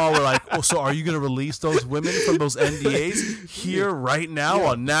they all were like, "Oh, so are you going to release those women from those NDAs here right now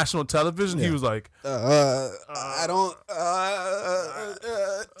on national television?" He was like, "I don't.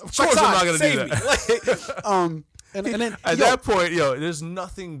 Of course, I'm not going to do that." And then at that point, there's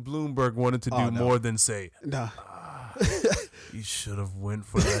nothing Bloomberg wanted to do more than say, "No, you should have went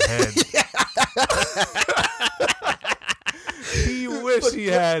for the head." He wished he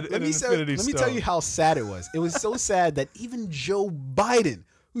had an Infinity Stone. Let me tell you how sad it was. It was so sad that even Joe Biden,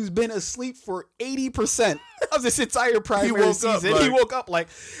 who's been asleep for 80% of this entire primary season, he woke up like,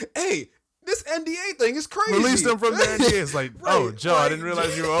 hey, this NDA thing is crazy. Release them from the NDA. It's like, Joe, I didn't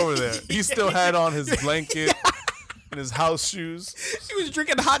realize you were over there. He still had on his blanket and his house shoes. He was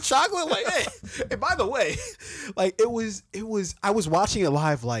drinking hot chocolate. Like, hey, and by the way, like it was. I was watching it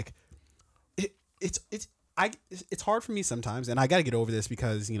live. Like, it's hard for me sometimes, and I got to get over this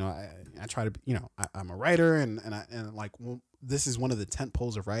because I try to I'm a writer, and like this is one of the tent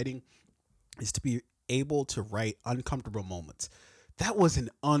poles of writing is to be able to write uncomfortable moments. That was an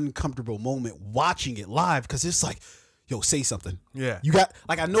uncomfortable moment watching it live because it's like, yo, say something. Yeah, you got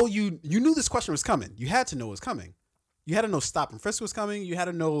like I know you knew this question was coming. You had to know it was coming. You had to know stop and frisk was coming. You had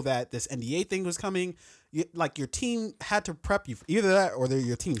to know that this NDA thing was coming. Your team had to prep you for either that or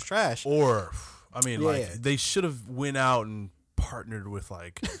your team's trash. Or, I mean, like they should have went out and partnered with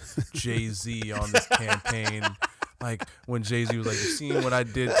like Jay-Z on this campaign. Like when Jay-Z was like, "You seen what I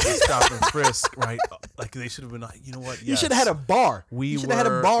did to stop and frisk?" Right? Like they should have been like, you know what? Yes, you should have had a bar. You should have had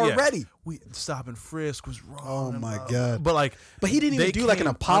a bar ready. Stop and frisk was wrong. Oh my god! But he didn't even do like an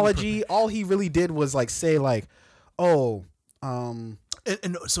apology. All he really did was like say like, "Oh,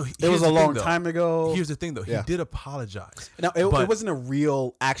 And so it was a long time ago." Here's the thing, though. He did apologize. Now it wasn't a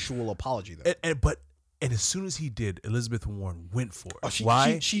real, actual apology, though. And as soon as he did, Elizabeth Warren went for it.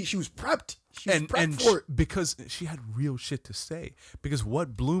 Why? She was prepped. She was prepped for it because she had real shit to say. Because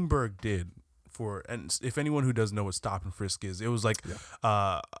what Bloomberg did and if anyone who doesn't know what stop and frisk is, it was like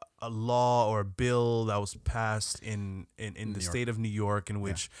a law or a bill that was passed in the state of New York in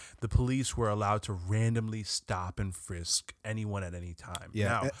which the police were allowed to randomly stop and frisk anyone at any time.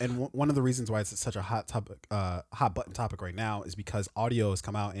 Yeah, and one of the reasons why it's such a hot button topic right now is because audio has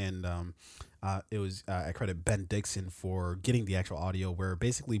come out and it was I credit Ben Dixon for getting the actual audio where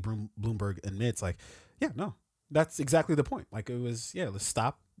basically Bloomberg admits like, yeah, no, that's exactly the point. Like it was, let's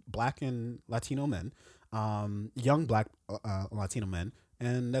stop Black and Latino men, young Black Latino men,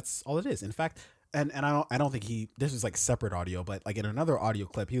 and that's all it is. In fact, and I don't think this was like separate audio, but like in another audio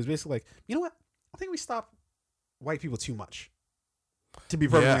clip, he was basically like, you know what? I think we stop white people too much. To be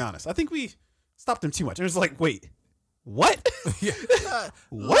perfectly honest, I think we stopped him too much. It was like, wait, what? Yeah.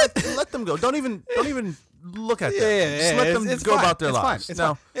 What? Let them go. Don't even look at them. Yeah, Just let them it's go fine. about their It's lives. fine. It's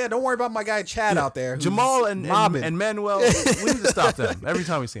Now, fine. Yeah, don't worry about my guy Chad out there. Jamal and Manuel, we need to stop them every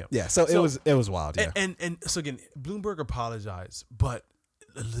time we see them. Yeah, so it was wild. Yeah, And so again, Bloomberg apologized, but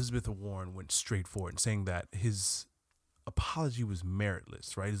Elizabeth Warren went straight for it, saying that his apology was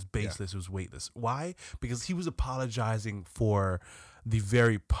meritless, right? It was baseless, it was weightless. Why? Because he was apologizing for the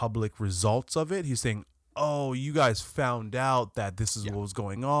very public results of it. He's saying, oh, you guys found out that this is what was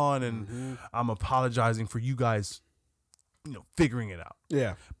going on, and I'm apologizing for you guys, figuring it out.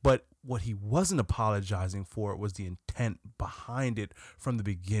 Yeah. But what he wasn't apologizing for was the intent behind it from the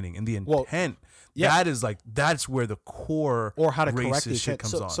beginning. And the intent, that's where the core or how to correct racist the shit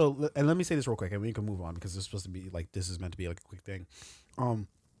comes on. So, and let me say this real quick, and we can move on because this is supposed to be this is meant to be like a quick thing.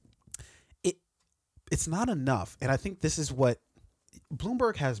 It's not enough, and I think this is what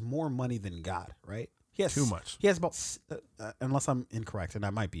Bloomberg has more money than God, right? He has too much. He has about, unless I'm incorrect, and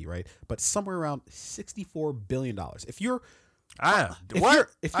I might be right, but somewhere around $64 billion. If you're I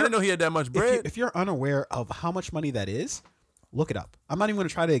didn't know he had that much bread. If you're unaware of how much money that is, look it up. I'm not even going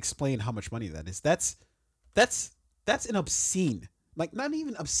to try to explain how much money that is. That's an obscene, like not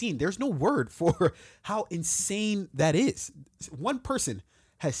even obscene. There's no word for how insane that is. One person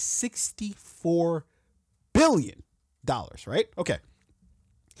has $64 billion, right? Okay.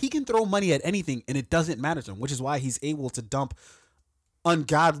 He can throw money at anything and it doesn't matter to him, which is why he's able to dump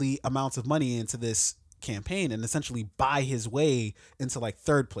ungodly amounts of money into this campaign and essentially buy his way into like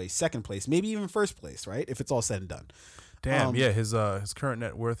third place, second place, maybe even first place, right? If it's all said and done. Damn, his current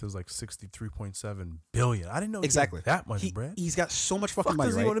net worth is like $63.7 billion. I didn't know exactly he had that much bread. He's got so much fucking money,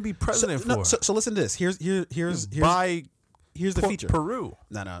 does he right? want to be president for? So listen to this. Here's the feature. Peru.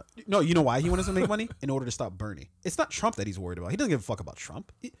 No. You know why he wants to make money? In order to stop Bernie. It's not Trump that he's worried about. He doesn't give a fuck about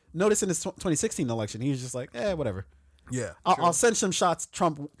Trump. Notice in his 2016 election, he was just like, whatever. Yeah, I'll send some shots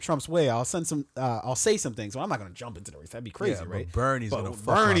Trump's way. I'll send some. I'll say some things. Well, I'm not gonna jump into the race. That'd be crazy, right? But Bernie's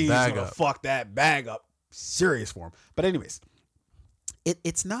gonna fuck that bag up. Serious for him. But anyways,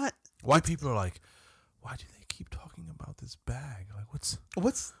 it's not. Why people are like, why do they keep talking about this bag? Like, what's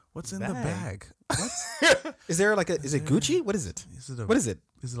in the bag? Is there like is it Gucci? What is it? What is it?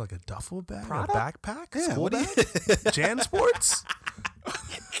 Is it like a duffel bag? Prada? A backpack? Yeah, School bag? Jan Sports?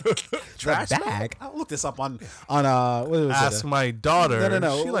 Trash bag. I'll look this up on what was Ask my daughter.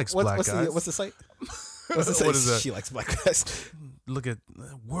 No. She likes black guys. What's the site? What's the site? What is that? She likes black guys. Look at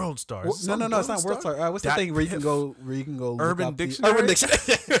World Stars. No, it's not World Star. What's the thing where you can go? Urban Dictionary. Urban Dictionary.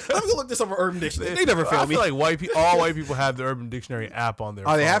 Let me go look this up on Urban Dictionary. They never fail me. I feel like all white people have the Urban Dictionary app on their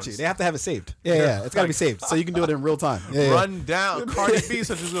phones. They have to. They have to have it saved. Yeah. It's got to be saved so you can do it in real time. Run down. Cardi B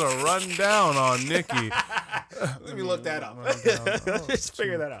said she's gonna run down on Nicki. Let me look that up. Just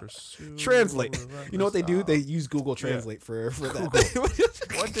figure that out. Translate. You know what they do? They use Google Translate for that.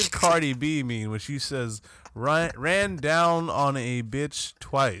 What did Cardi B mean when she says ran down on a bitch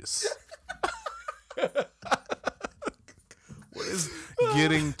twice? What is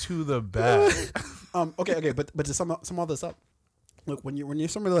getting to the bag? Okay, but to sum all this up, look, when you're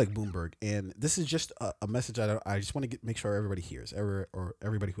somebody like Bloomberg, and this is just a message I just want to make sure everybody hears, or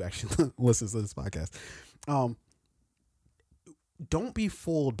everybody who actually listens to this podcast. Don't be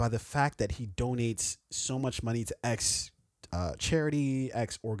fooled by the fact that he donates so much money to X charity,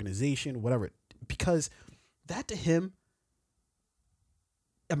 X organization, whatever, because that to him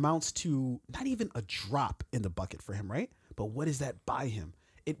amounts to not even a drop in the bucket for him, right? But what does that buy him?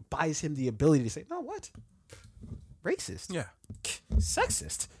 It buys him the ability to say, no, what? Racist. Yeah.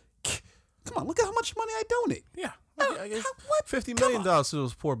 Sexist. Come on, look at how much money I donate. Yeah. What? $50 million to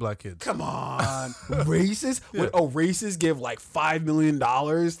those poor black kids. Come on. Racist? Yeah. Racist give like $5 million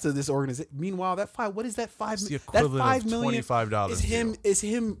to this organization. Meanwhile, what is that $5 million? That $5 million is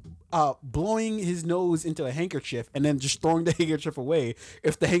him blowing his nose into a handkerchief and then just throwing the handkerchief away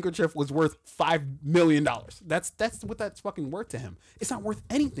if the handkerchief was worth $5 million. That's what that's fucking worth to him. It's not worth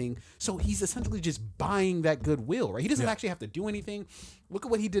anything. So he's essentially just buying that goodwill, right? He doesn't actually have to do anything. Look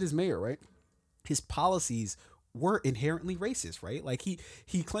at what he did as mayor, right? His policies were inherently racist, right? Like he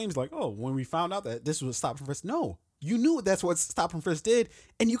claims like, oh, when we found out that this was Stop from Frisk, no, you knew that's what Stop from Frisk did,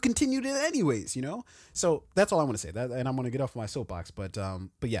 and you continued it anyways, you know? So that's all I want to say. That, and I'm gonna get off my soapbox, but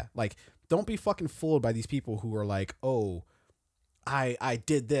yeah, like, don't be fucking fooled by these people who are like, oh, I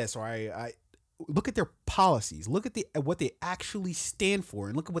did this, or I look at their policies, look at what they actually stand for,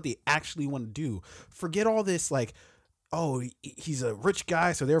 and look at what they actually want to do. Forget all this like, oh, he's a rich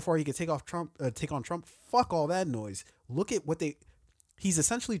guy, so therefore he can take on Trump. Fuck all that noise. Look at what he's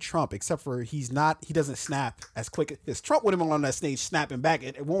essentially Trump, except for he doesn't snap as quick as Trump would have been on that stage snapping back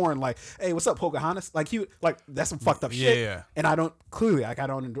at Warren like, hey, what's up, Pocahontas? Like that's some fucked up shit. Yeah. And I don't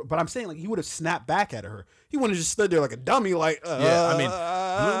enjoy, but I'm saying like he would have snapped back at her. He wouldn't have just stood there like a dummy like I mean,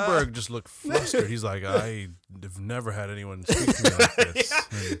 Bloomberg just looked flustered. He's like, I have never had anyone speak to me like this.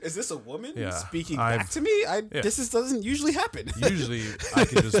 Is this a woman Yeah, speaking back to me? This doesn't usually happen. Usually I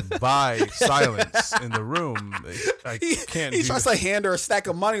can just buy silence in the room. I can't. He tries to hand her a stack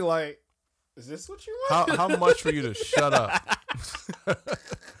of money like, is this what you want? How much for you to shut up?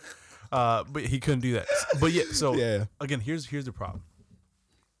 But he couldn't do that. But again, here's the problem.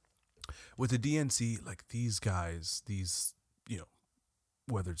 With the DNC, like these guys,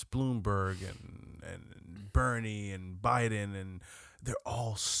 whether it's Bloomberg and Bernie and Biden, and they're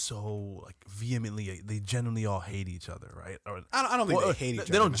all so like vehemently, they genuinely all hate each other, right? Or, I don't think they hate each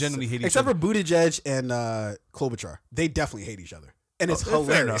other. They don't genuinely hate each except other. Except for Buttigieg and Klobuchar. They definitely hate each other. And it's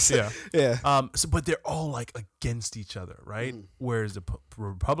hilarious. Enough, yeah. But they're all like against each other, right? Whereas the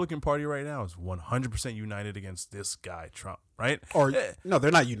Republican Party right now is 100% united against this guy, Trump, right? Or no, they're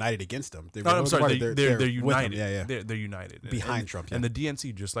not united against him. I'm sorry, they're united. Yeah. They're united behind Trump. Yeah. And the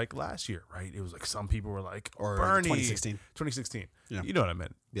DNC, just like last year, right? It was like some people were like, or Bernie, 2016. Yeah. You know what I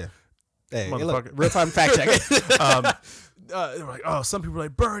meant? Yeah. Hey, look, real-time fact check. They were like, oh, some people were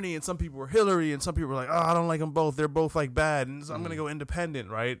like Bernie, and some people were Hillary, and some people were like, oh, I don't like them both. They're both like bad, and so I'm gonna go independent,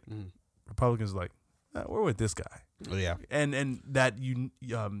 right? Republicans are like, we're with this guy. Oh, yeah. And that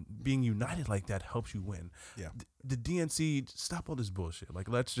being united like that helps you win. Yeah. The DNC, stop all this bullshit. Like,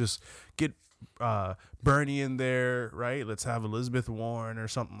 let's just get Bernie in there, right? Let's have Elizabeth Warren or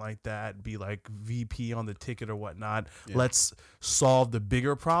something like that be like VP on the ticket or whatnot. Yeah. Let's solve the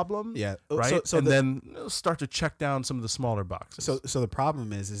bigger problem. Yeah. Right. Then start to check down some of the smaller boxes. So the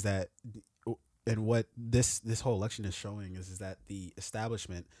problem is that, and what this whole election is showing is that the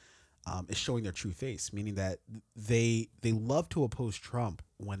establishment is showing their true face, meaning that they love to oppose Trump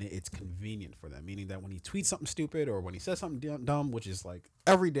when it's convenient for them, meaning that when he tweets something stupid or when he says something dumb, which is like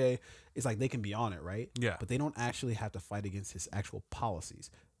every day, it's like they can be on it, right? Yeah. But they don't actually have to fight against his actual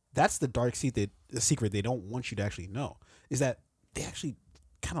policies. That's the dark secret they don't want you to actually know, is that they actually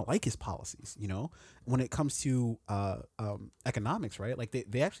kind of like his policies, when it comes to economics, right? Like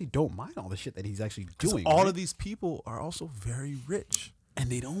they actually don't mind all the shit that he's actually doing. All of these people are also very rich. And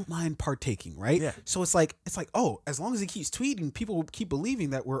they don't mind partaking, right? Yeah. So it's like, oh, as long as he keeps tweeting, people will keep believing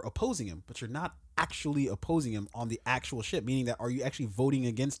that we're opposing him, but you're not actually opposing him on the actual shit. Meaning that, are you actually voting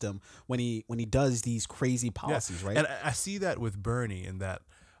against him when he does these crazy policies, right? And I see that with Bernie, in that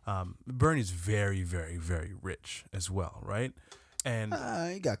Bernie's very, very, very rich as well, right? And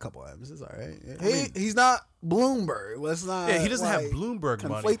he got a couple items. It's all right. He's not Bloomberg. Let's not. Yeah, he doesn't have Bloomberg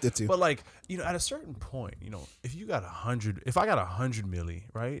money. Conflate the two. But like, at a certain point, if you got 100, if I got 100 milli,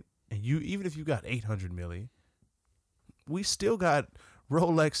 right, and even if you got 800 milli, we still got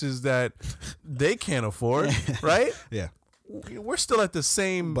Rolexes that they can't afford, right? Yeah, we're still at the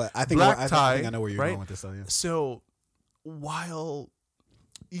same. But I think black tie, I think I know where you're right? going with this. Yeah. So while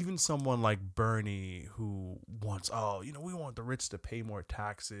even someone like Bernie, who wants, we want the rich to pay more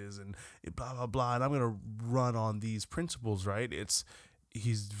taxes and blah, blah, blah, and I'm going to run on these principles, right?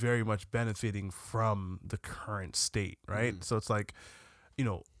 He's very much benefiting from the current state, right? So it's like,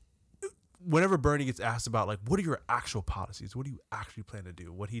 whenever Bernie gets asked about, like, what are your actual policies? What do you actually plan to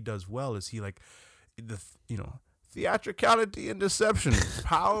do? What he does well is he, like, theatricality and deception,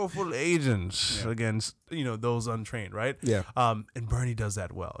 powerful agents against those untrained, right? Yeah. And Bernie does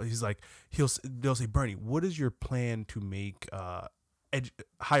that well. He's like, they'll say, Bernie, what is your plan to make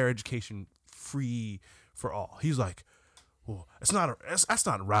higher education free for all? He's like, well, that's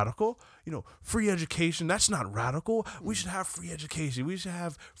not radical. Free education, that's not radical. We should have free education. We should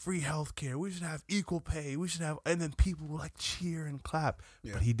have free healthcare. We should have equal pay. We should have, and then people will like cheer and clap.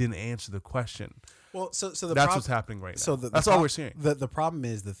 Yeah. But he didn't answer the question. Well, so that's what's happening right now. So that's all we're seeing. The problem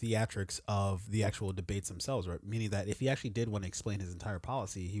is the theatrics of the actual debates themselves, right? Meaning that if he actually did want to explain his entire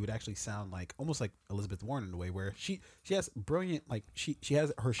policy, he would actually sound like almost like Elizabeth Warren in a way, where she has brilliant, like she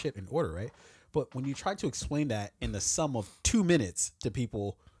has her shit in order, right? But when you try to explain that in the sum of 2 minutes to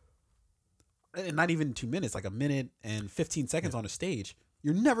people, and not even 2 minutes, like a minute and 15 seconds on a stage,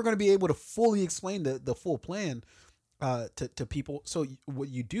 you're never going to be able to fully explain the full plan to people. So what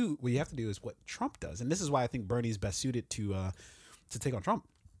you have to do is what Trump does, and this is why I think Bernie's best suited to take on Trump.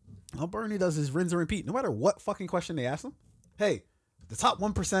 All Bernie does is rinse and repeat. No matter what fucking question they ask him, hey, the top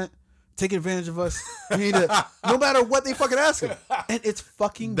 1%, taking advantage of us. We need to, no matter what they fucking ask him. And it's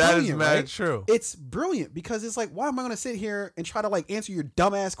fucking brilliant, that is mad right? true. It's brilliant because it's like, why am I going to sit here and try to like answer your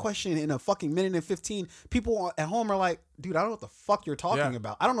dumbass question in a fucking minute and 15? People at home are like, dude, I don't know what the fuck you're talking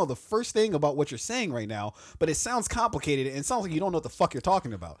about. I don't know the first thing about what you're saying right now, but it sounds complicated and it sounds like you don't know what the fuck you're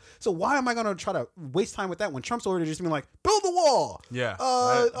talking about. So why am I going to try to waste time with that when Trump's already just been like, build the wall. Yeah,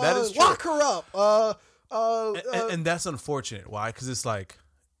 that is true. Lock her up. And that's unfortunate. Why? Because it's like,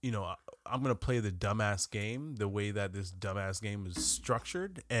 I'm going to play the dumbass game the way that this dumbass game is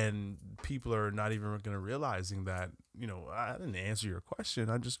structured, and people are not even going to realizing that, I didn't answer your question.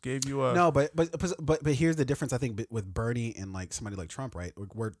 I just gave you a... No, but here's the difference, I think, with Bernie and like somebody like Trump, right?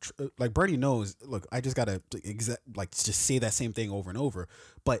 Where like Bernie knows, look, I just got to just say that same thing over and over.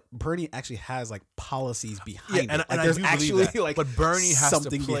 But Bernie actually has like policies behind it. And there's I do actually believe that. like, but Bernie has to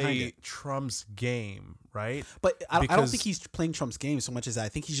behind play it. Trump's game, right? But I don't think he's playing Trump's game so much as I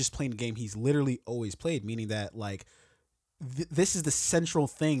think he's just playing the game he's literally always played, meaning that like this is the central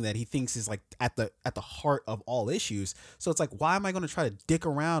thing that he thinks is like at the heart of all issues. So it's like, why am I going to try to dick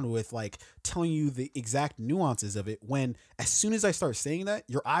around with like telling you the exact nuances of it when as soon as I start saying that,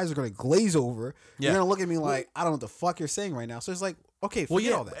 your eyes are going to glaze over. You're going to look at me like, I don't know what the fuck you're saying right now. So it's like, okay,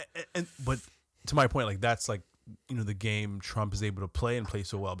 forget all that. But to my point, like that's like, the game Trump is able to play and play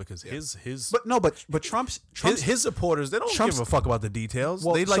so well because his but Trump's his supporters, they don't give a fuck about the details.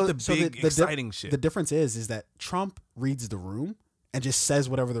 They like the big exciting shit. The difference is that Trump reads the room and just says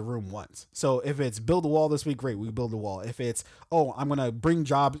whatever the room wants. So if it's build a wall this week, great, we build a wall. If it's I'm gonna bring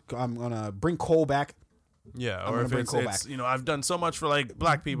jobs, I'm gonna bring coal back. Yeah, or if it's I've done so much for like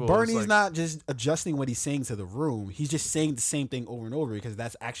black people. Bernie's not just adjusting what he's saying to the room. He's just saying the same thing over and over because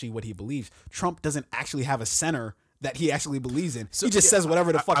that's actually what he believes. Trump doesn't actually have a center that he actually believes in. So, he just says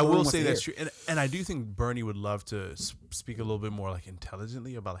whatever the fuck I the room will wants say to that's hear. true. And I do think Bernie would love to speak a little bit more like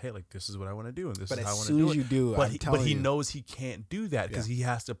intelligently about, hey, like this is what I want to do and this is how I want to do it. But as soon as you do, but he knows he can't do that because he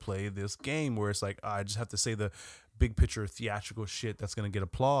has to play this game where it's like, I just have to say the big picture theatrical shit that's going to get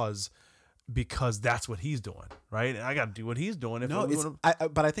applause because that's what he's doing, right? And I got to do what he's doing.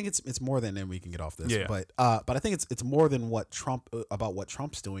 But I think it's more than, and we can get off this. Yeah. But I think it's more than what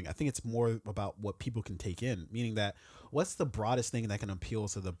Trump's doing. I think it's more about what people can take in, meaning that what's the broadest thing that can appeal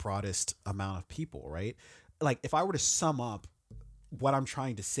to the broadest amount of people, right? Like if I were to sum up what I'm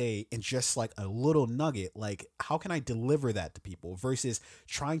trying to say in just like a little nugget, like how can I deliver that to people versus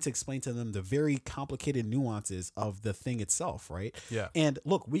trying to explain to them the very complicated nuances of the thing itself, right? Yeah. And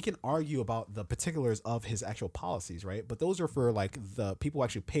look, we can argue about the particulars of his actual policies, right? But those are for like the people who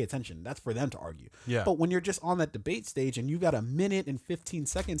actually pay attention. That's for them to argue. Yeah. But when you're just on that debate stage and you've got a minute and 15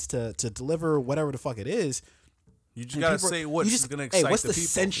 seconds to deliver whatever the fuck it is, you just gotta say what's gonna excite what's the the people.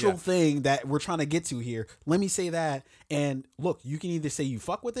 central thing that we're trying to get to here? Let me say that. And look, you can either say you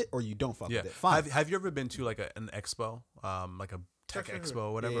fuck with it or you don't fuck with it. Fine. Have you ever been to like an expo, like a tech expo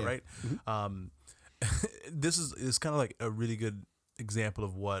or whatever, right? Mm-hmm. This is kind of like a really good example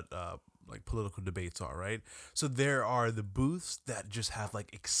of what like political debates are, right? So there are the booths that just have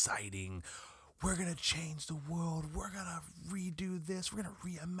like exciting, we're going to change the world. We're going to redo this. We're going to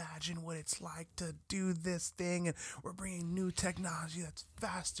reimagine what it's like to do this thing. And we're bringing new technology that's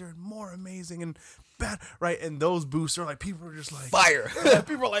faster and more amazing and better, right? And those booths are like, people are just like... Fire.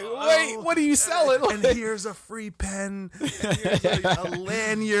 People are like, wait, what are you selling? And here's a free pen. And here's a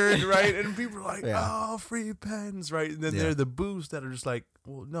lanyard, right? And people are like, oh, free pens, right? And then there are the booths that are just like,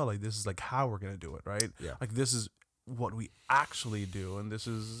 well, no, like this is like how we're going to do it, right? Yeah. Like this is what we actually do, and this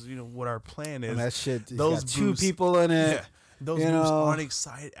is what our plan is. And that shit, those got two people in it. Those booths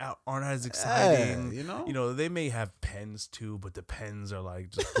aren't as exciting. They may have pens too, but the pens are like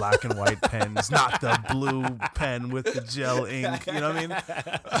just black and white pens, not the blue pen with the gel ink. You know what I mean?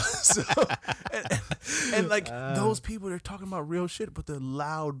 And like those people, they're talking about real shit, but the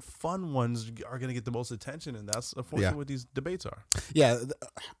loud, fun ones are gonna get the most attention, and that's unfortunately what these debates are. Yeah,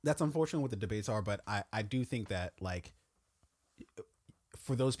 that's unfortunate what the debates are, but I do think that like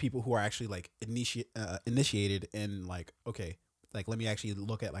for those people who are actually like initiated in like, okay, like let me actually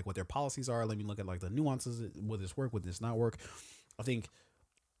look at like what their policies are. Let me look at like the nuances. Will this work? Would this not work? I think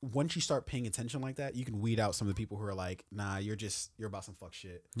once you start paying attention like that, you can weed out some of the people who are like, nah, you're about some fuck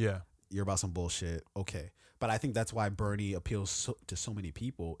shit. Yeah. You're about some bullshit. Okay. But I think that's why Bernie appeals to so many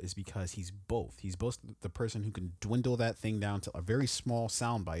people is because he's both. He's both the person who can dwindle that thing down to a very small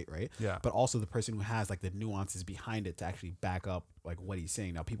soundbite, right? Yeah. But also the person who has like the nuances behind it to actually back up like what he's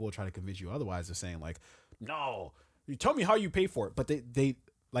saying. Now people will try to convince you otherwise. They're saying like, no, you tell me how you pay for it. But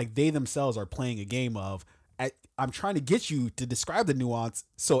they themselves are playing a game of, I'm trying to get you to describe the nuance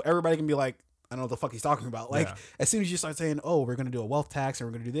so everybody can be like, I don't know what the fuck he's talking about. Like, Yeah. as soon as you start saying, oh, we're going to do a wealth tax and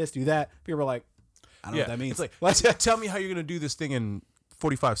we're going to do this, do that, people are like, I don't know what that means. It's like, tell me how you're going to do this thing in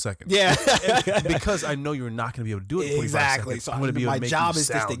 45 seconds. Yeah. And because I know you're not going to be able to do it in 45 exactly. seconds. So I'm going to be able my to make job you is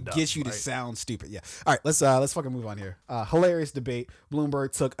just to sound get you dumb, to right? sound stupid. Yeah. All right, let's fucking move on here. Hilarious debate.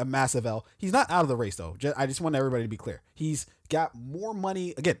 Bloomberg took a massive L. He's not out of the race though. I just want everybody to be clear. He's got more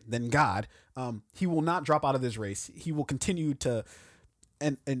money again than God. He will not drop out of this race. He will continue to.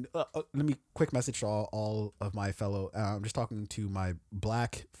 And let me quick message to all of my fellow. I'm just talking to my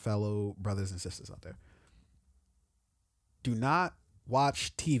black fellow brothers and sisters out there. Do not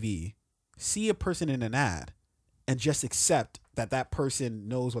watch TV, see a person in an ad, and just accept that person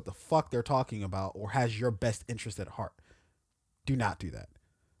knows what the fuck they're talking about or has your best interest at heart. Do not do that.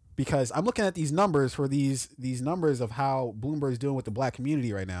 Because I'm looking at these numbers for these numbers of how Bloomberg's doing with the black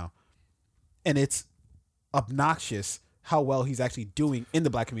community right now. And it's obnoxious how well he's actually doing in the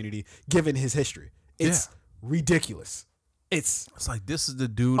black community given his history. It's ridiculous. It's like, this is the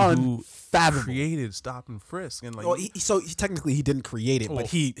dude who created Stop and Frisk, and like, well, technically he didn't create it, but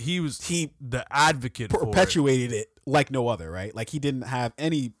he was the advocate, perpetuated it like no other, right? Like he didn't have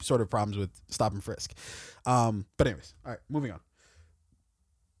any sort of problems with Stop and Frisk. But anyways, all right, moving on.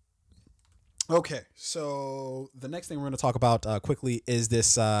 Okay, so the next thing we're going to talk about quickly is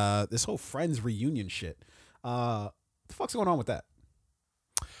this whole Friends reunion shit. What the fuck's going on with that?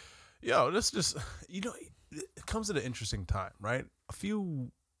 Yo, this just, it comes at an interesting time, right? A few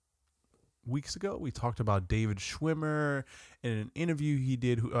weeks ago, we talked about David Schwimmer in an interview he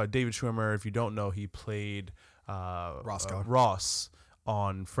did. David Schwimmer, if you don't know, he played Ross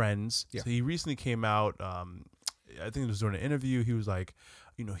on Friends. Yeah. So he recently came out. I think it was during an interview. He was like,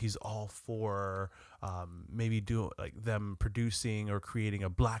 he's all for maybe doing like them producing or creating a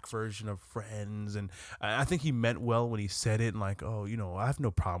black version of Friends, and I think he meant well when he said it. And like, I have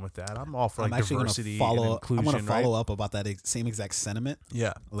no problem with that. I'm all for like diversity and inclusion. I'm going to follow up about that same exact sentiment.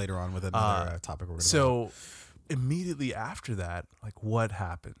 Yeah, later on with another topic we're going to. So immediately after that, like, what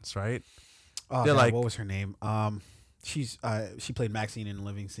happens, right? Oh, God, like, what was her name? She played Maxine in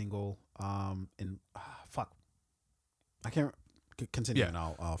Living Single. Fuck, I can't. Continue, and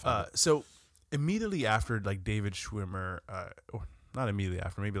I'll find it. So immediately after, like, David Schwimmer, or not immediately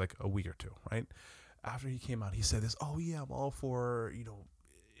after, maybe like a week or two, right? After he came out, he said this, I'm all for,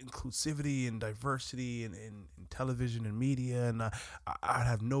 inclusivity and diversity in television and media, and I'd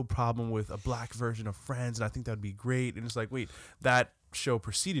have no problem with a black version of Friends, and I think that'd be great. And it's like, wait, that show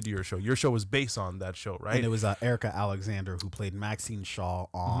preceded your show. Your show was based on that show, right? And it was Erica Alexander, who played Maxine Shaw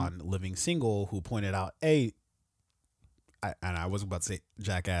on Living Single, who pointed out, and I wasn't about to say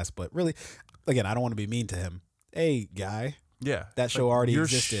jackass, but really, again, I don't want to be mean to him. Hey, guy. Yeah. That show already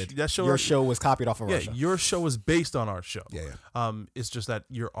existed. Your show was copied off of our show. Your show was based on our show. Yeah. It's just that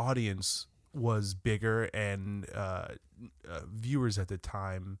your audience was bigger, and viewers at the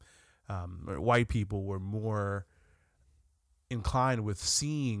time, white people, were more inclined with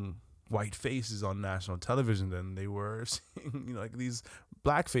seeing white faces on national television than they were seeing, like, these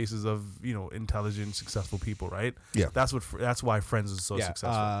black faces of, intelligent, successful people, right? Yeah. That's why Friends is so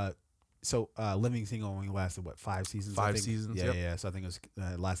successful. So Living Single only lasted 5 seasons? 5 seasons. Yeah, yeah. So I think it was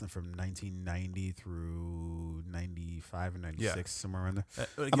lasting from 1990 through 95 or 96, somewhere around there.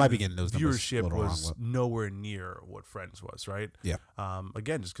 Again, I might be getting those numbers. Viewership was nowhere near what Friends was, right? Yeah.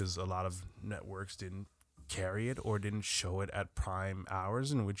 Again, just because a lot of networks didn't carry it or didn't show it at prime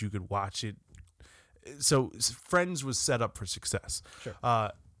hours in which you could watch it. So Friends was set up for success. Sure.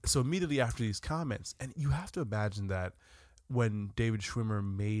 So immediately after these comments, and you have to imagine that when David Schwimmer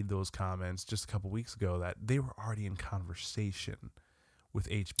made those comments just a couple weeks ago, that they were already in conversation with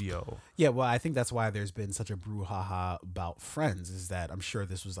HBO. Yeah, well, I think that's why there's been such a brouhaha about Friends, is that I'm sure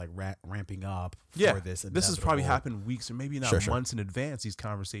this was like ramping up for this. This has probably happened weeks or maybe not Sure. months in advance. These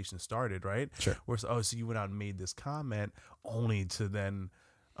conversations started, right? Sure. Where so you went out and made this comment only to then.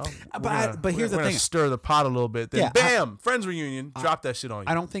 But here's the thing: stir the pot a little bit. Then bam, Friends reunion. Drop that shit on you.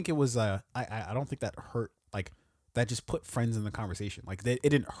 I don't think it was. I don't think that hurt. Like, that just put Friends in the conversation. Like, it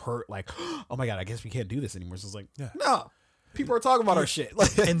didn't hurt. Like, oh my God, I guess we can't do this anymore. So it's like, no, people are talking about our shit.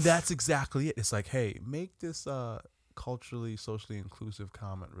 Like, and that's exactly it. It's like, hey, make this culturally, socially inclusive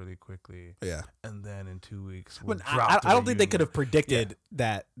comment really quickly. Yeah. And then in 2 weeks, I don't think they could have predicted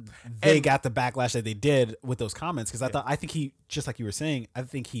that they got the backlash that they did with those comments. Because I think he, just like you were saying, I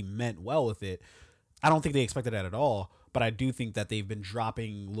think he meant well with it. I don't think they expected that at all. But I do think that they've been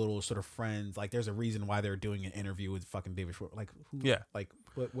dropping little sort of Friends. Like, there's a reason why they're doing an interview with fucking David Schwimmer. Like, like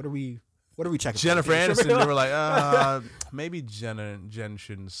what are we What are we checking? Jennifer Aniston. They were like, maybe Jen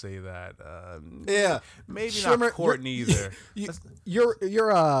shouldn't say that. Yeah, maybe Schwimmer, not Courtney either. You're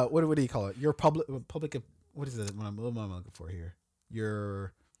what do you call it? Your public. What is it? What am I looking for here?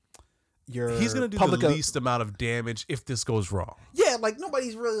 Your He's gonna do the least amount of damage if this goes wrong. Yeah, like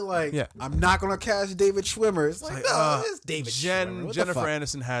nobody's really like. Yeah. I'm not gonna cast David Schwimmer. It's like no, it's David Schwimmer. Jennifer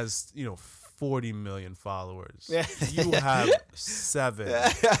Aniston has 40 million followers. Yeah. You have 7.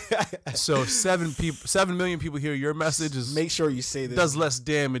 So 7 million people hear your message. Make sure you say this does less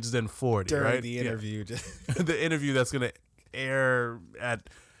damage than 40 during right? the interview. Yeah. The interview that's gonna air at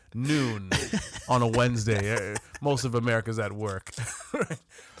noon on a Wednesday. Most of America's at work. Right?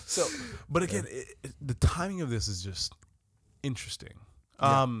 So, but again, the timing of this is just interesting.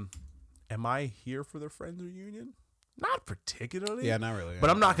 Yeah. Am I here for the Friends reunion? Not particularly. Yeah, not really. But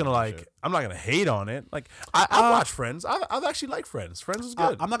I'm not gonna hate on it. Like I watch Friends. I've actually liked Friends. Friends is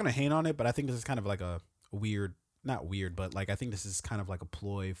good. I'm not gonna hate on it, but I think this is kind of like a weird, not weird, but like I think this is kind of like a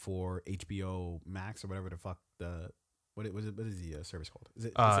ploy for HBO Max or whatever the fuck what is the service called? Is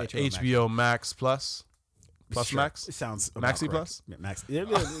it HBO Max Plus? Plus sure. Max? It sounds Maxi Plus? Max.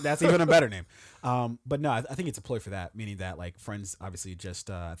 That's even a better name. But no, I think it's a ploy for that, meaning that like Friends obviously just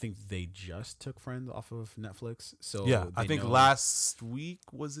I think they just took Friends off of Netflix. So yeah, I think last week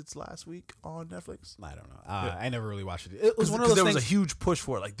was its last week on Netflix. I don't know. I never really watched it. It was one of those there things, was a huge push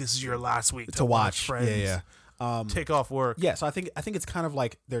for it. Like this is your last week to watch Friends. Yeah. Take off work. Yeah, so I think it's kind of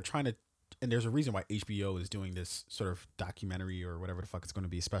like they're trying to, and there's a reason why HBO is doing this sort of documentary or whatever the fuck it's going to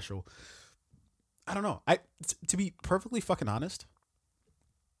be special. I don't know. To be perfectly fucking honest,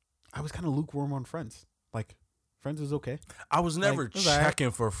 I was kind of lukewarm on Friends. Like, Friends was okay. I was never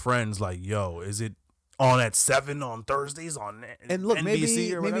checking for Friends. Like, yo, is it on at 7 on Thursdays on and look,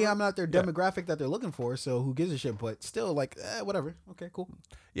 NBC or maybe I'm not their demographic that they're looking for. So who gives a shit? But still, like, whatever. Okay, cool.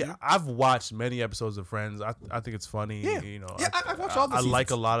 Yeah, I've watched many episodes of Friends. I think it's funny. Yeah, I watched all the seasons. I like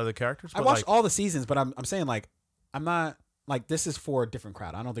a lot of the characters. I watched all the seasons, but I'm saying like I'm not. Like, this is for a different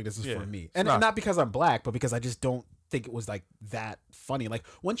crowd. I don't think this is for me. And not because I'm black, but because I just don't think it was, like, that funny. Like,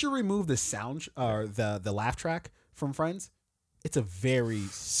 once you remove the sound or the laugh track from Friends, it's a very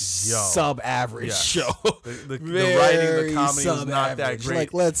sub-average show. The writing, the comedy is not that great.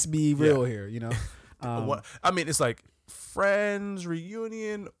 Like, let's be real here, you know? I mean, it's like Friends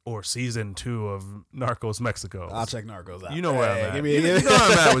reunion or season 2 of Narcos Mexico. I'll check Narcos out. You know where I'm at. You know where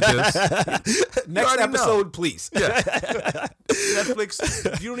I'm at with this. Next episode, please. Yeah.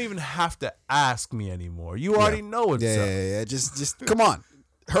 Netflix, you don't even have to ask me anymore. You already know what's up. Yeah. Just come on.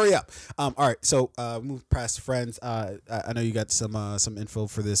 Hurry up. All right, so move past Friends. I know you got some info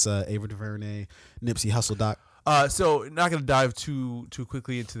for this Ava DuVernay Nipsey Hussle doc. So not going to dive too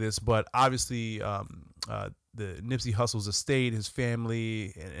quickly into this, but obviously the Nipsey Hussle's estate, his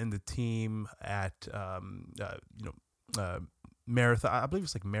family, and the team at Marathon. I believe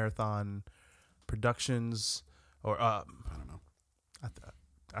it's like Marathon Productions, or I don't know.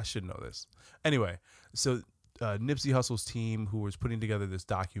 I should know this. Anyway, so Nipsey Hussle's team, who was putting together this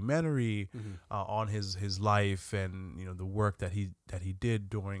documentary on his life and the work that he did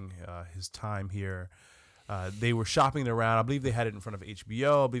during his time here. They were shopping it around. I believe they had it in front of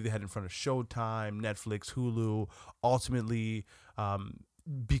HBO. I believe they had it in front of Showtime, Netflix, Hulu. Ultimately,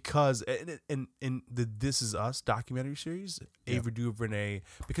 because in the This Is Us documentary series, Ava DuVernay,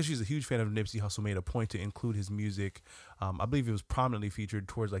 because she's a huge fan of Nipsey Hussle, made a point to include his music. I believe it was prominently featured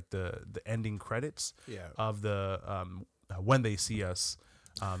towards like the ending credits of the When They See Us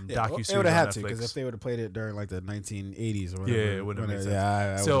docuseries. They would have had to, because if they would have played it during like the 1980s or whatever, it would have made sense.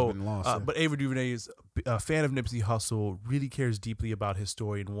 I would have been lost. But Ava DuVernay is a fan of Nipsey Hussle, really cares deeply about his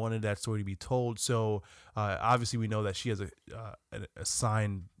story and wanted that story to be told. So obviously we know that she has a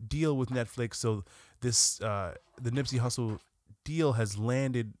signed deal with Netflix. So this the Nipsey Hussle deal has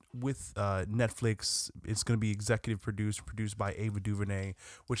landed with Netflix. It's going to be executive produced by Ava DuVernay,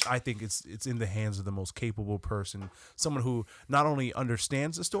 which I think it's in the hands of the most capable person, someone who not only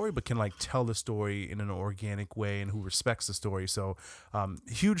understands the story but can like tell the story in an organic way and who respects the story. So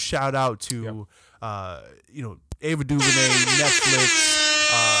huge shout out to Ava DuVernay, Netflix,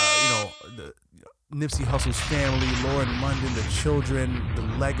 Nipsey Hussle's family, Lauren London, the children, the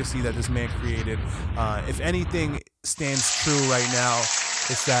legacy that this man created. If anything stands true right now,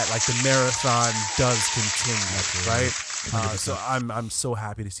 it's that like the marathon does continue, right? So I'm so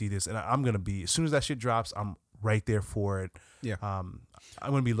happy to see this, and I'm gonna be, as soon as that shit drops, I'm right there for it. Yeah.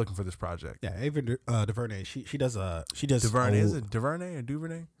 I'm gonna be looking for this project. Yeah, Ava DuVernay. She does DuVernay. Is it DuVernay or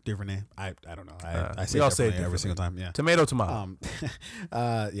Duvernay? DuVernay. I don't know. I say it every single time. Yeah. Tomato.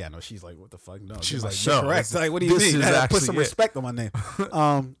 She's like, what the fuck? No. She's like, no. Correct. Like, what do you mean? Put some respect on my name.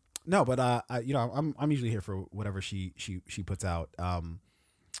 No, but I'm usually here for whatever she puts out. That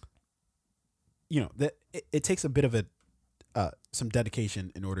it takes a bit of some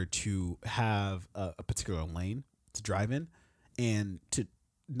dedication in order to have a particular lane to drive in, and to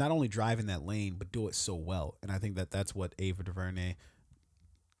not only drive in that lane but do it so well. And I think that's what Ava Duvernay,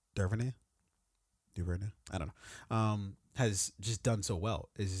 I don't know, has just done so well.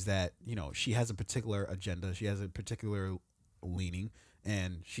 Is that she has a particular agenda, she has a particular leaning,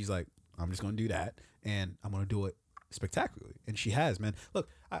 and she's like, I'm just gonna do that, and I'm gonna do it spectacularly. And she has, man. Look,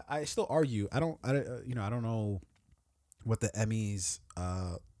 I still argue. I don't know what the Emmys.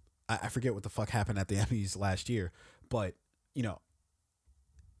 I forget what the fuck happened at the Emmys last year, but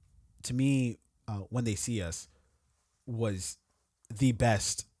to me, When They See Us was the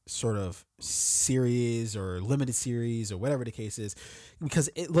best sort of series or limited series or whatever the case is, because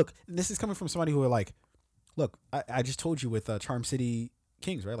this is coming from somebody who are like, look, I just told you with Charm City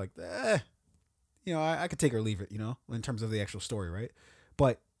Kings, right? Like, I could take or leave it, in terms of the actual story, right?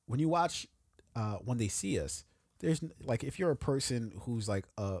 But when you watch When They See Us, there's like, if you're a person who's like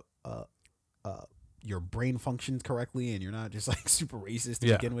your brain functions correctly and you're not just like super racist to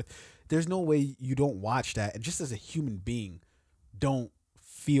begin with, there's no way you don't watch that and just as a human being don't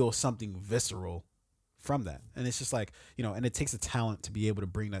feel something visceral from that. And it's just like, and it takes a talent to be able to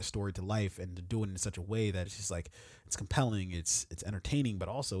bring that story to life and to do it in such a way that it's just like, it's compelling, it's entertaining, but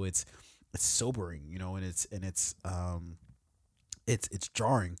also it's sobering, and it's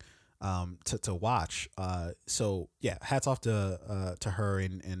jarring to watch. So yeah, hats off to her,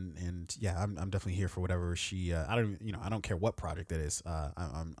 and yeah, I'm definitely here for whatever she. I don't care what project it is.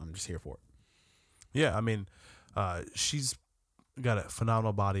 I'm just here for it. Yeah, I mean, she's got a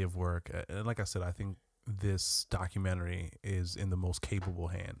phenomenal body of work, and like I said, I think this documentary is in the most capable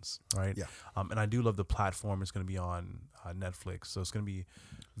hands, right? Yeah. And I do love the platform. It's going to be on Netflix, so it's going to be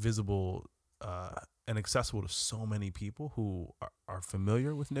visible and accessible to so many people who are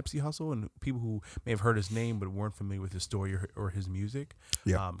familiar with Nipsey Hussle and people who may have heard his name but weren't familiar with his story or his music.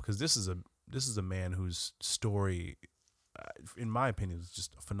 Yeah. Because this is a man whose story, in my opinion, is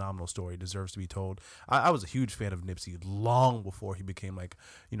just a phenomenal story. Deserves to be told. I was a huge fan of Nipsey long before he became like,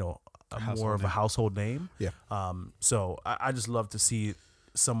 more of a household name. Yeah. So I just love to see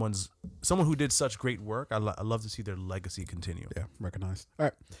someone who did such great work. I love to see their legacy continue. Yeah, recognized. All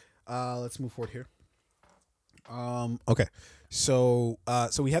right, let's move forward here. Okay, so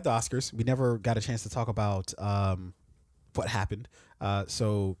we had the Oscars. We never got a chance to talk about what happened. I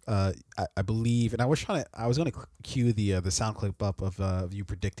believe, and I was going to cue the sound clip up of you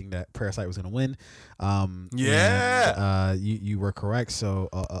predicting that Parasite was going to win. Yeah. And, you were correct. So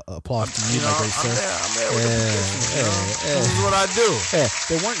applause to you, my great sir. I'm there with the predictions, This is what I do. Yeah,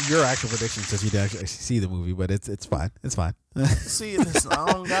 they weren't your actual predictions because you didn't actually see the movie, but it's fine. It's fine. See this,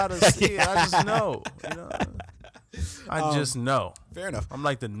 I don't gotta see it. I just know. I just know. Fair enough. I'm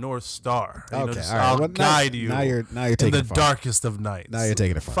like the North Star. Okay, all right. I'll guide you. Now you're taking in the it far. darkest of nights. Now you're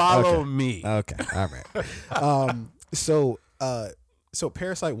taking it far. Follow me. Okay, all right. So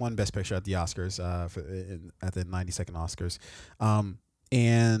Parasite won Best Picture at the Oscars, at the 92nd Oscars,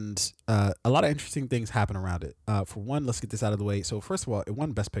 and a lot of interesting things happen around it. For one, let's get this out of the way. So first of all, it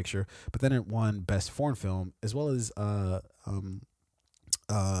won Best Picture, but then it won Best Foreign Film as well as Bong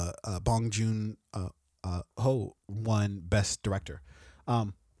Joon-ho won Best Director.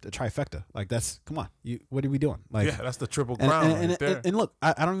 The trifecta, like that's, come on, what are we doing? Like, yeah, that's the triple crown right there. And look,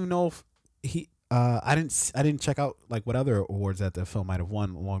 I don't even know if he. I didn't check out like what other awards that the film might have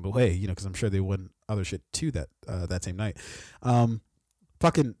won along the way, because I'm sure they won other shit too that same night.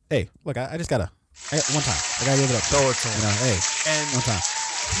 Fucking hey, look, I just gotta one time. I gotta give it up. Throw it to him. Hey, and one time.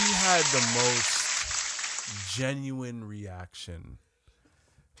 He had the most genuine reaction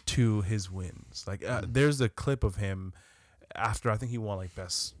to his wins. Like there's a clip of him after, I think he won like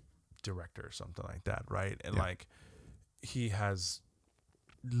Best Director or something like that, right? And like he gives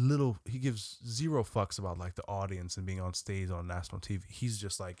zero fucks about like the audience and being on stage on national TV. He's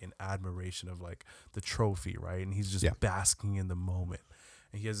just like in admiration of like the trophy, right? And he's just basking in the moment.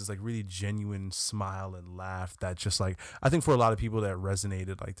 And he has this like really genuine smile and laugh that just like, I think for a lot of people that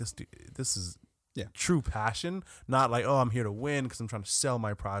resonated, like this is true passion, not like, oh, I'm here to win because I'm trying to sell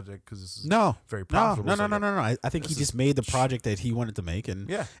my project because this is very profitable. No. I think he just made the project that he wanted to make, and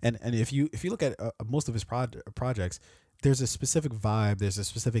and if you look at most of his projects, there's a specific vibe, there's a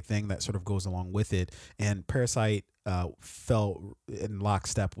specific thing that sort of goes along with it, and Parasite fell in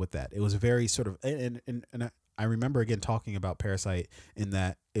lockstep with that. It was very sort of, and I remember again talking about Parasite in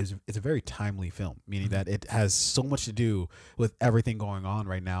that it's a very timely film, meaning that it has so much to do with everything going on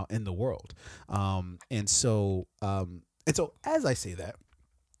right now in the world. And so as I say that,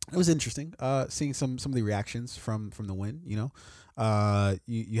 it was interesting. Seeing some of the reactions from the win.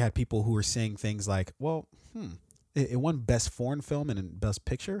 You had people who were saying things like, well, it won best foreign film and best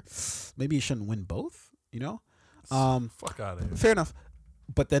picture. Maybe it shouldn't win both. Fuck out of here. Fair enough.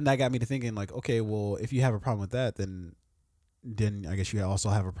 But then that got me to thinking, like, okay, well, if you have a problem with that, then I guess you also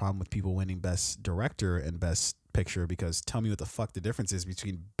have a problem with people winning best director and best picture, because tell me what the fuck the difference is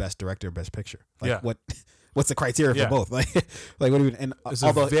between best director and best picture. Like, what's the criteria for both? Like what do you? And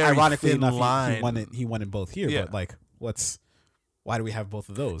although ironically enough, he won in both here. Yeah. But like, why do we have both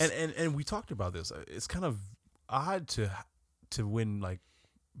of those? And we talked about this. It's kind of odd to win like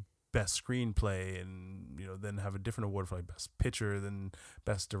best screenplay and then have a different award for like best picture than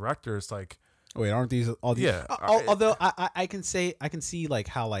best director. It's like, wait, aren't these all these? Yeah. Although I can see like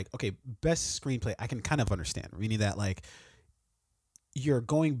how, like, okay, best screenplay I can kind of understand, meaning that like you're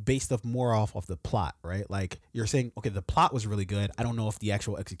going based off of the plot, right? Like you're saying, okay, the plot was really good. I don't know if the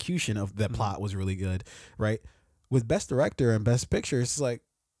actual execution of the plot was really good, right? With best director and best picture, it's like,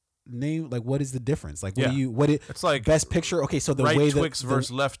 name, like, what is the difference? Like, it's like best picture. Okay, so the right way Twix versus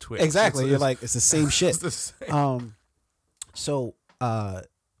left Twix. Exactly. You're like, it's the same shit. The same. So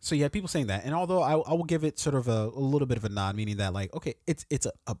you had people saying that, and although I will give it sort of a little bit of a nod, meaning that like, okay, it's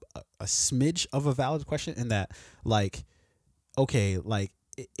a smidge of a valid question in that, like, okay, like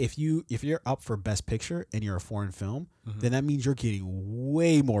if you're up for best picture and you're a foreign film, then that means you're getting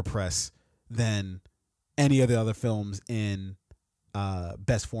way more press than any of the other films in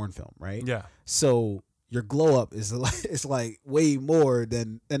best foreign film, right? Yeah. So your glow up is like way more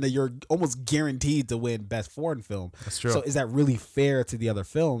than you're almost guaranteed to win best foreign film. That's true. So is that really fair to the other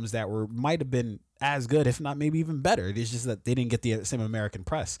films that might have been as good, if not maybe even better? It's just that they didn't get the same American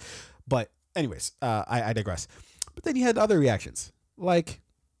press. But anyways, I digress. But then you had other reactions, like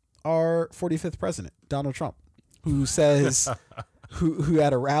our 45th president, Donald Trump, who says, who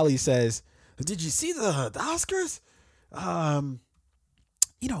at a rally says, "Did you see the Oscars?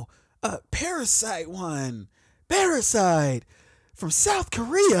 Parasite won. Parasite from South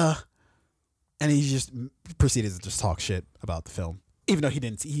Korea." And he just proceeded to just talk shit about the film, even though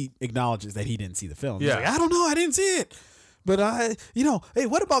he acknowledges that he didn't see the film. Yeah. He's like, I don't know, I didn't see it. But hey,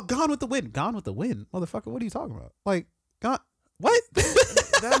 what about Gone with the Wind? Gone with the Wind, motherfucker. What are you talking about? Like, what?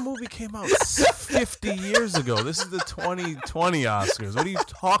 That movie came out 50 years ago. This is the 2020 Oscars. What are you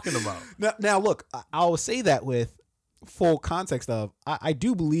talking about? Now look, I'll say that with full context of, I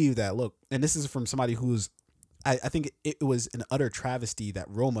do believe that, look, and this is from somebody who's, I think it was an utter travesty that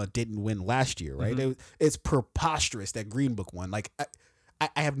Roma didn't win last year, right? It's preposterous that Green Book won. Like, I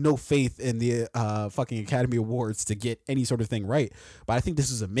have no faith in the fucking Academy Awards to get any sort of thing right. But I think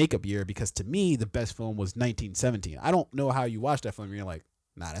this is a makeup year, because to me, the best film was 1917. I don't know how you watch that film and you're like,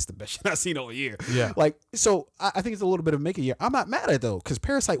 nah, that's the best shit I've seen all year. Yeah. Like, so I think it's a little bit of a makeup year. I'm not mad at it, though, because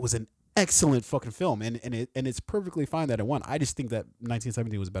Parasite was an excellent fucking film, and it's perfectly fine that it won. I just think that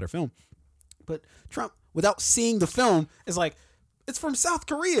 1917 was a better film. But Trump, without seeing the film, is like, it's from South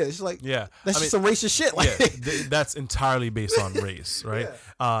Korea. It's like, that's just some racist shit. Like, that's entirely based on race, right?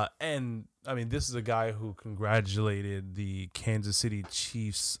 Yeah. And I mean, this is a guy who congratulated the Kansas City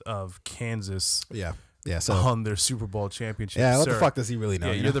Chiefs of Kansas. Yeah. So on their Super Bowl championship. Yeah. What the fuck does he really know?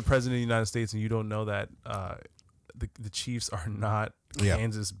 Yeah, you're the president of the United States, and you don't know that the Chiefs are not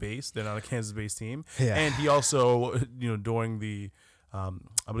Kansas based. They're not a Kansas based team. Yeah. And he also, during the, I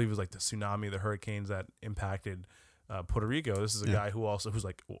believe it was like the tsunami, the hurricanes that impacted Puerto Rico. This is a guy who's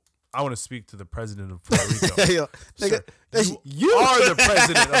like, well, I want to speak to the president of Puerto Rico. Sir, you are the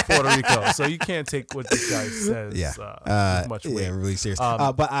president of Puerto Rico, so you can't take what this guy says with much weight. Yeah, really serious.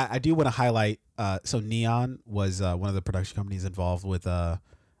 But I do want to highlight, so Neon was one of the production companies involved with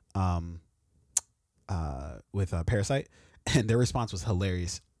Parasite, and their response was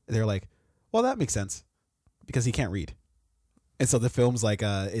hilarious. They're like, well, that makes sense, because he can't read. And so the film's like,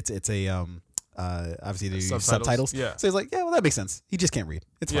 it's a obviously they use subtitles. Yeah. So he's like, yeah, well, that makes sense. He just can't read.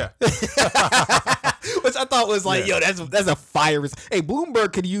 It's fine. Which I thought was like, yo, that's a fire. Hey,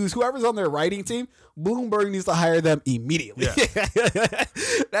 Bloomberg could use whoever's on their writing team. Bloomberg needs to hire them immediately. Yeah.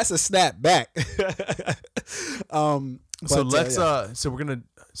 That's a snap back. So we're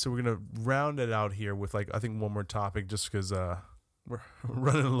gonna round it out here with, like, I think one more topic, just because we're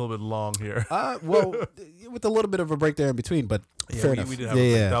running a little bit long here. Well, with a little bit of a break there in between, but fair enough. We did have a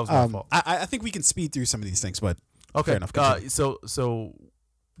break. That was my fault. I think we can speed through some of these things, but okay. Fair enough. So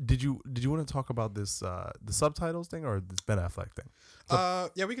did you want to talk about this the subtitles thing or this Ben Affleck thing?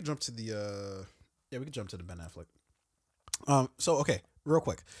 We could jump to the Ben Affleck. So okay, real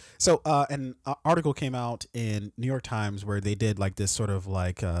quick. So an article came out in New York Times where they did like this sort of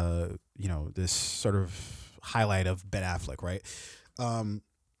like this sort of highlight of Ben Affleck, right?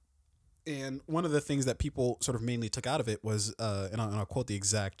 And one of the things that people sort of mainly took out of it was, and I'll quote the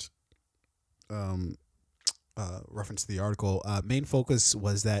exact reference to the article. Main focus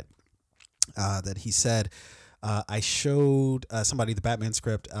was that he said, I showed somebody the Batman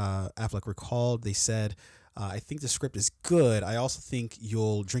script. Affleck recalled, they said, I think the script is good. I also think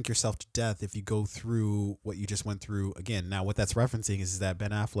you'll drink yourself to death if you go through what you just went through again. Now, what that's referencing is that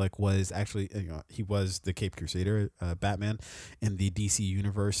Ben Affleck was actually, he was the Caped Crusader, Batman, in the DC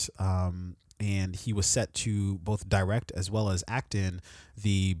universe. And he was set to both direct as well as act in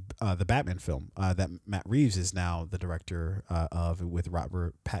the Batman film that Matt Reeves is now the director of, with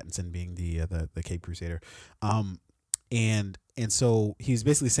Robert Pattinson being the Caped Crusader. And so he's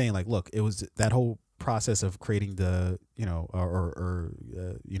basically saying, like, look, it was that whole process of creating the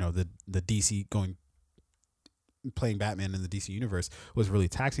the DC playing Batman in the DC universe was really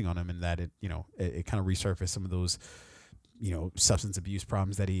taxing on him, and that it kind of resurfaced some of those substance abuse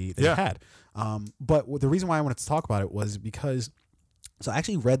problems that he had. But the reason why I wanted to talk about it was because, so I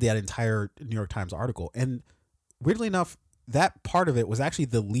actually read that entire New York Times article, and weirdly enough, that part of it was actually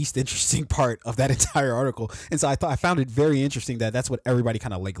the least interesting part of that entire article. And so I found it very interesting that that's what everybody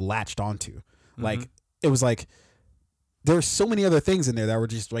kind of like latched onto. Mm-hmm. Like, it was like, there were so many other things in there that were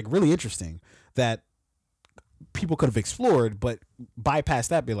just like really interesting that people could have explored, but bypass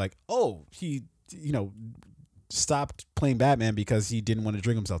that, be like, oh, he, stopped playing Batman because he didn't want to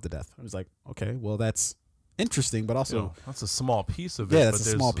drink himself to death. I was like, okay, well, that's interesting, but also that's a small piece of it. Yeah, that's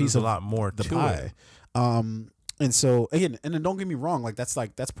a small piece of a lot more the to pie. It. And so again, and then don't get me wrong, like that's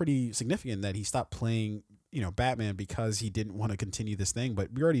pretty significant that he stopped playing, Batman because he didn't want to continue this thing. But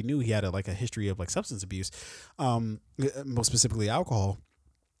we already knew he had a history of like substance abuse, most specifically alcohol.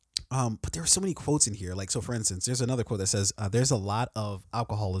 But there were so many quotes in here. Like, so for instance, there's another quote that says, "There's a lot of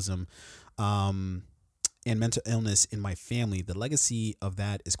alcoholism, and mental illness in my family. The legacy of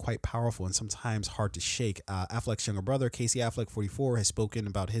that is quite powerful and sometimes hard to shake." Affleck's younger brother, Casey Affleck, 44, has spoken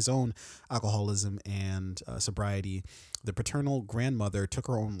about his own alcoholism and sobriety. The paternal grandmother took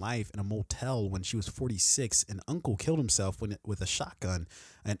her own life in a motel when she was 46. An uncle killed himself with a shotgun.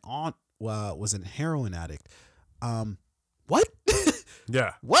 An aunt was a heroin addict. What?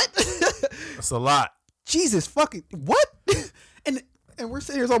 Yeah. What? That's a lot. Jesus fucking what? And we're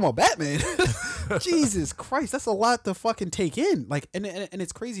sitting here talking about Batman. Jesus Christ, that's a lot to fucking take in. Like, and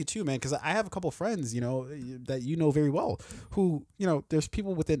it's crazy too, man, because I have a couple friends, that very well, who, there's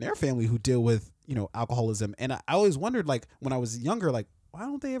people within their family who deal with, alcoholism. And I always wondered, like, when I was younger, like, why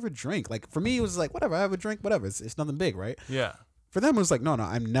don't they ever drink? Like, for me, it was like, whatever, I have a drink, whatever. It's nothing big, right? Yeah. For them, it was like, no,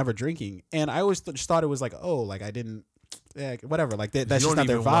 I'm never drinking. And I always just thought it was like, oh, like I didn't. Yeah, whatever. Like that's just not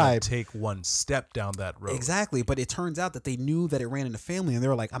their vibe. Take one step down that road. Exactly, but it turns out that they knew that it ran in the family, and they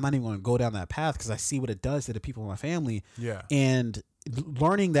were like, "I'm not even going to go down that path because I see what it does to the people in my family." Yeah. And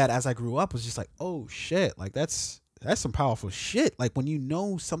learning that as I grew up was just like, "Oh shit!" Like that's some powerful shit. Like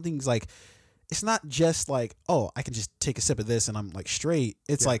when something's like, it's not just like, "Oh, I can just take a sip of this and I'm like straight."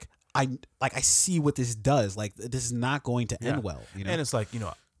 It's like I see what this does. Like this is not going to end well. And it's like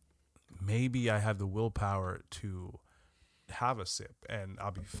maybe I have the willpower to have a sip and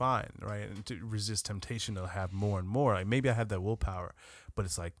I'll be fine, right? And to resist temptation to have more and more. Like maybe I have that willpower, but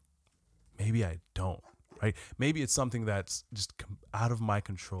it's like maybe I don't, right? Maybe it's something that's just out of my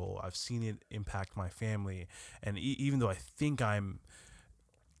control. I've seen it impact my family, and even though I think I'm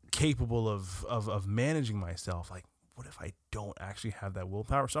capable of managing myself, like what if I don't actually have that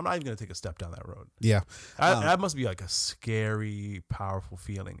willpower? So I'm not even going to take a step down that road. Yeah. That must be like a scary, powerful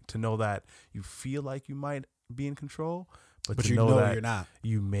feeling to know that you feel like you might be in control, but you know that you're not.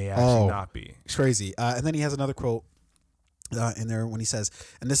 You may actually not be. It's crazy. And then he has another quote in there when he says,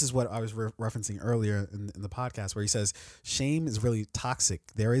 and this is what I was referencing earlier in the podcast, where he says, "Shame is really toxic.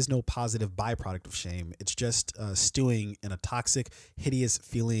 There is no positive byproduct of shame. It's just stewing in a toxic, hideous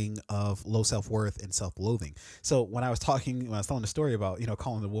feeling of low self-worth and self-loathing." So when I was telling the story about,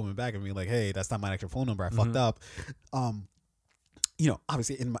 calling the woman back and being like, "Hey, that's not my actual phone number. I fucked up."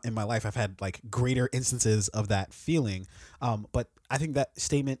 Obviously in my life, I've had like greater instances of that feeling. But I think that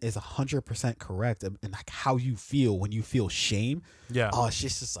statement is 100% correct. And like how you feel when you feel shame. Yeah. Oh, it's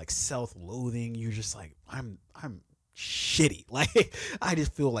just like self-loathing. You're just like, I'm shitty. Like I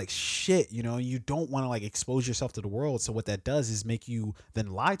just feel like shit, you don't want to like expose yourself to the world. So what that does is make you then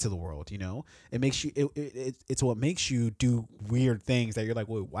lie to the world. It makes you, it's what makes you do weird things that you're like,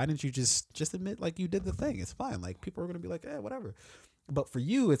 well, why didn't you just admit like you did the thing? It's fine. Like people are going to be like, whatever. But for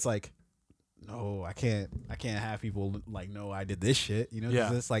you, it's like, no, I can't have people like, no, I did this shit,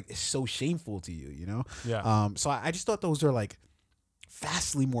 'cause it's like, it's so shameful to you, Yeah. So I just thought those are like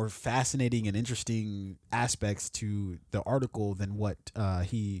vastly more fascinating and interesting aspects to the article than what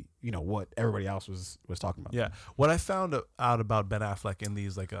what everybody else was talking about. Yeah, what I found out about Ben Affleck in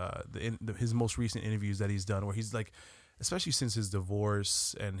these his most recent interviews that he's done, where he's like, especially since his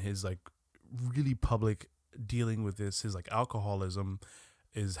divorce and his like really public dealing with his like alcoholism,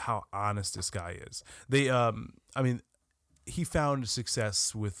 is how honest this guy is. He found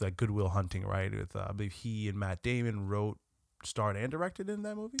success with Good Will Hunting, right? With I believe he and Matt Damon starred and directed in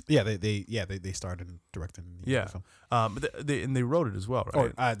that movie. Yeah, they starred and directed in the film. But they wrote it as well,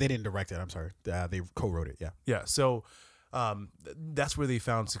 right? Or they didn't direct it. I'm sorry, they co-wrote it. Yeah. Yeah. So that's where they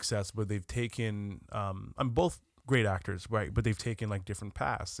found success. But they've taken I'm both great actors, right? But they've taken like different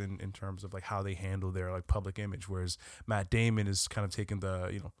paths in terms of like how they handle their like public image. Whereas Matt Damon is kind of taken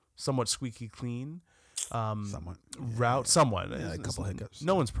the somewhat squeaky clean route. Somewhat. Yeah, a couple hiccups.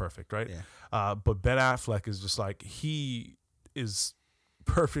 No one's perfect, right? Yeah. But Ben Affleck is just like, he is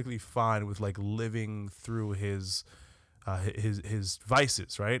perfectly fine with like living through his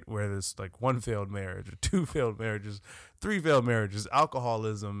vices, right? Where there's like 1 failed marriage, or 2 failed marriages, 3 failed marriages,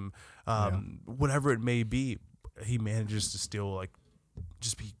 alcoholism, whatever it may be, he manages to still like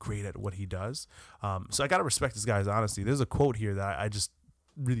just be great at what he does. So I gotta respect this guy's honesty. There's a quote here that I just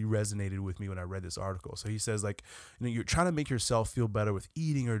really resonated with me when I read this article. So he says, like, you're trying to make yourself feel better with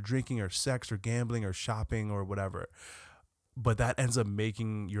eating or drinking or sex or gambling or shopping or whatever, but that ends up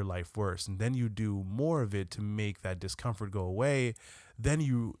making your life worse. And then you do more of it to make that discomfort go away. Then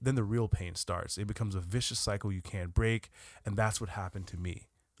the real pain starts. It becomes a vicious cycle you can't break. And that's what happened to me.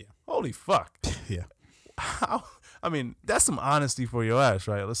 Yeah. Holy fuck. Yeah. How? I mean, that's some honesty for your ass,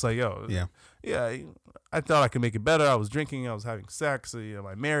 right? It's like, yeah, I thought I could make it better. I was drinking, I was having sex,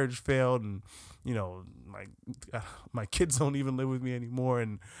 my marriage failed, and my kids don't even live with me anymore,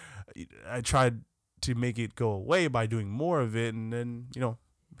 and I tried to make it go away by doing more of it, and then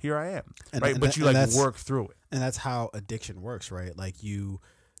here I am, right? But you work through it, and that's how addiction works, right? Like the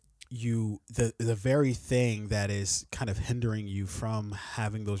very thing that is kind of hindering you from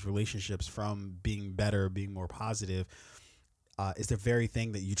having those relationships, from being better, being more positive, is the very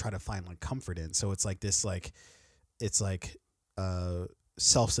thing that you try to find like comfort in. So it's like this,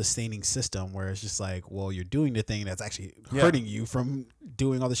 self-sustaining system where it's just like, well, you're doing the thing that's actually hurting you from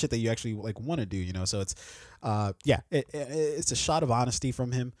doing all the shit that you actually like want to do, So it's, it's a shot of honesty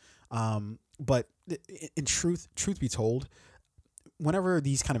from him. But in truth be told, whenever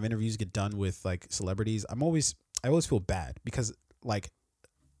these kind of interviews get done with like celebrities, I always feel bad because like,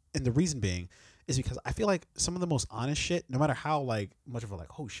 and the reason being is because I feel like some of the most honest shit, no matter how like much of a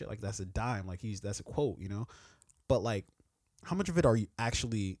like, oh shit, like that's a dime, like that's a quote, but like how much of it are you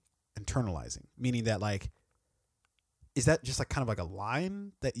actually internalizing? Meaning that like, is that just like kind of like a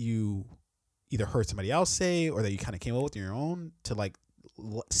line that you either heard somebody else say or that you kind of came up with on your own to like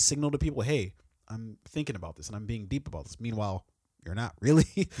signal to people, hey, I'm thinking about this and I'm being deep about this. Meanwhile, you're not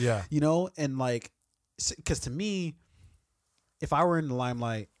really, and like, because to me, if I were in the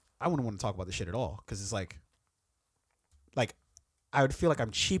limelight, I wouldn't want to talk about this shit at all. Cause it's like I would feel like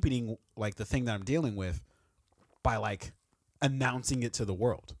I'm cheapening like the thing that I'm dealing with by like announcing it to the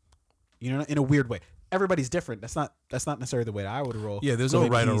world, in a weird way. Everybody's different. That's not necessarily the way that I would roll. Yeah. There's no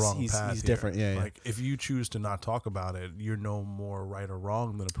right or wrong path. He's different. Yeah. Like if you choose to not talk about it, you're no more right or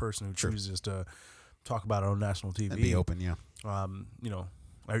wrong than a person who chooses to talk about it on national TV and be open. Yeah.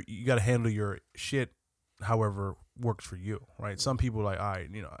 You got to handle your shit however works for you, right? Some people are like,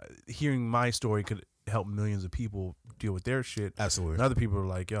 hearing my story could help millions of people deal with their shit. Absolutely. And other people are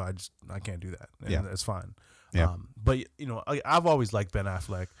like, I can't do that. And that's fine. Yeah. But I've always liked Ben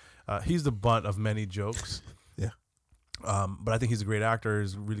Affleck. He's the butt of many jokes. Yeah. But I think he's a great actor.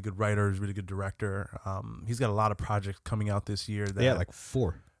 He's a really good writer. He's a really good director. He's got a lot of projects coming out this year. Like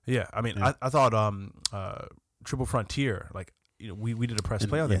 4. Yeah. I mean, I thought Triple Frontier, like, we did a press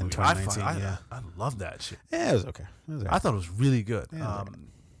play on that movie. I love that shit. Yeah, it was okay. I thought it was really good. Yeah,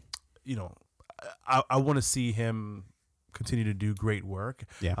 I want to see him continue to do great work.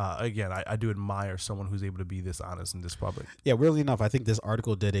 Yeah. Again, I do admire someone who's able to be this honest and this public. Yeah, weirdly enough, I think this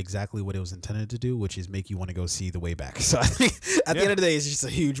article did exactly what it was intended to do, which is make you want to go see The Way Back. So I think at the end of the day, it's just a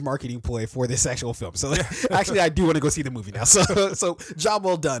huge marketing ploy for this actual film. So actually, I do want to go see the movie now. So job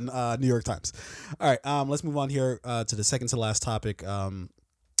well done, New York Times. All right, let's move on here to the second to last topic. I'm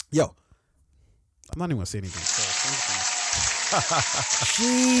not even going to say anything.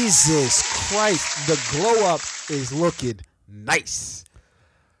 Jesus Christ, the glow up is looking nice.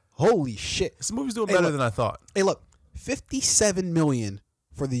 Holy shit. This movie's doing better than I thought. Hey, look, $57 million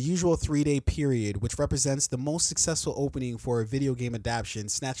for the usual 3-day period, which represents the most successful opening for a video game adaptation,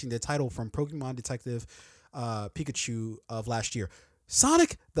 snatching the title from Pokemon Detective Pikachu of last year.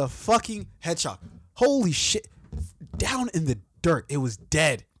 Sonic the fucking Hedgehog. Holy shit. Down in the dirt. It was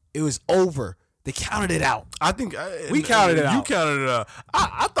dead. It was over. They counted it out. I think we counted it out. You counted it out.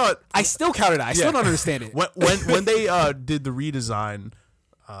 I thought I still counted it out. I still don't understand it. When they did the redesign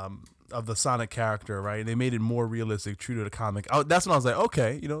of the Sonic character, right? And they made it more realistic, true to the comic. That's when I was like,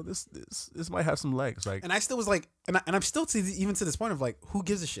 okay, this might have some legs. Like, and I still was like, and I'm still even to this point of like, who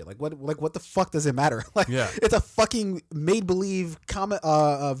gives a shit? Like, what the fuck does it matter? Like, it's a fucking made believe comic,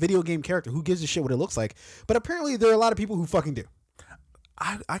 video game character. Who gives a shit what it looks like? But apparently, there are a lot of people who fucking do.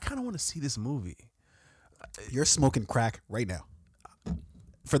 I kind of want to see this movie. You're smoking crack right now.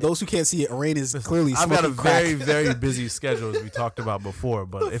 For those who can't see it, Arain is clearly I've smoking crack. I've got a very, very busy schedule, as we talked about before.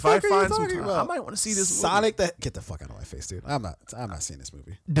 But if I find some time, I might want to see this Sonic movie. Get the fuck out of my face, dude. I'm not seeing this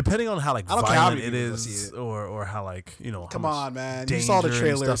movie. Depending on how violent it is, or how Come on, man. You saw the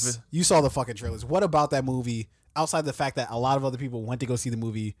trailers. You saw the fucking trailers. What about that movie? Outside the fact that a lot of other people went to go see the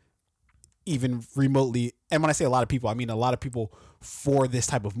movie, even remotely, and when I say a lot of people, I mean a lot of people for this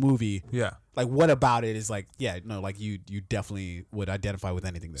type of movie. Yeah. Like, what about it is like, like you definitely would identify with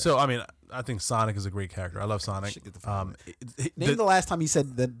anything there. So, I mean, I think Sonic is a great character. I love Sonic. Name the last time you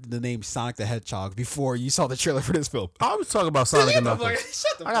said the name Sonic the Hedgehog before you saw the trailer for this film. I was talking about Sonic and Knuckles.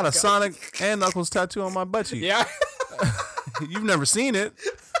 I got a Sonic and Knuckles tattoo on my butt cheek. Yeah. You've never seen it.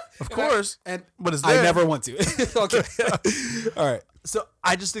 Of course. But it's there. I never want to. Okay. All right. So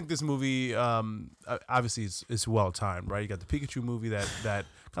I just think this movie, obviously, it's well timed, right? You got the Pikachu movie that kind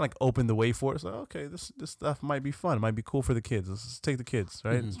of like opened the way for it. So okay, this stuff might be fun. It might be cool for the kids. Let's take the kids,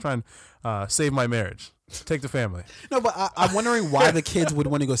 right? Let's try and save my marriage. Take the family. No, but I'm wondering why the kids would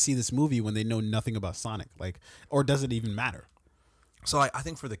want to go see this movie when they know nothing about Sonic, like, or does it even matter? So I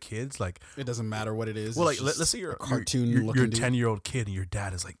think for the kids, like, it doesn't matter what it is. Well, like let's say you're a cartoon, you're a 10-year-old kid, and your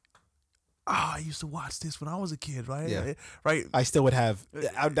dad is like, I used to watch this when I was a kid, right? Yeah. Right. I still would have.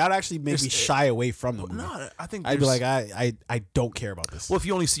 That actually made me shy away from the movie. No, I think I'd be like, I don't care about this. Well, if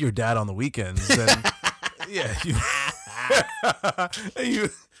you only see your dad on the weekends, then yeah, you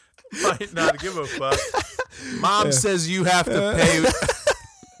might not give a fuck. Mom says you have to pay.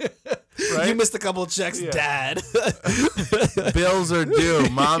 Right? You missed a couple of checks, Dad. Bills are due.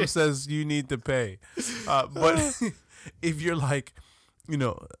 Mom says you need to pay. But if you're like,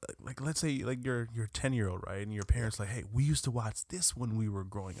 like let's say like you're 10-year-old, right? And your parents like, hey, we used to watch this when we were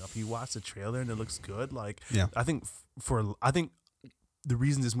growing up. You watch the trailer and it looks good. Like, I think the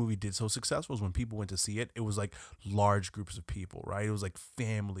reason this movie did so successful is when people went to see it, it was like large groups of people, right? It was like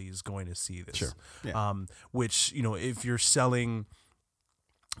families going to see this. Sure. Yeah. Which, if you're selling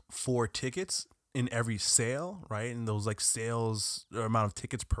 4 tickets in every sale, right? And those like sales or amount of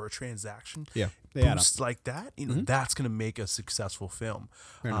tickets per transaction, boosts like that, that's going to make a successful film.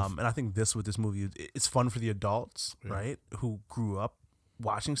 And I think with this movie, it's fun for the adults, right? Who grew up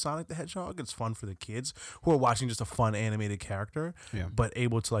watching Sonic the Hedgehog. It's fun for the kids who are watching just a fun animated character, but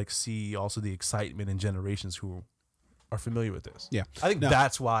able to like see also the excitement in generations who are familiar with this. Yeah. I think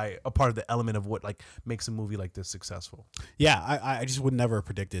that's why a part of the element of what like makes a movie like this successful. Yeah, I just would never have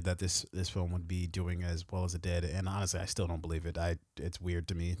predicted that this film would be doing as well as it did, and honestly, I still don't believe it. It's weird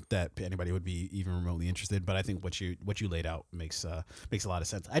to me that anybody would be even remotely interested, but I think what you laid out makes a lot of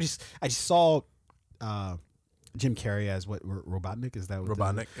sense. I just saw Jim Carrey as what, Robotnik? Is that what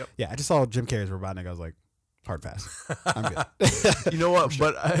Robotnik? Yep. Yeah, I just saw Jim Carrey as Robotnik. I was like, hard pass. I'm good. You know what?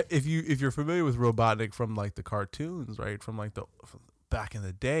 Sure. But if you're familiar with Robotnik from like the cartoons, right? From like from back in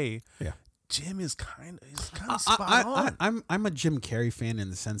the day, Jim is kind of spot on. I'm a Jim Carrey fan in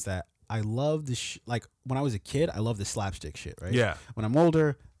the sense that I love the like when I was a kid, I love the slapstick shit, right? Yeah. When I'm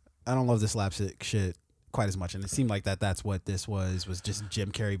older, I don't love the slapstick shit quite as much, and it seemed like that's what this was just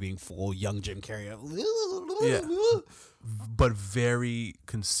Jim Carrey being full young Jim Carrey. But very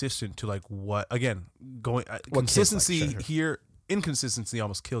consistent to like what again going consistency like, here. Inconsistency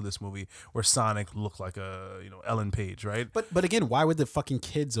almost killed this movie, where Sonic looked like a Ellen Page, right? But again, why would the fucking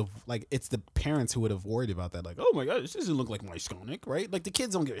kids of like it's the parents who would have worried about that? Like, oh my god, this doesn't look like my Sonic, right? Like the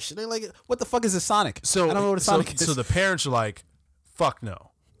kids don't give a shit. They're like, what the fuck is a Sonic? So I don't know what a Sonic is. So the parents are like, fuck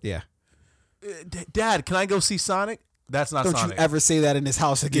no. Yeah. Dad, can I go see Sonic? That's not Don't Sonic. Don't you ever say that in this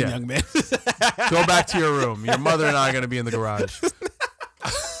house again, young man. Go back to your room. Your mother and I are going to be in the garage.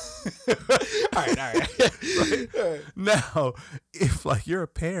 All right. Now, if like you're a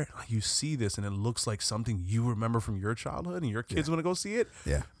parent, like you see this and it looks like something you remember from your childhood and your kids want to go see it.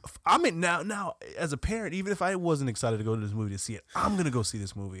 Yeah. I mean, now as a parent, even if I wasn't excited to go to this movie to see it, I'm going to go see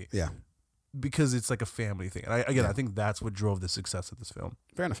this movie. Yeah. Because it's like a family thing. And I think that's what drove the success of this film.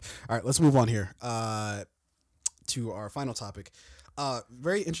 Fair enough. All right, let's move on here to our final topic.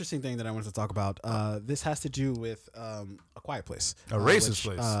 Very interesting thing that I wanted to talk about. This has to do with A Quiet Place. A racist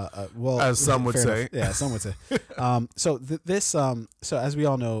place. Well, as some would say. Yeah, some would say. So as we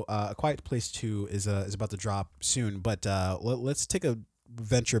all know, A Quiet Place 2 is about to drop soon. But let's take a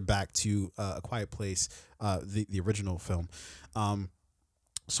venture back to A Quiet Place, the original film.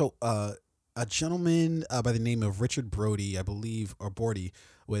 A gentleman by the name of Richard Brody, I believe, or Bordy,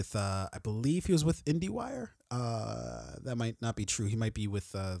 I believe he was with IndieWire. That might not be true. He might be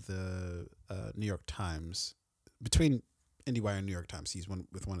with the New York Times. Between IndieWire and New York Times, he's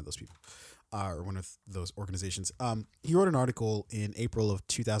with one of those people, or one of those organizations. He wrote an article in April of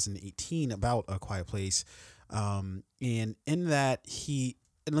 2018 about A Quiet Place, and in that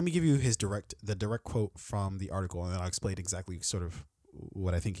and let me give you the direct quote from the article, and then I'll explain exactly sort of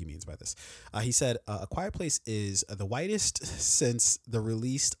what I think he means by this. He said, A Quiet Place is the widest since the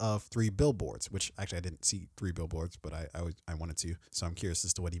release of 3 Billboards, which actually I didn't see 3 Billboards, but I wanted to, so I'm curious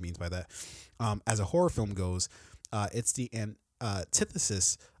as to what he means by that. As a horror film goes, it's the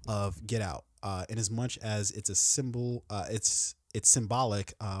antithesis of Get Out, in as much as it's a symbol, its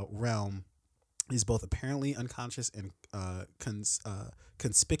symbolic realm is both apparently unconscious and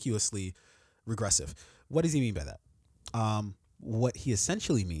conspicuously regressive. What does he mean by that? What he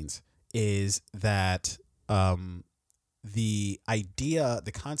essentially means is that the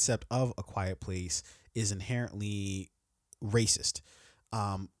concept of A Quiet Place is inherently racist.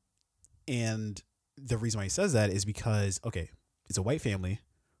 And the reason why he says that is because, okay, it's a white family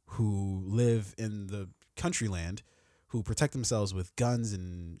who live in the country land, who protect themselves with guns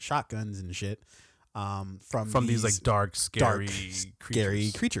and shotguns and shit. From these like dark, scary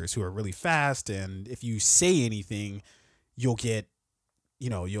creatures who are really fast, and if you say anything, you'll get,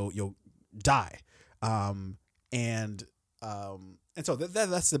 you'll die. And so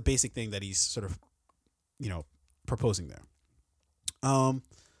that's the basic thing that he's sort of, proposing there.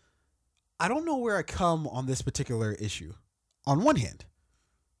 I don't know where I come on this particular issue. On one hand,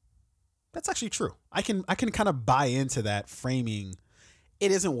 that's actually true. I can kind of buy into that framing.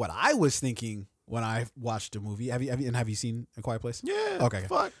 It isn't what I was thinking when I watched the movie. Have you seen A Quiet Place? Yeah. Okay.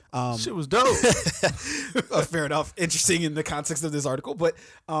 Fuck. Shit was dope. Fair enough. Interesting in the context of this article, but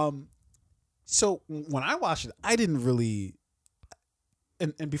so when I watched it, I didn't really.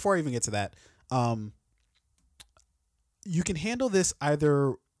 And before I even get to that, you can handle this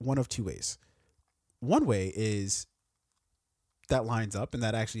either one of two ways. One way is that lines up and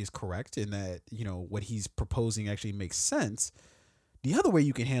that actually is correct, and that what he's proposing actually makes sense. The other way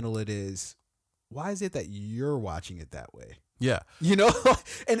you can handle it is, why is it that you're watching it that way? Yeah.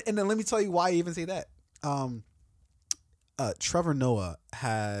 And then let me tell you why I even say that. Trevor Noah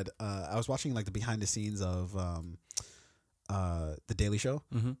had, I was watching like the behind the scenes of The Daily Show.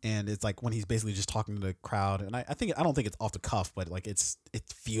 Mm-hmm. And it's like when he's basically just talking to the crowd, and I don't think it's off the cuff, but like it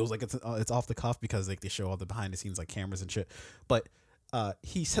feels like it's off the cuff because like they show all the behind the scenes like cameras and shit. But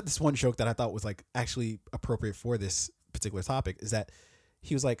he said this one joke that I thought was like actually appropriate for this particular topic, is that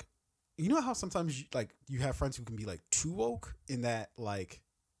he was like, how sometimes you have friends who can be like too woke, in that like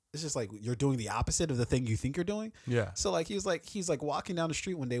it's just like you're doing the opposite of the thing you think you're doing. Yeah. So like he's like walking down the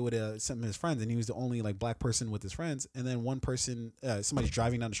street one day with some of his friends, and he was the only like black person with his friends, and then one person, somebody's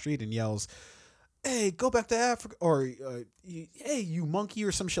driving down the street and yells, "Hey, go back to Africa," or "Hey, you monkey,"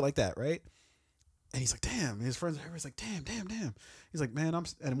 or some shit like that, right? And he's like, "Damn!" And his friends, everybody's like, "Damn." He's like, "Man,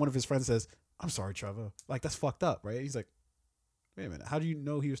 and one of his friends says, "I'm sorry, Trevor. Like that's fucked up, right?" He's like, "Wait a minute, how do you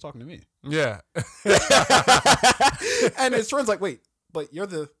know he was talking to me?" Yeah. And his friend's like, "Wait, but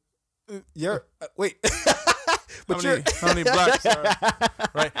wait." But how many blacks are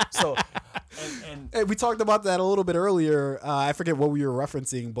right? So, and we talked about that a little bit earlier. I forget what we were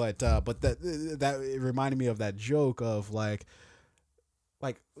referencing, but that it reminded me of that joke of like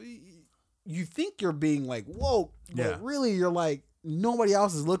you think you're being like woke, but really you're like, nobody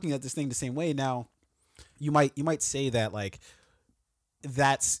else is looking at this thing the same way. Now, you might say that like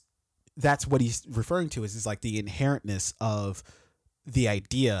that's what he's referring to is like the inherentness of the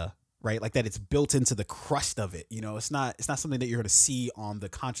idea, right? Like that it's built into the crust of it. It's not something that you're going to see on the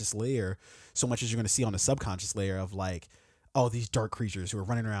conscious layer so much as you're going to see on the subconscious layer of like, oh, these dark creatures who are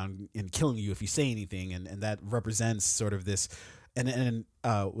running around and killing you if you say anything, and that represents sort of this. And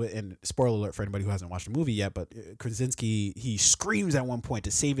spoiler alert for anybody who hasn't watched the movie yet, but Krasinski, he screams at one point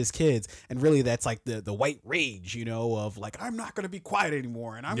to save his kids, and really that's like the white rage, of like, I'm not gonna be quiet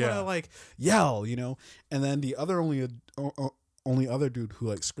anymore, and I'm gonna like yell, and then the other only other dude who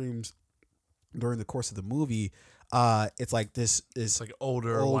like screams during the course of the movie, it's like this is like old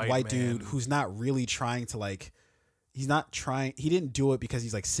white dude who's not really trying to like, he didn't do it because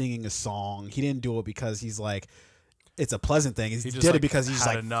he's like singing a song, he didn't do it because he's like, it's a pleasant thing. He did like, it because he's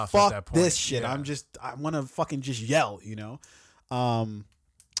had like, enough fuck at that point. this shit. Yeah. I want to fucking just yell,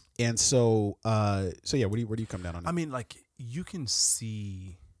 and so yeah, where do you come down on that? I mean, like, you can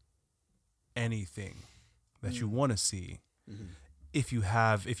see anything that you want to see if you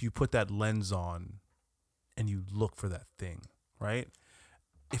put that lens on and you look for that thing, right?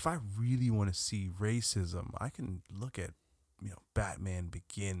 If I really want to see racism, I can look at, Batman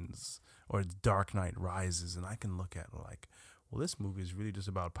Begins or Dark Knight Rises, and I can look at like, well, this movie is really just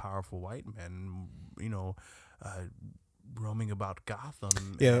about powerful white men, roaming about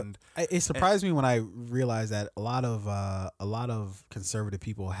Gotham. Yeah, and it surprised me when I realized that a lot of conservative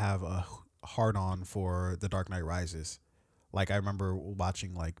people have a hard on for The Dark Knight Rises. Like, I remember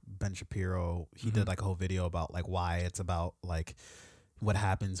watching like Ben Shapiro. He did like a whole video about like why it's about like what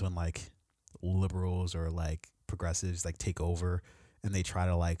happens when like liberals or like progressives like take over and they try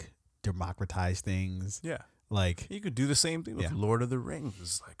to like democratize things. Yeah, like you could do the same thing with Lord of the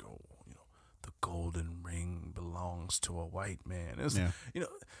Rings. Like, the golden ring belongs to a white man. It's,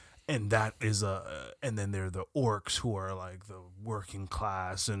 and that is and then there are the orcs who are like the working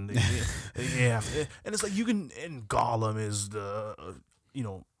class, and and it's like and Gollum is the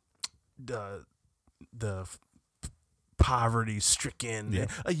the poverty stricken. Yeah.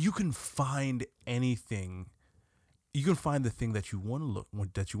 Like, you can find anything. You can find the thing that you want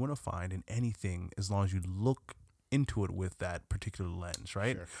to find in anything, as long as you look into it with that particular lens,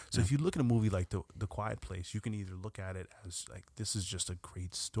 right? Sure. So if you look at a movie like the Quiet Place, you can either look at it as like, this is just a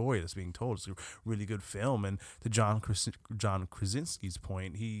great story that's being told. It's a really good film. And to John Krasinski's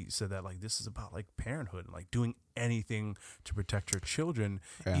point, he said that like, this is about like parenthood and like doing anything to protect your children,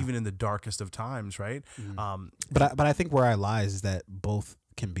 even in the darkest of times, right? But I think where I lies is that both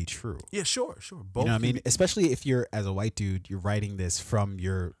can be true. Yeah, sure. Both, you know what I mean? Especially if you're, as a white dude, you're writing this from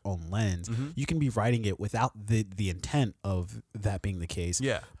your own lens. You can be writing it without the intent of that being the case.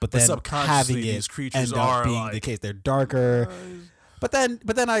 Yeah, but then subconsciously, having these it creatures end up are being like, the case. They're darker. But then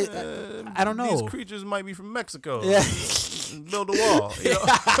I don't know. These creatures might be from Mexico. Yeah. Build a wall,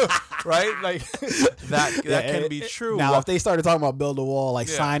 right? Like that can be true. Now, if they started talking about build a wall, like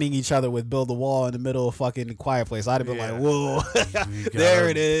signing each other with build a wall in the middle of fucking Quiet Place, I'd have been like, whoa, there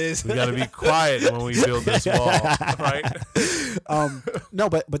it is. We gotta be quiet when we build this wall, right? No,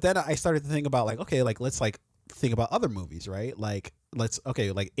 but then I started to think about like, okay, like let's like think about other movies, right? Like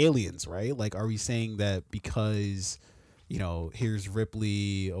like Aliens, right? Like, are we saying that because here's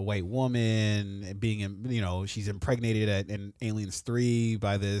Ripley, a white woman, being, she's impregnated in Aliens 3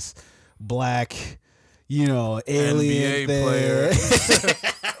 by this black, alien NBA player,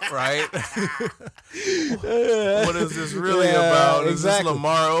 right? What is this really about? Is this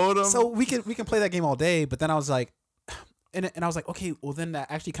Lamar Odom? So we can play that game all day, but then I was like, and I was like, okay, well then that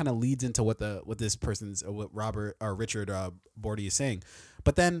actually kind of leads into what Richard Bordy is saying,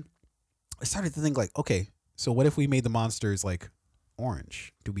 but then I started to think like, okay. So what if we made the monsters like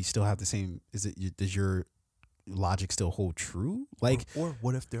orange? Do we still have the same? Does your logic still hold true? Like, or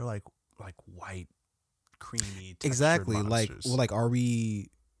what if they're like white, creamy? Exactly. Monsters? Like are we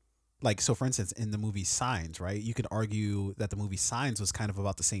like, so for instance, in the movie Signs, right? You could argue that the movie Signs was kind of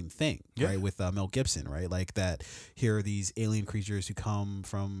about the same thing, right? With Mel Gibson, right? Like that here are these alien creatures who come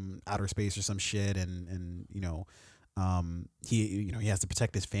from outer space or some shit, and he has to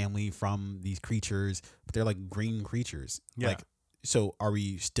protect his family from these creatures, but they're like green creatures. Like, so are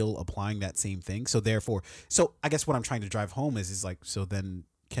we still applying that same thing? So therefore, I guess what I'm trying to drive home is like, so then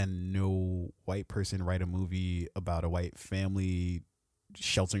can no white person write a movie about a white family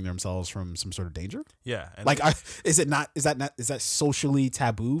sheltering themselves from some sort of danger? Yeah. Like, is that socially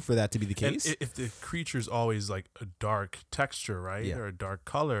taboo for that to be the case? If the creature's always like a dark texture, right? Or a dark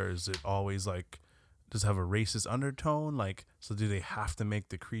color, is it always like, does it have a racist undertone? Like, so do they have to make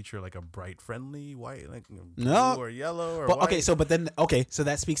the creature like a bright, friendly white, like blue or yellow or white? So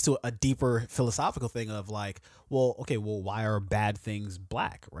that speaks to a deeper philosophical thing of like, well, why are bad things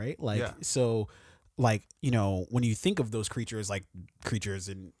black, right? Like, so like, when you think of those creatures, like creatures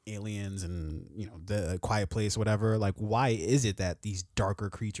and aliens and, the Quiet Place, whatever, like, why is it that these darker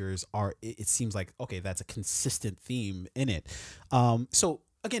creatures are, it seems like, okay, that's a consistent theme in it. So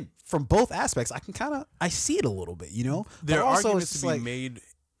again, from both aspects, I see it a little bit, There are also arguments to be like, made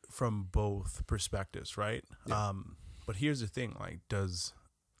from both perspectives, right? Yeah. But here's the thing, like, does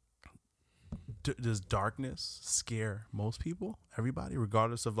darkness scare most people, everybody,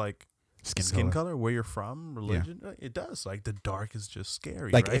 regardless of like skin color, where you're from, religion? It does. Like, the dark is just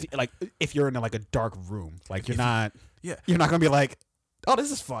scary, like, right? if you're in like a dark room, like you're not gonna be like, oh,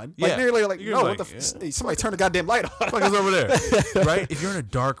 this is fun. Like, Yeah. nearly like, You're no, like, what the somebody turn the goddamn light on. What is over there? Right? If you're in a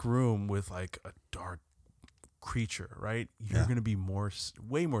dark room with like a dark creature, right? You're gonna be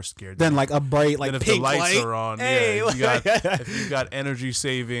way more scared then like a bright like if pink the lights light are on. Hey, if you got energy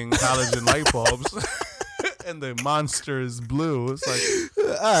saving halogen light bulbs and the monster is blue, it's like,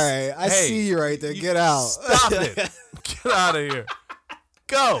 all right, I see you right there. Get out. Stop it. Get out of here.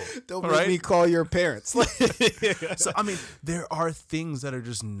 Go. Don't make me call your parents. So I mean, there are things that are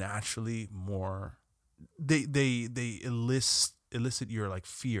just naturally more. They elicit your like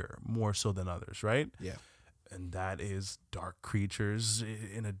fear more so than others, right? Yeah. And that is dark creatures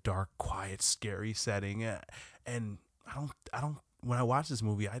in a dark, quiet, scary setting. And I don't. When I watched this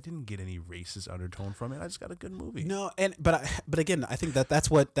movie, I didn't get any racist undertone from it. I just got a good movie. No, but again, I think that's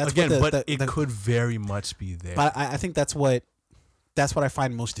it could very much be there. But I think that's what I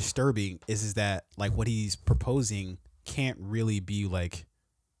find most disturbing is that like what he's proposing can't really be like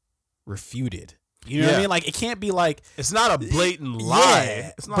refuted. You know what I mean? Like it can't be like it's not a blatant lie.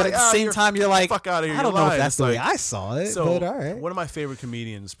 Yeah, it's not but like, at the same time, you're like, fuck out of here. I don't know if that's it's the like, way I saw it. So but all right. One of my favorite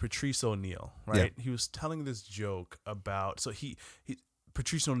comedians, Patrice O'Neal, right? Yeah. He was telling this joke about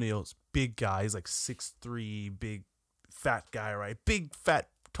Patrice O'Neal's big guy. He's like 6'3", big fat guy, right? Big fat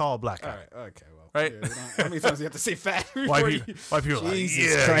tall black guy. All right. Okay. Well. Right. Yeah, how many times do you have to say fat? Why people like,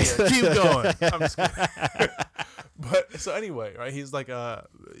 Jesus Christ. keep going. I'm just kidding. But so anyway, right? He's like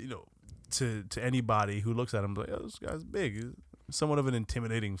to anybody who looks at him like, oh, this guy's big. He's somewhat of an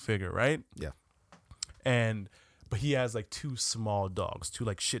intimidating figure, right? Yeah. But he has like two small dogs, two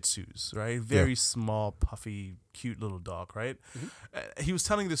like Shih Tzus, right? Very small, puffy, cute little dog, right? Mm-hmm. He was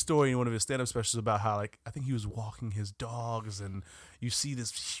telling this story in one of his stand-up specials about how like I think he was walking his dogs and you see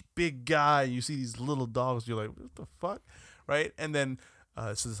this big guy, you see these little dogs, you're like, what the fuck, right? And then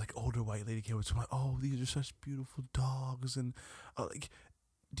so this like older white lady came up to him like, oh, these are such beautiful dogs, and like,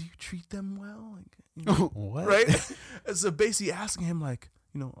 do you treat them well? Like, you know, what? Right? And so basically asking him like,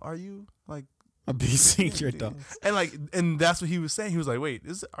 you know, are you like abusing your dog? And that's what he was saying. He was like, wait,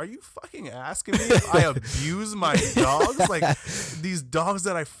 are you fucking asking me if I abuse my dogs? Like these dogs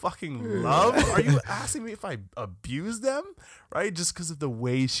that I fucking love? Are you asking me if I abuse them? Right? Just because of the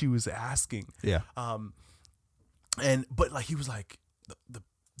way she was asking. Yeah. But like he was like the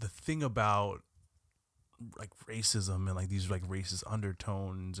thing about like racism and like these like racist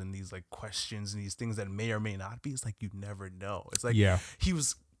undertones and these like questions and these things that may or may not be, it's like you never know. It's like he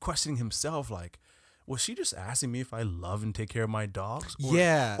was questioning himself like, was she just asking me if I love and take care of my dogs?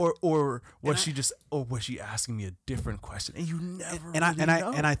 Or was she asking me a different question? And you never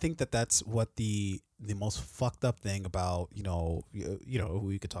know. I think that's what the most fucked up thing about, you know,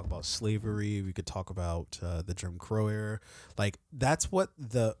 we could talk about slavery, we could talk about the Jim Crow era. Like that's what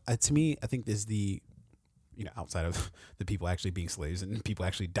to me, I think is the, you know, outside of the people actually being slaves and people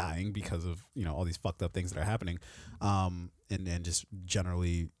actually dying because of, you know, all these fucked up things that are happening, and just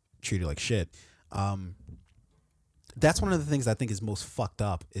generally treated like shit. That's one of the things I think is most fucked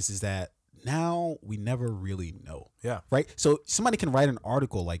up is that now we never really know. Yeah. Right. So somebody can write an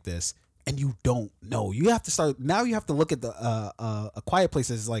article like this and you don't know. You have to look at the A Quiet Place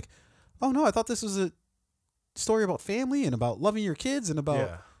as like, oh no, I thought this was a story about family and about loving your kids and about.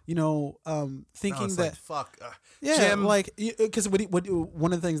 Yeah. You know, thinking that like, fuck, Jim. Like because what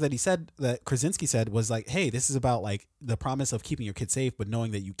one of the things that he said that Krasinski said was like, hey, this is about like the promise of keeping your kids safe, but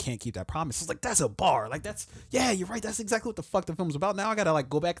knowing that you can't keep that promise. It's like that's a bar. Like you're right. That's exactly what the fuck the film's about. Now I gotta like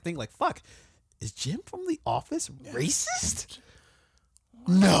go back and think like, fuck, is Jim from The Office racist?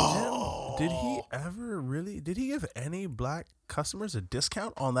 No. Did he give any black customers a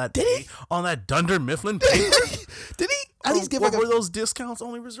discount on that? Did he? On that Dunder Mifflin paper? Did he? At least give were those discounts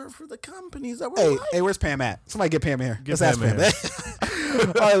only reserved for the companies that were Hey, where's Pam at? Somebody get Pam here. Let's ask Pam.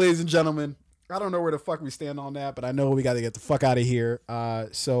 All right, ladies and gentlemen. I don't know where the fuck we stand on that, but I know we got to get the fuck out of here.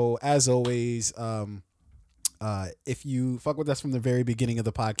 So as always, if you fuck with us from the very beginning of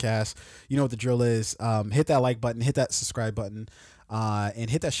the podcast, you know what the drill is. Hit that like button, hit that subscribe button, and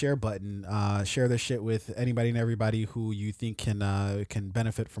hit that share button. Share this shit with anybody and everybody who you think can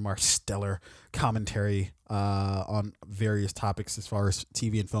benefit from our stellar commentary on various topics as far as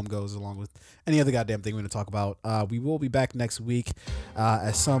TV and film goes, along with any other goddamn thing we're going to talk about. We will be back next week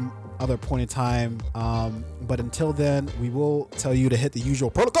at some other point in time. But until then, we will tell you to hit the usual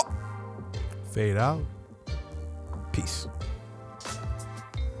protocol. Fade out. Peace.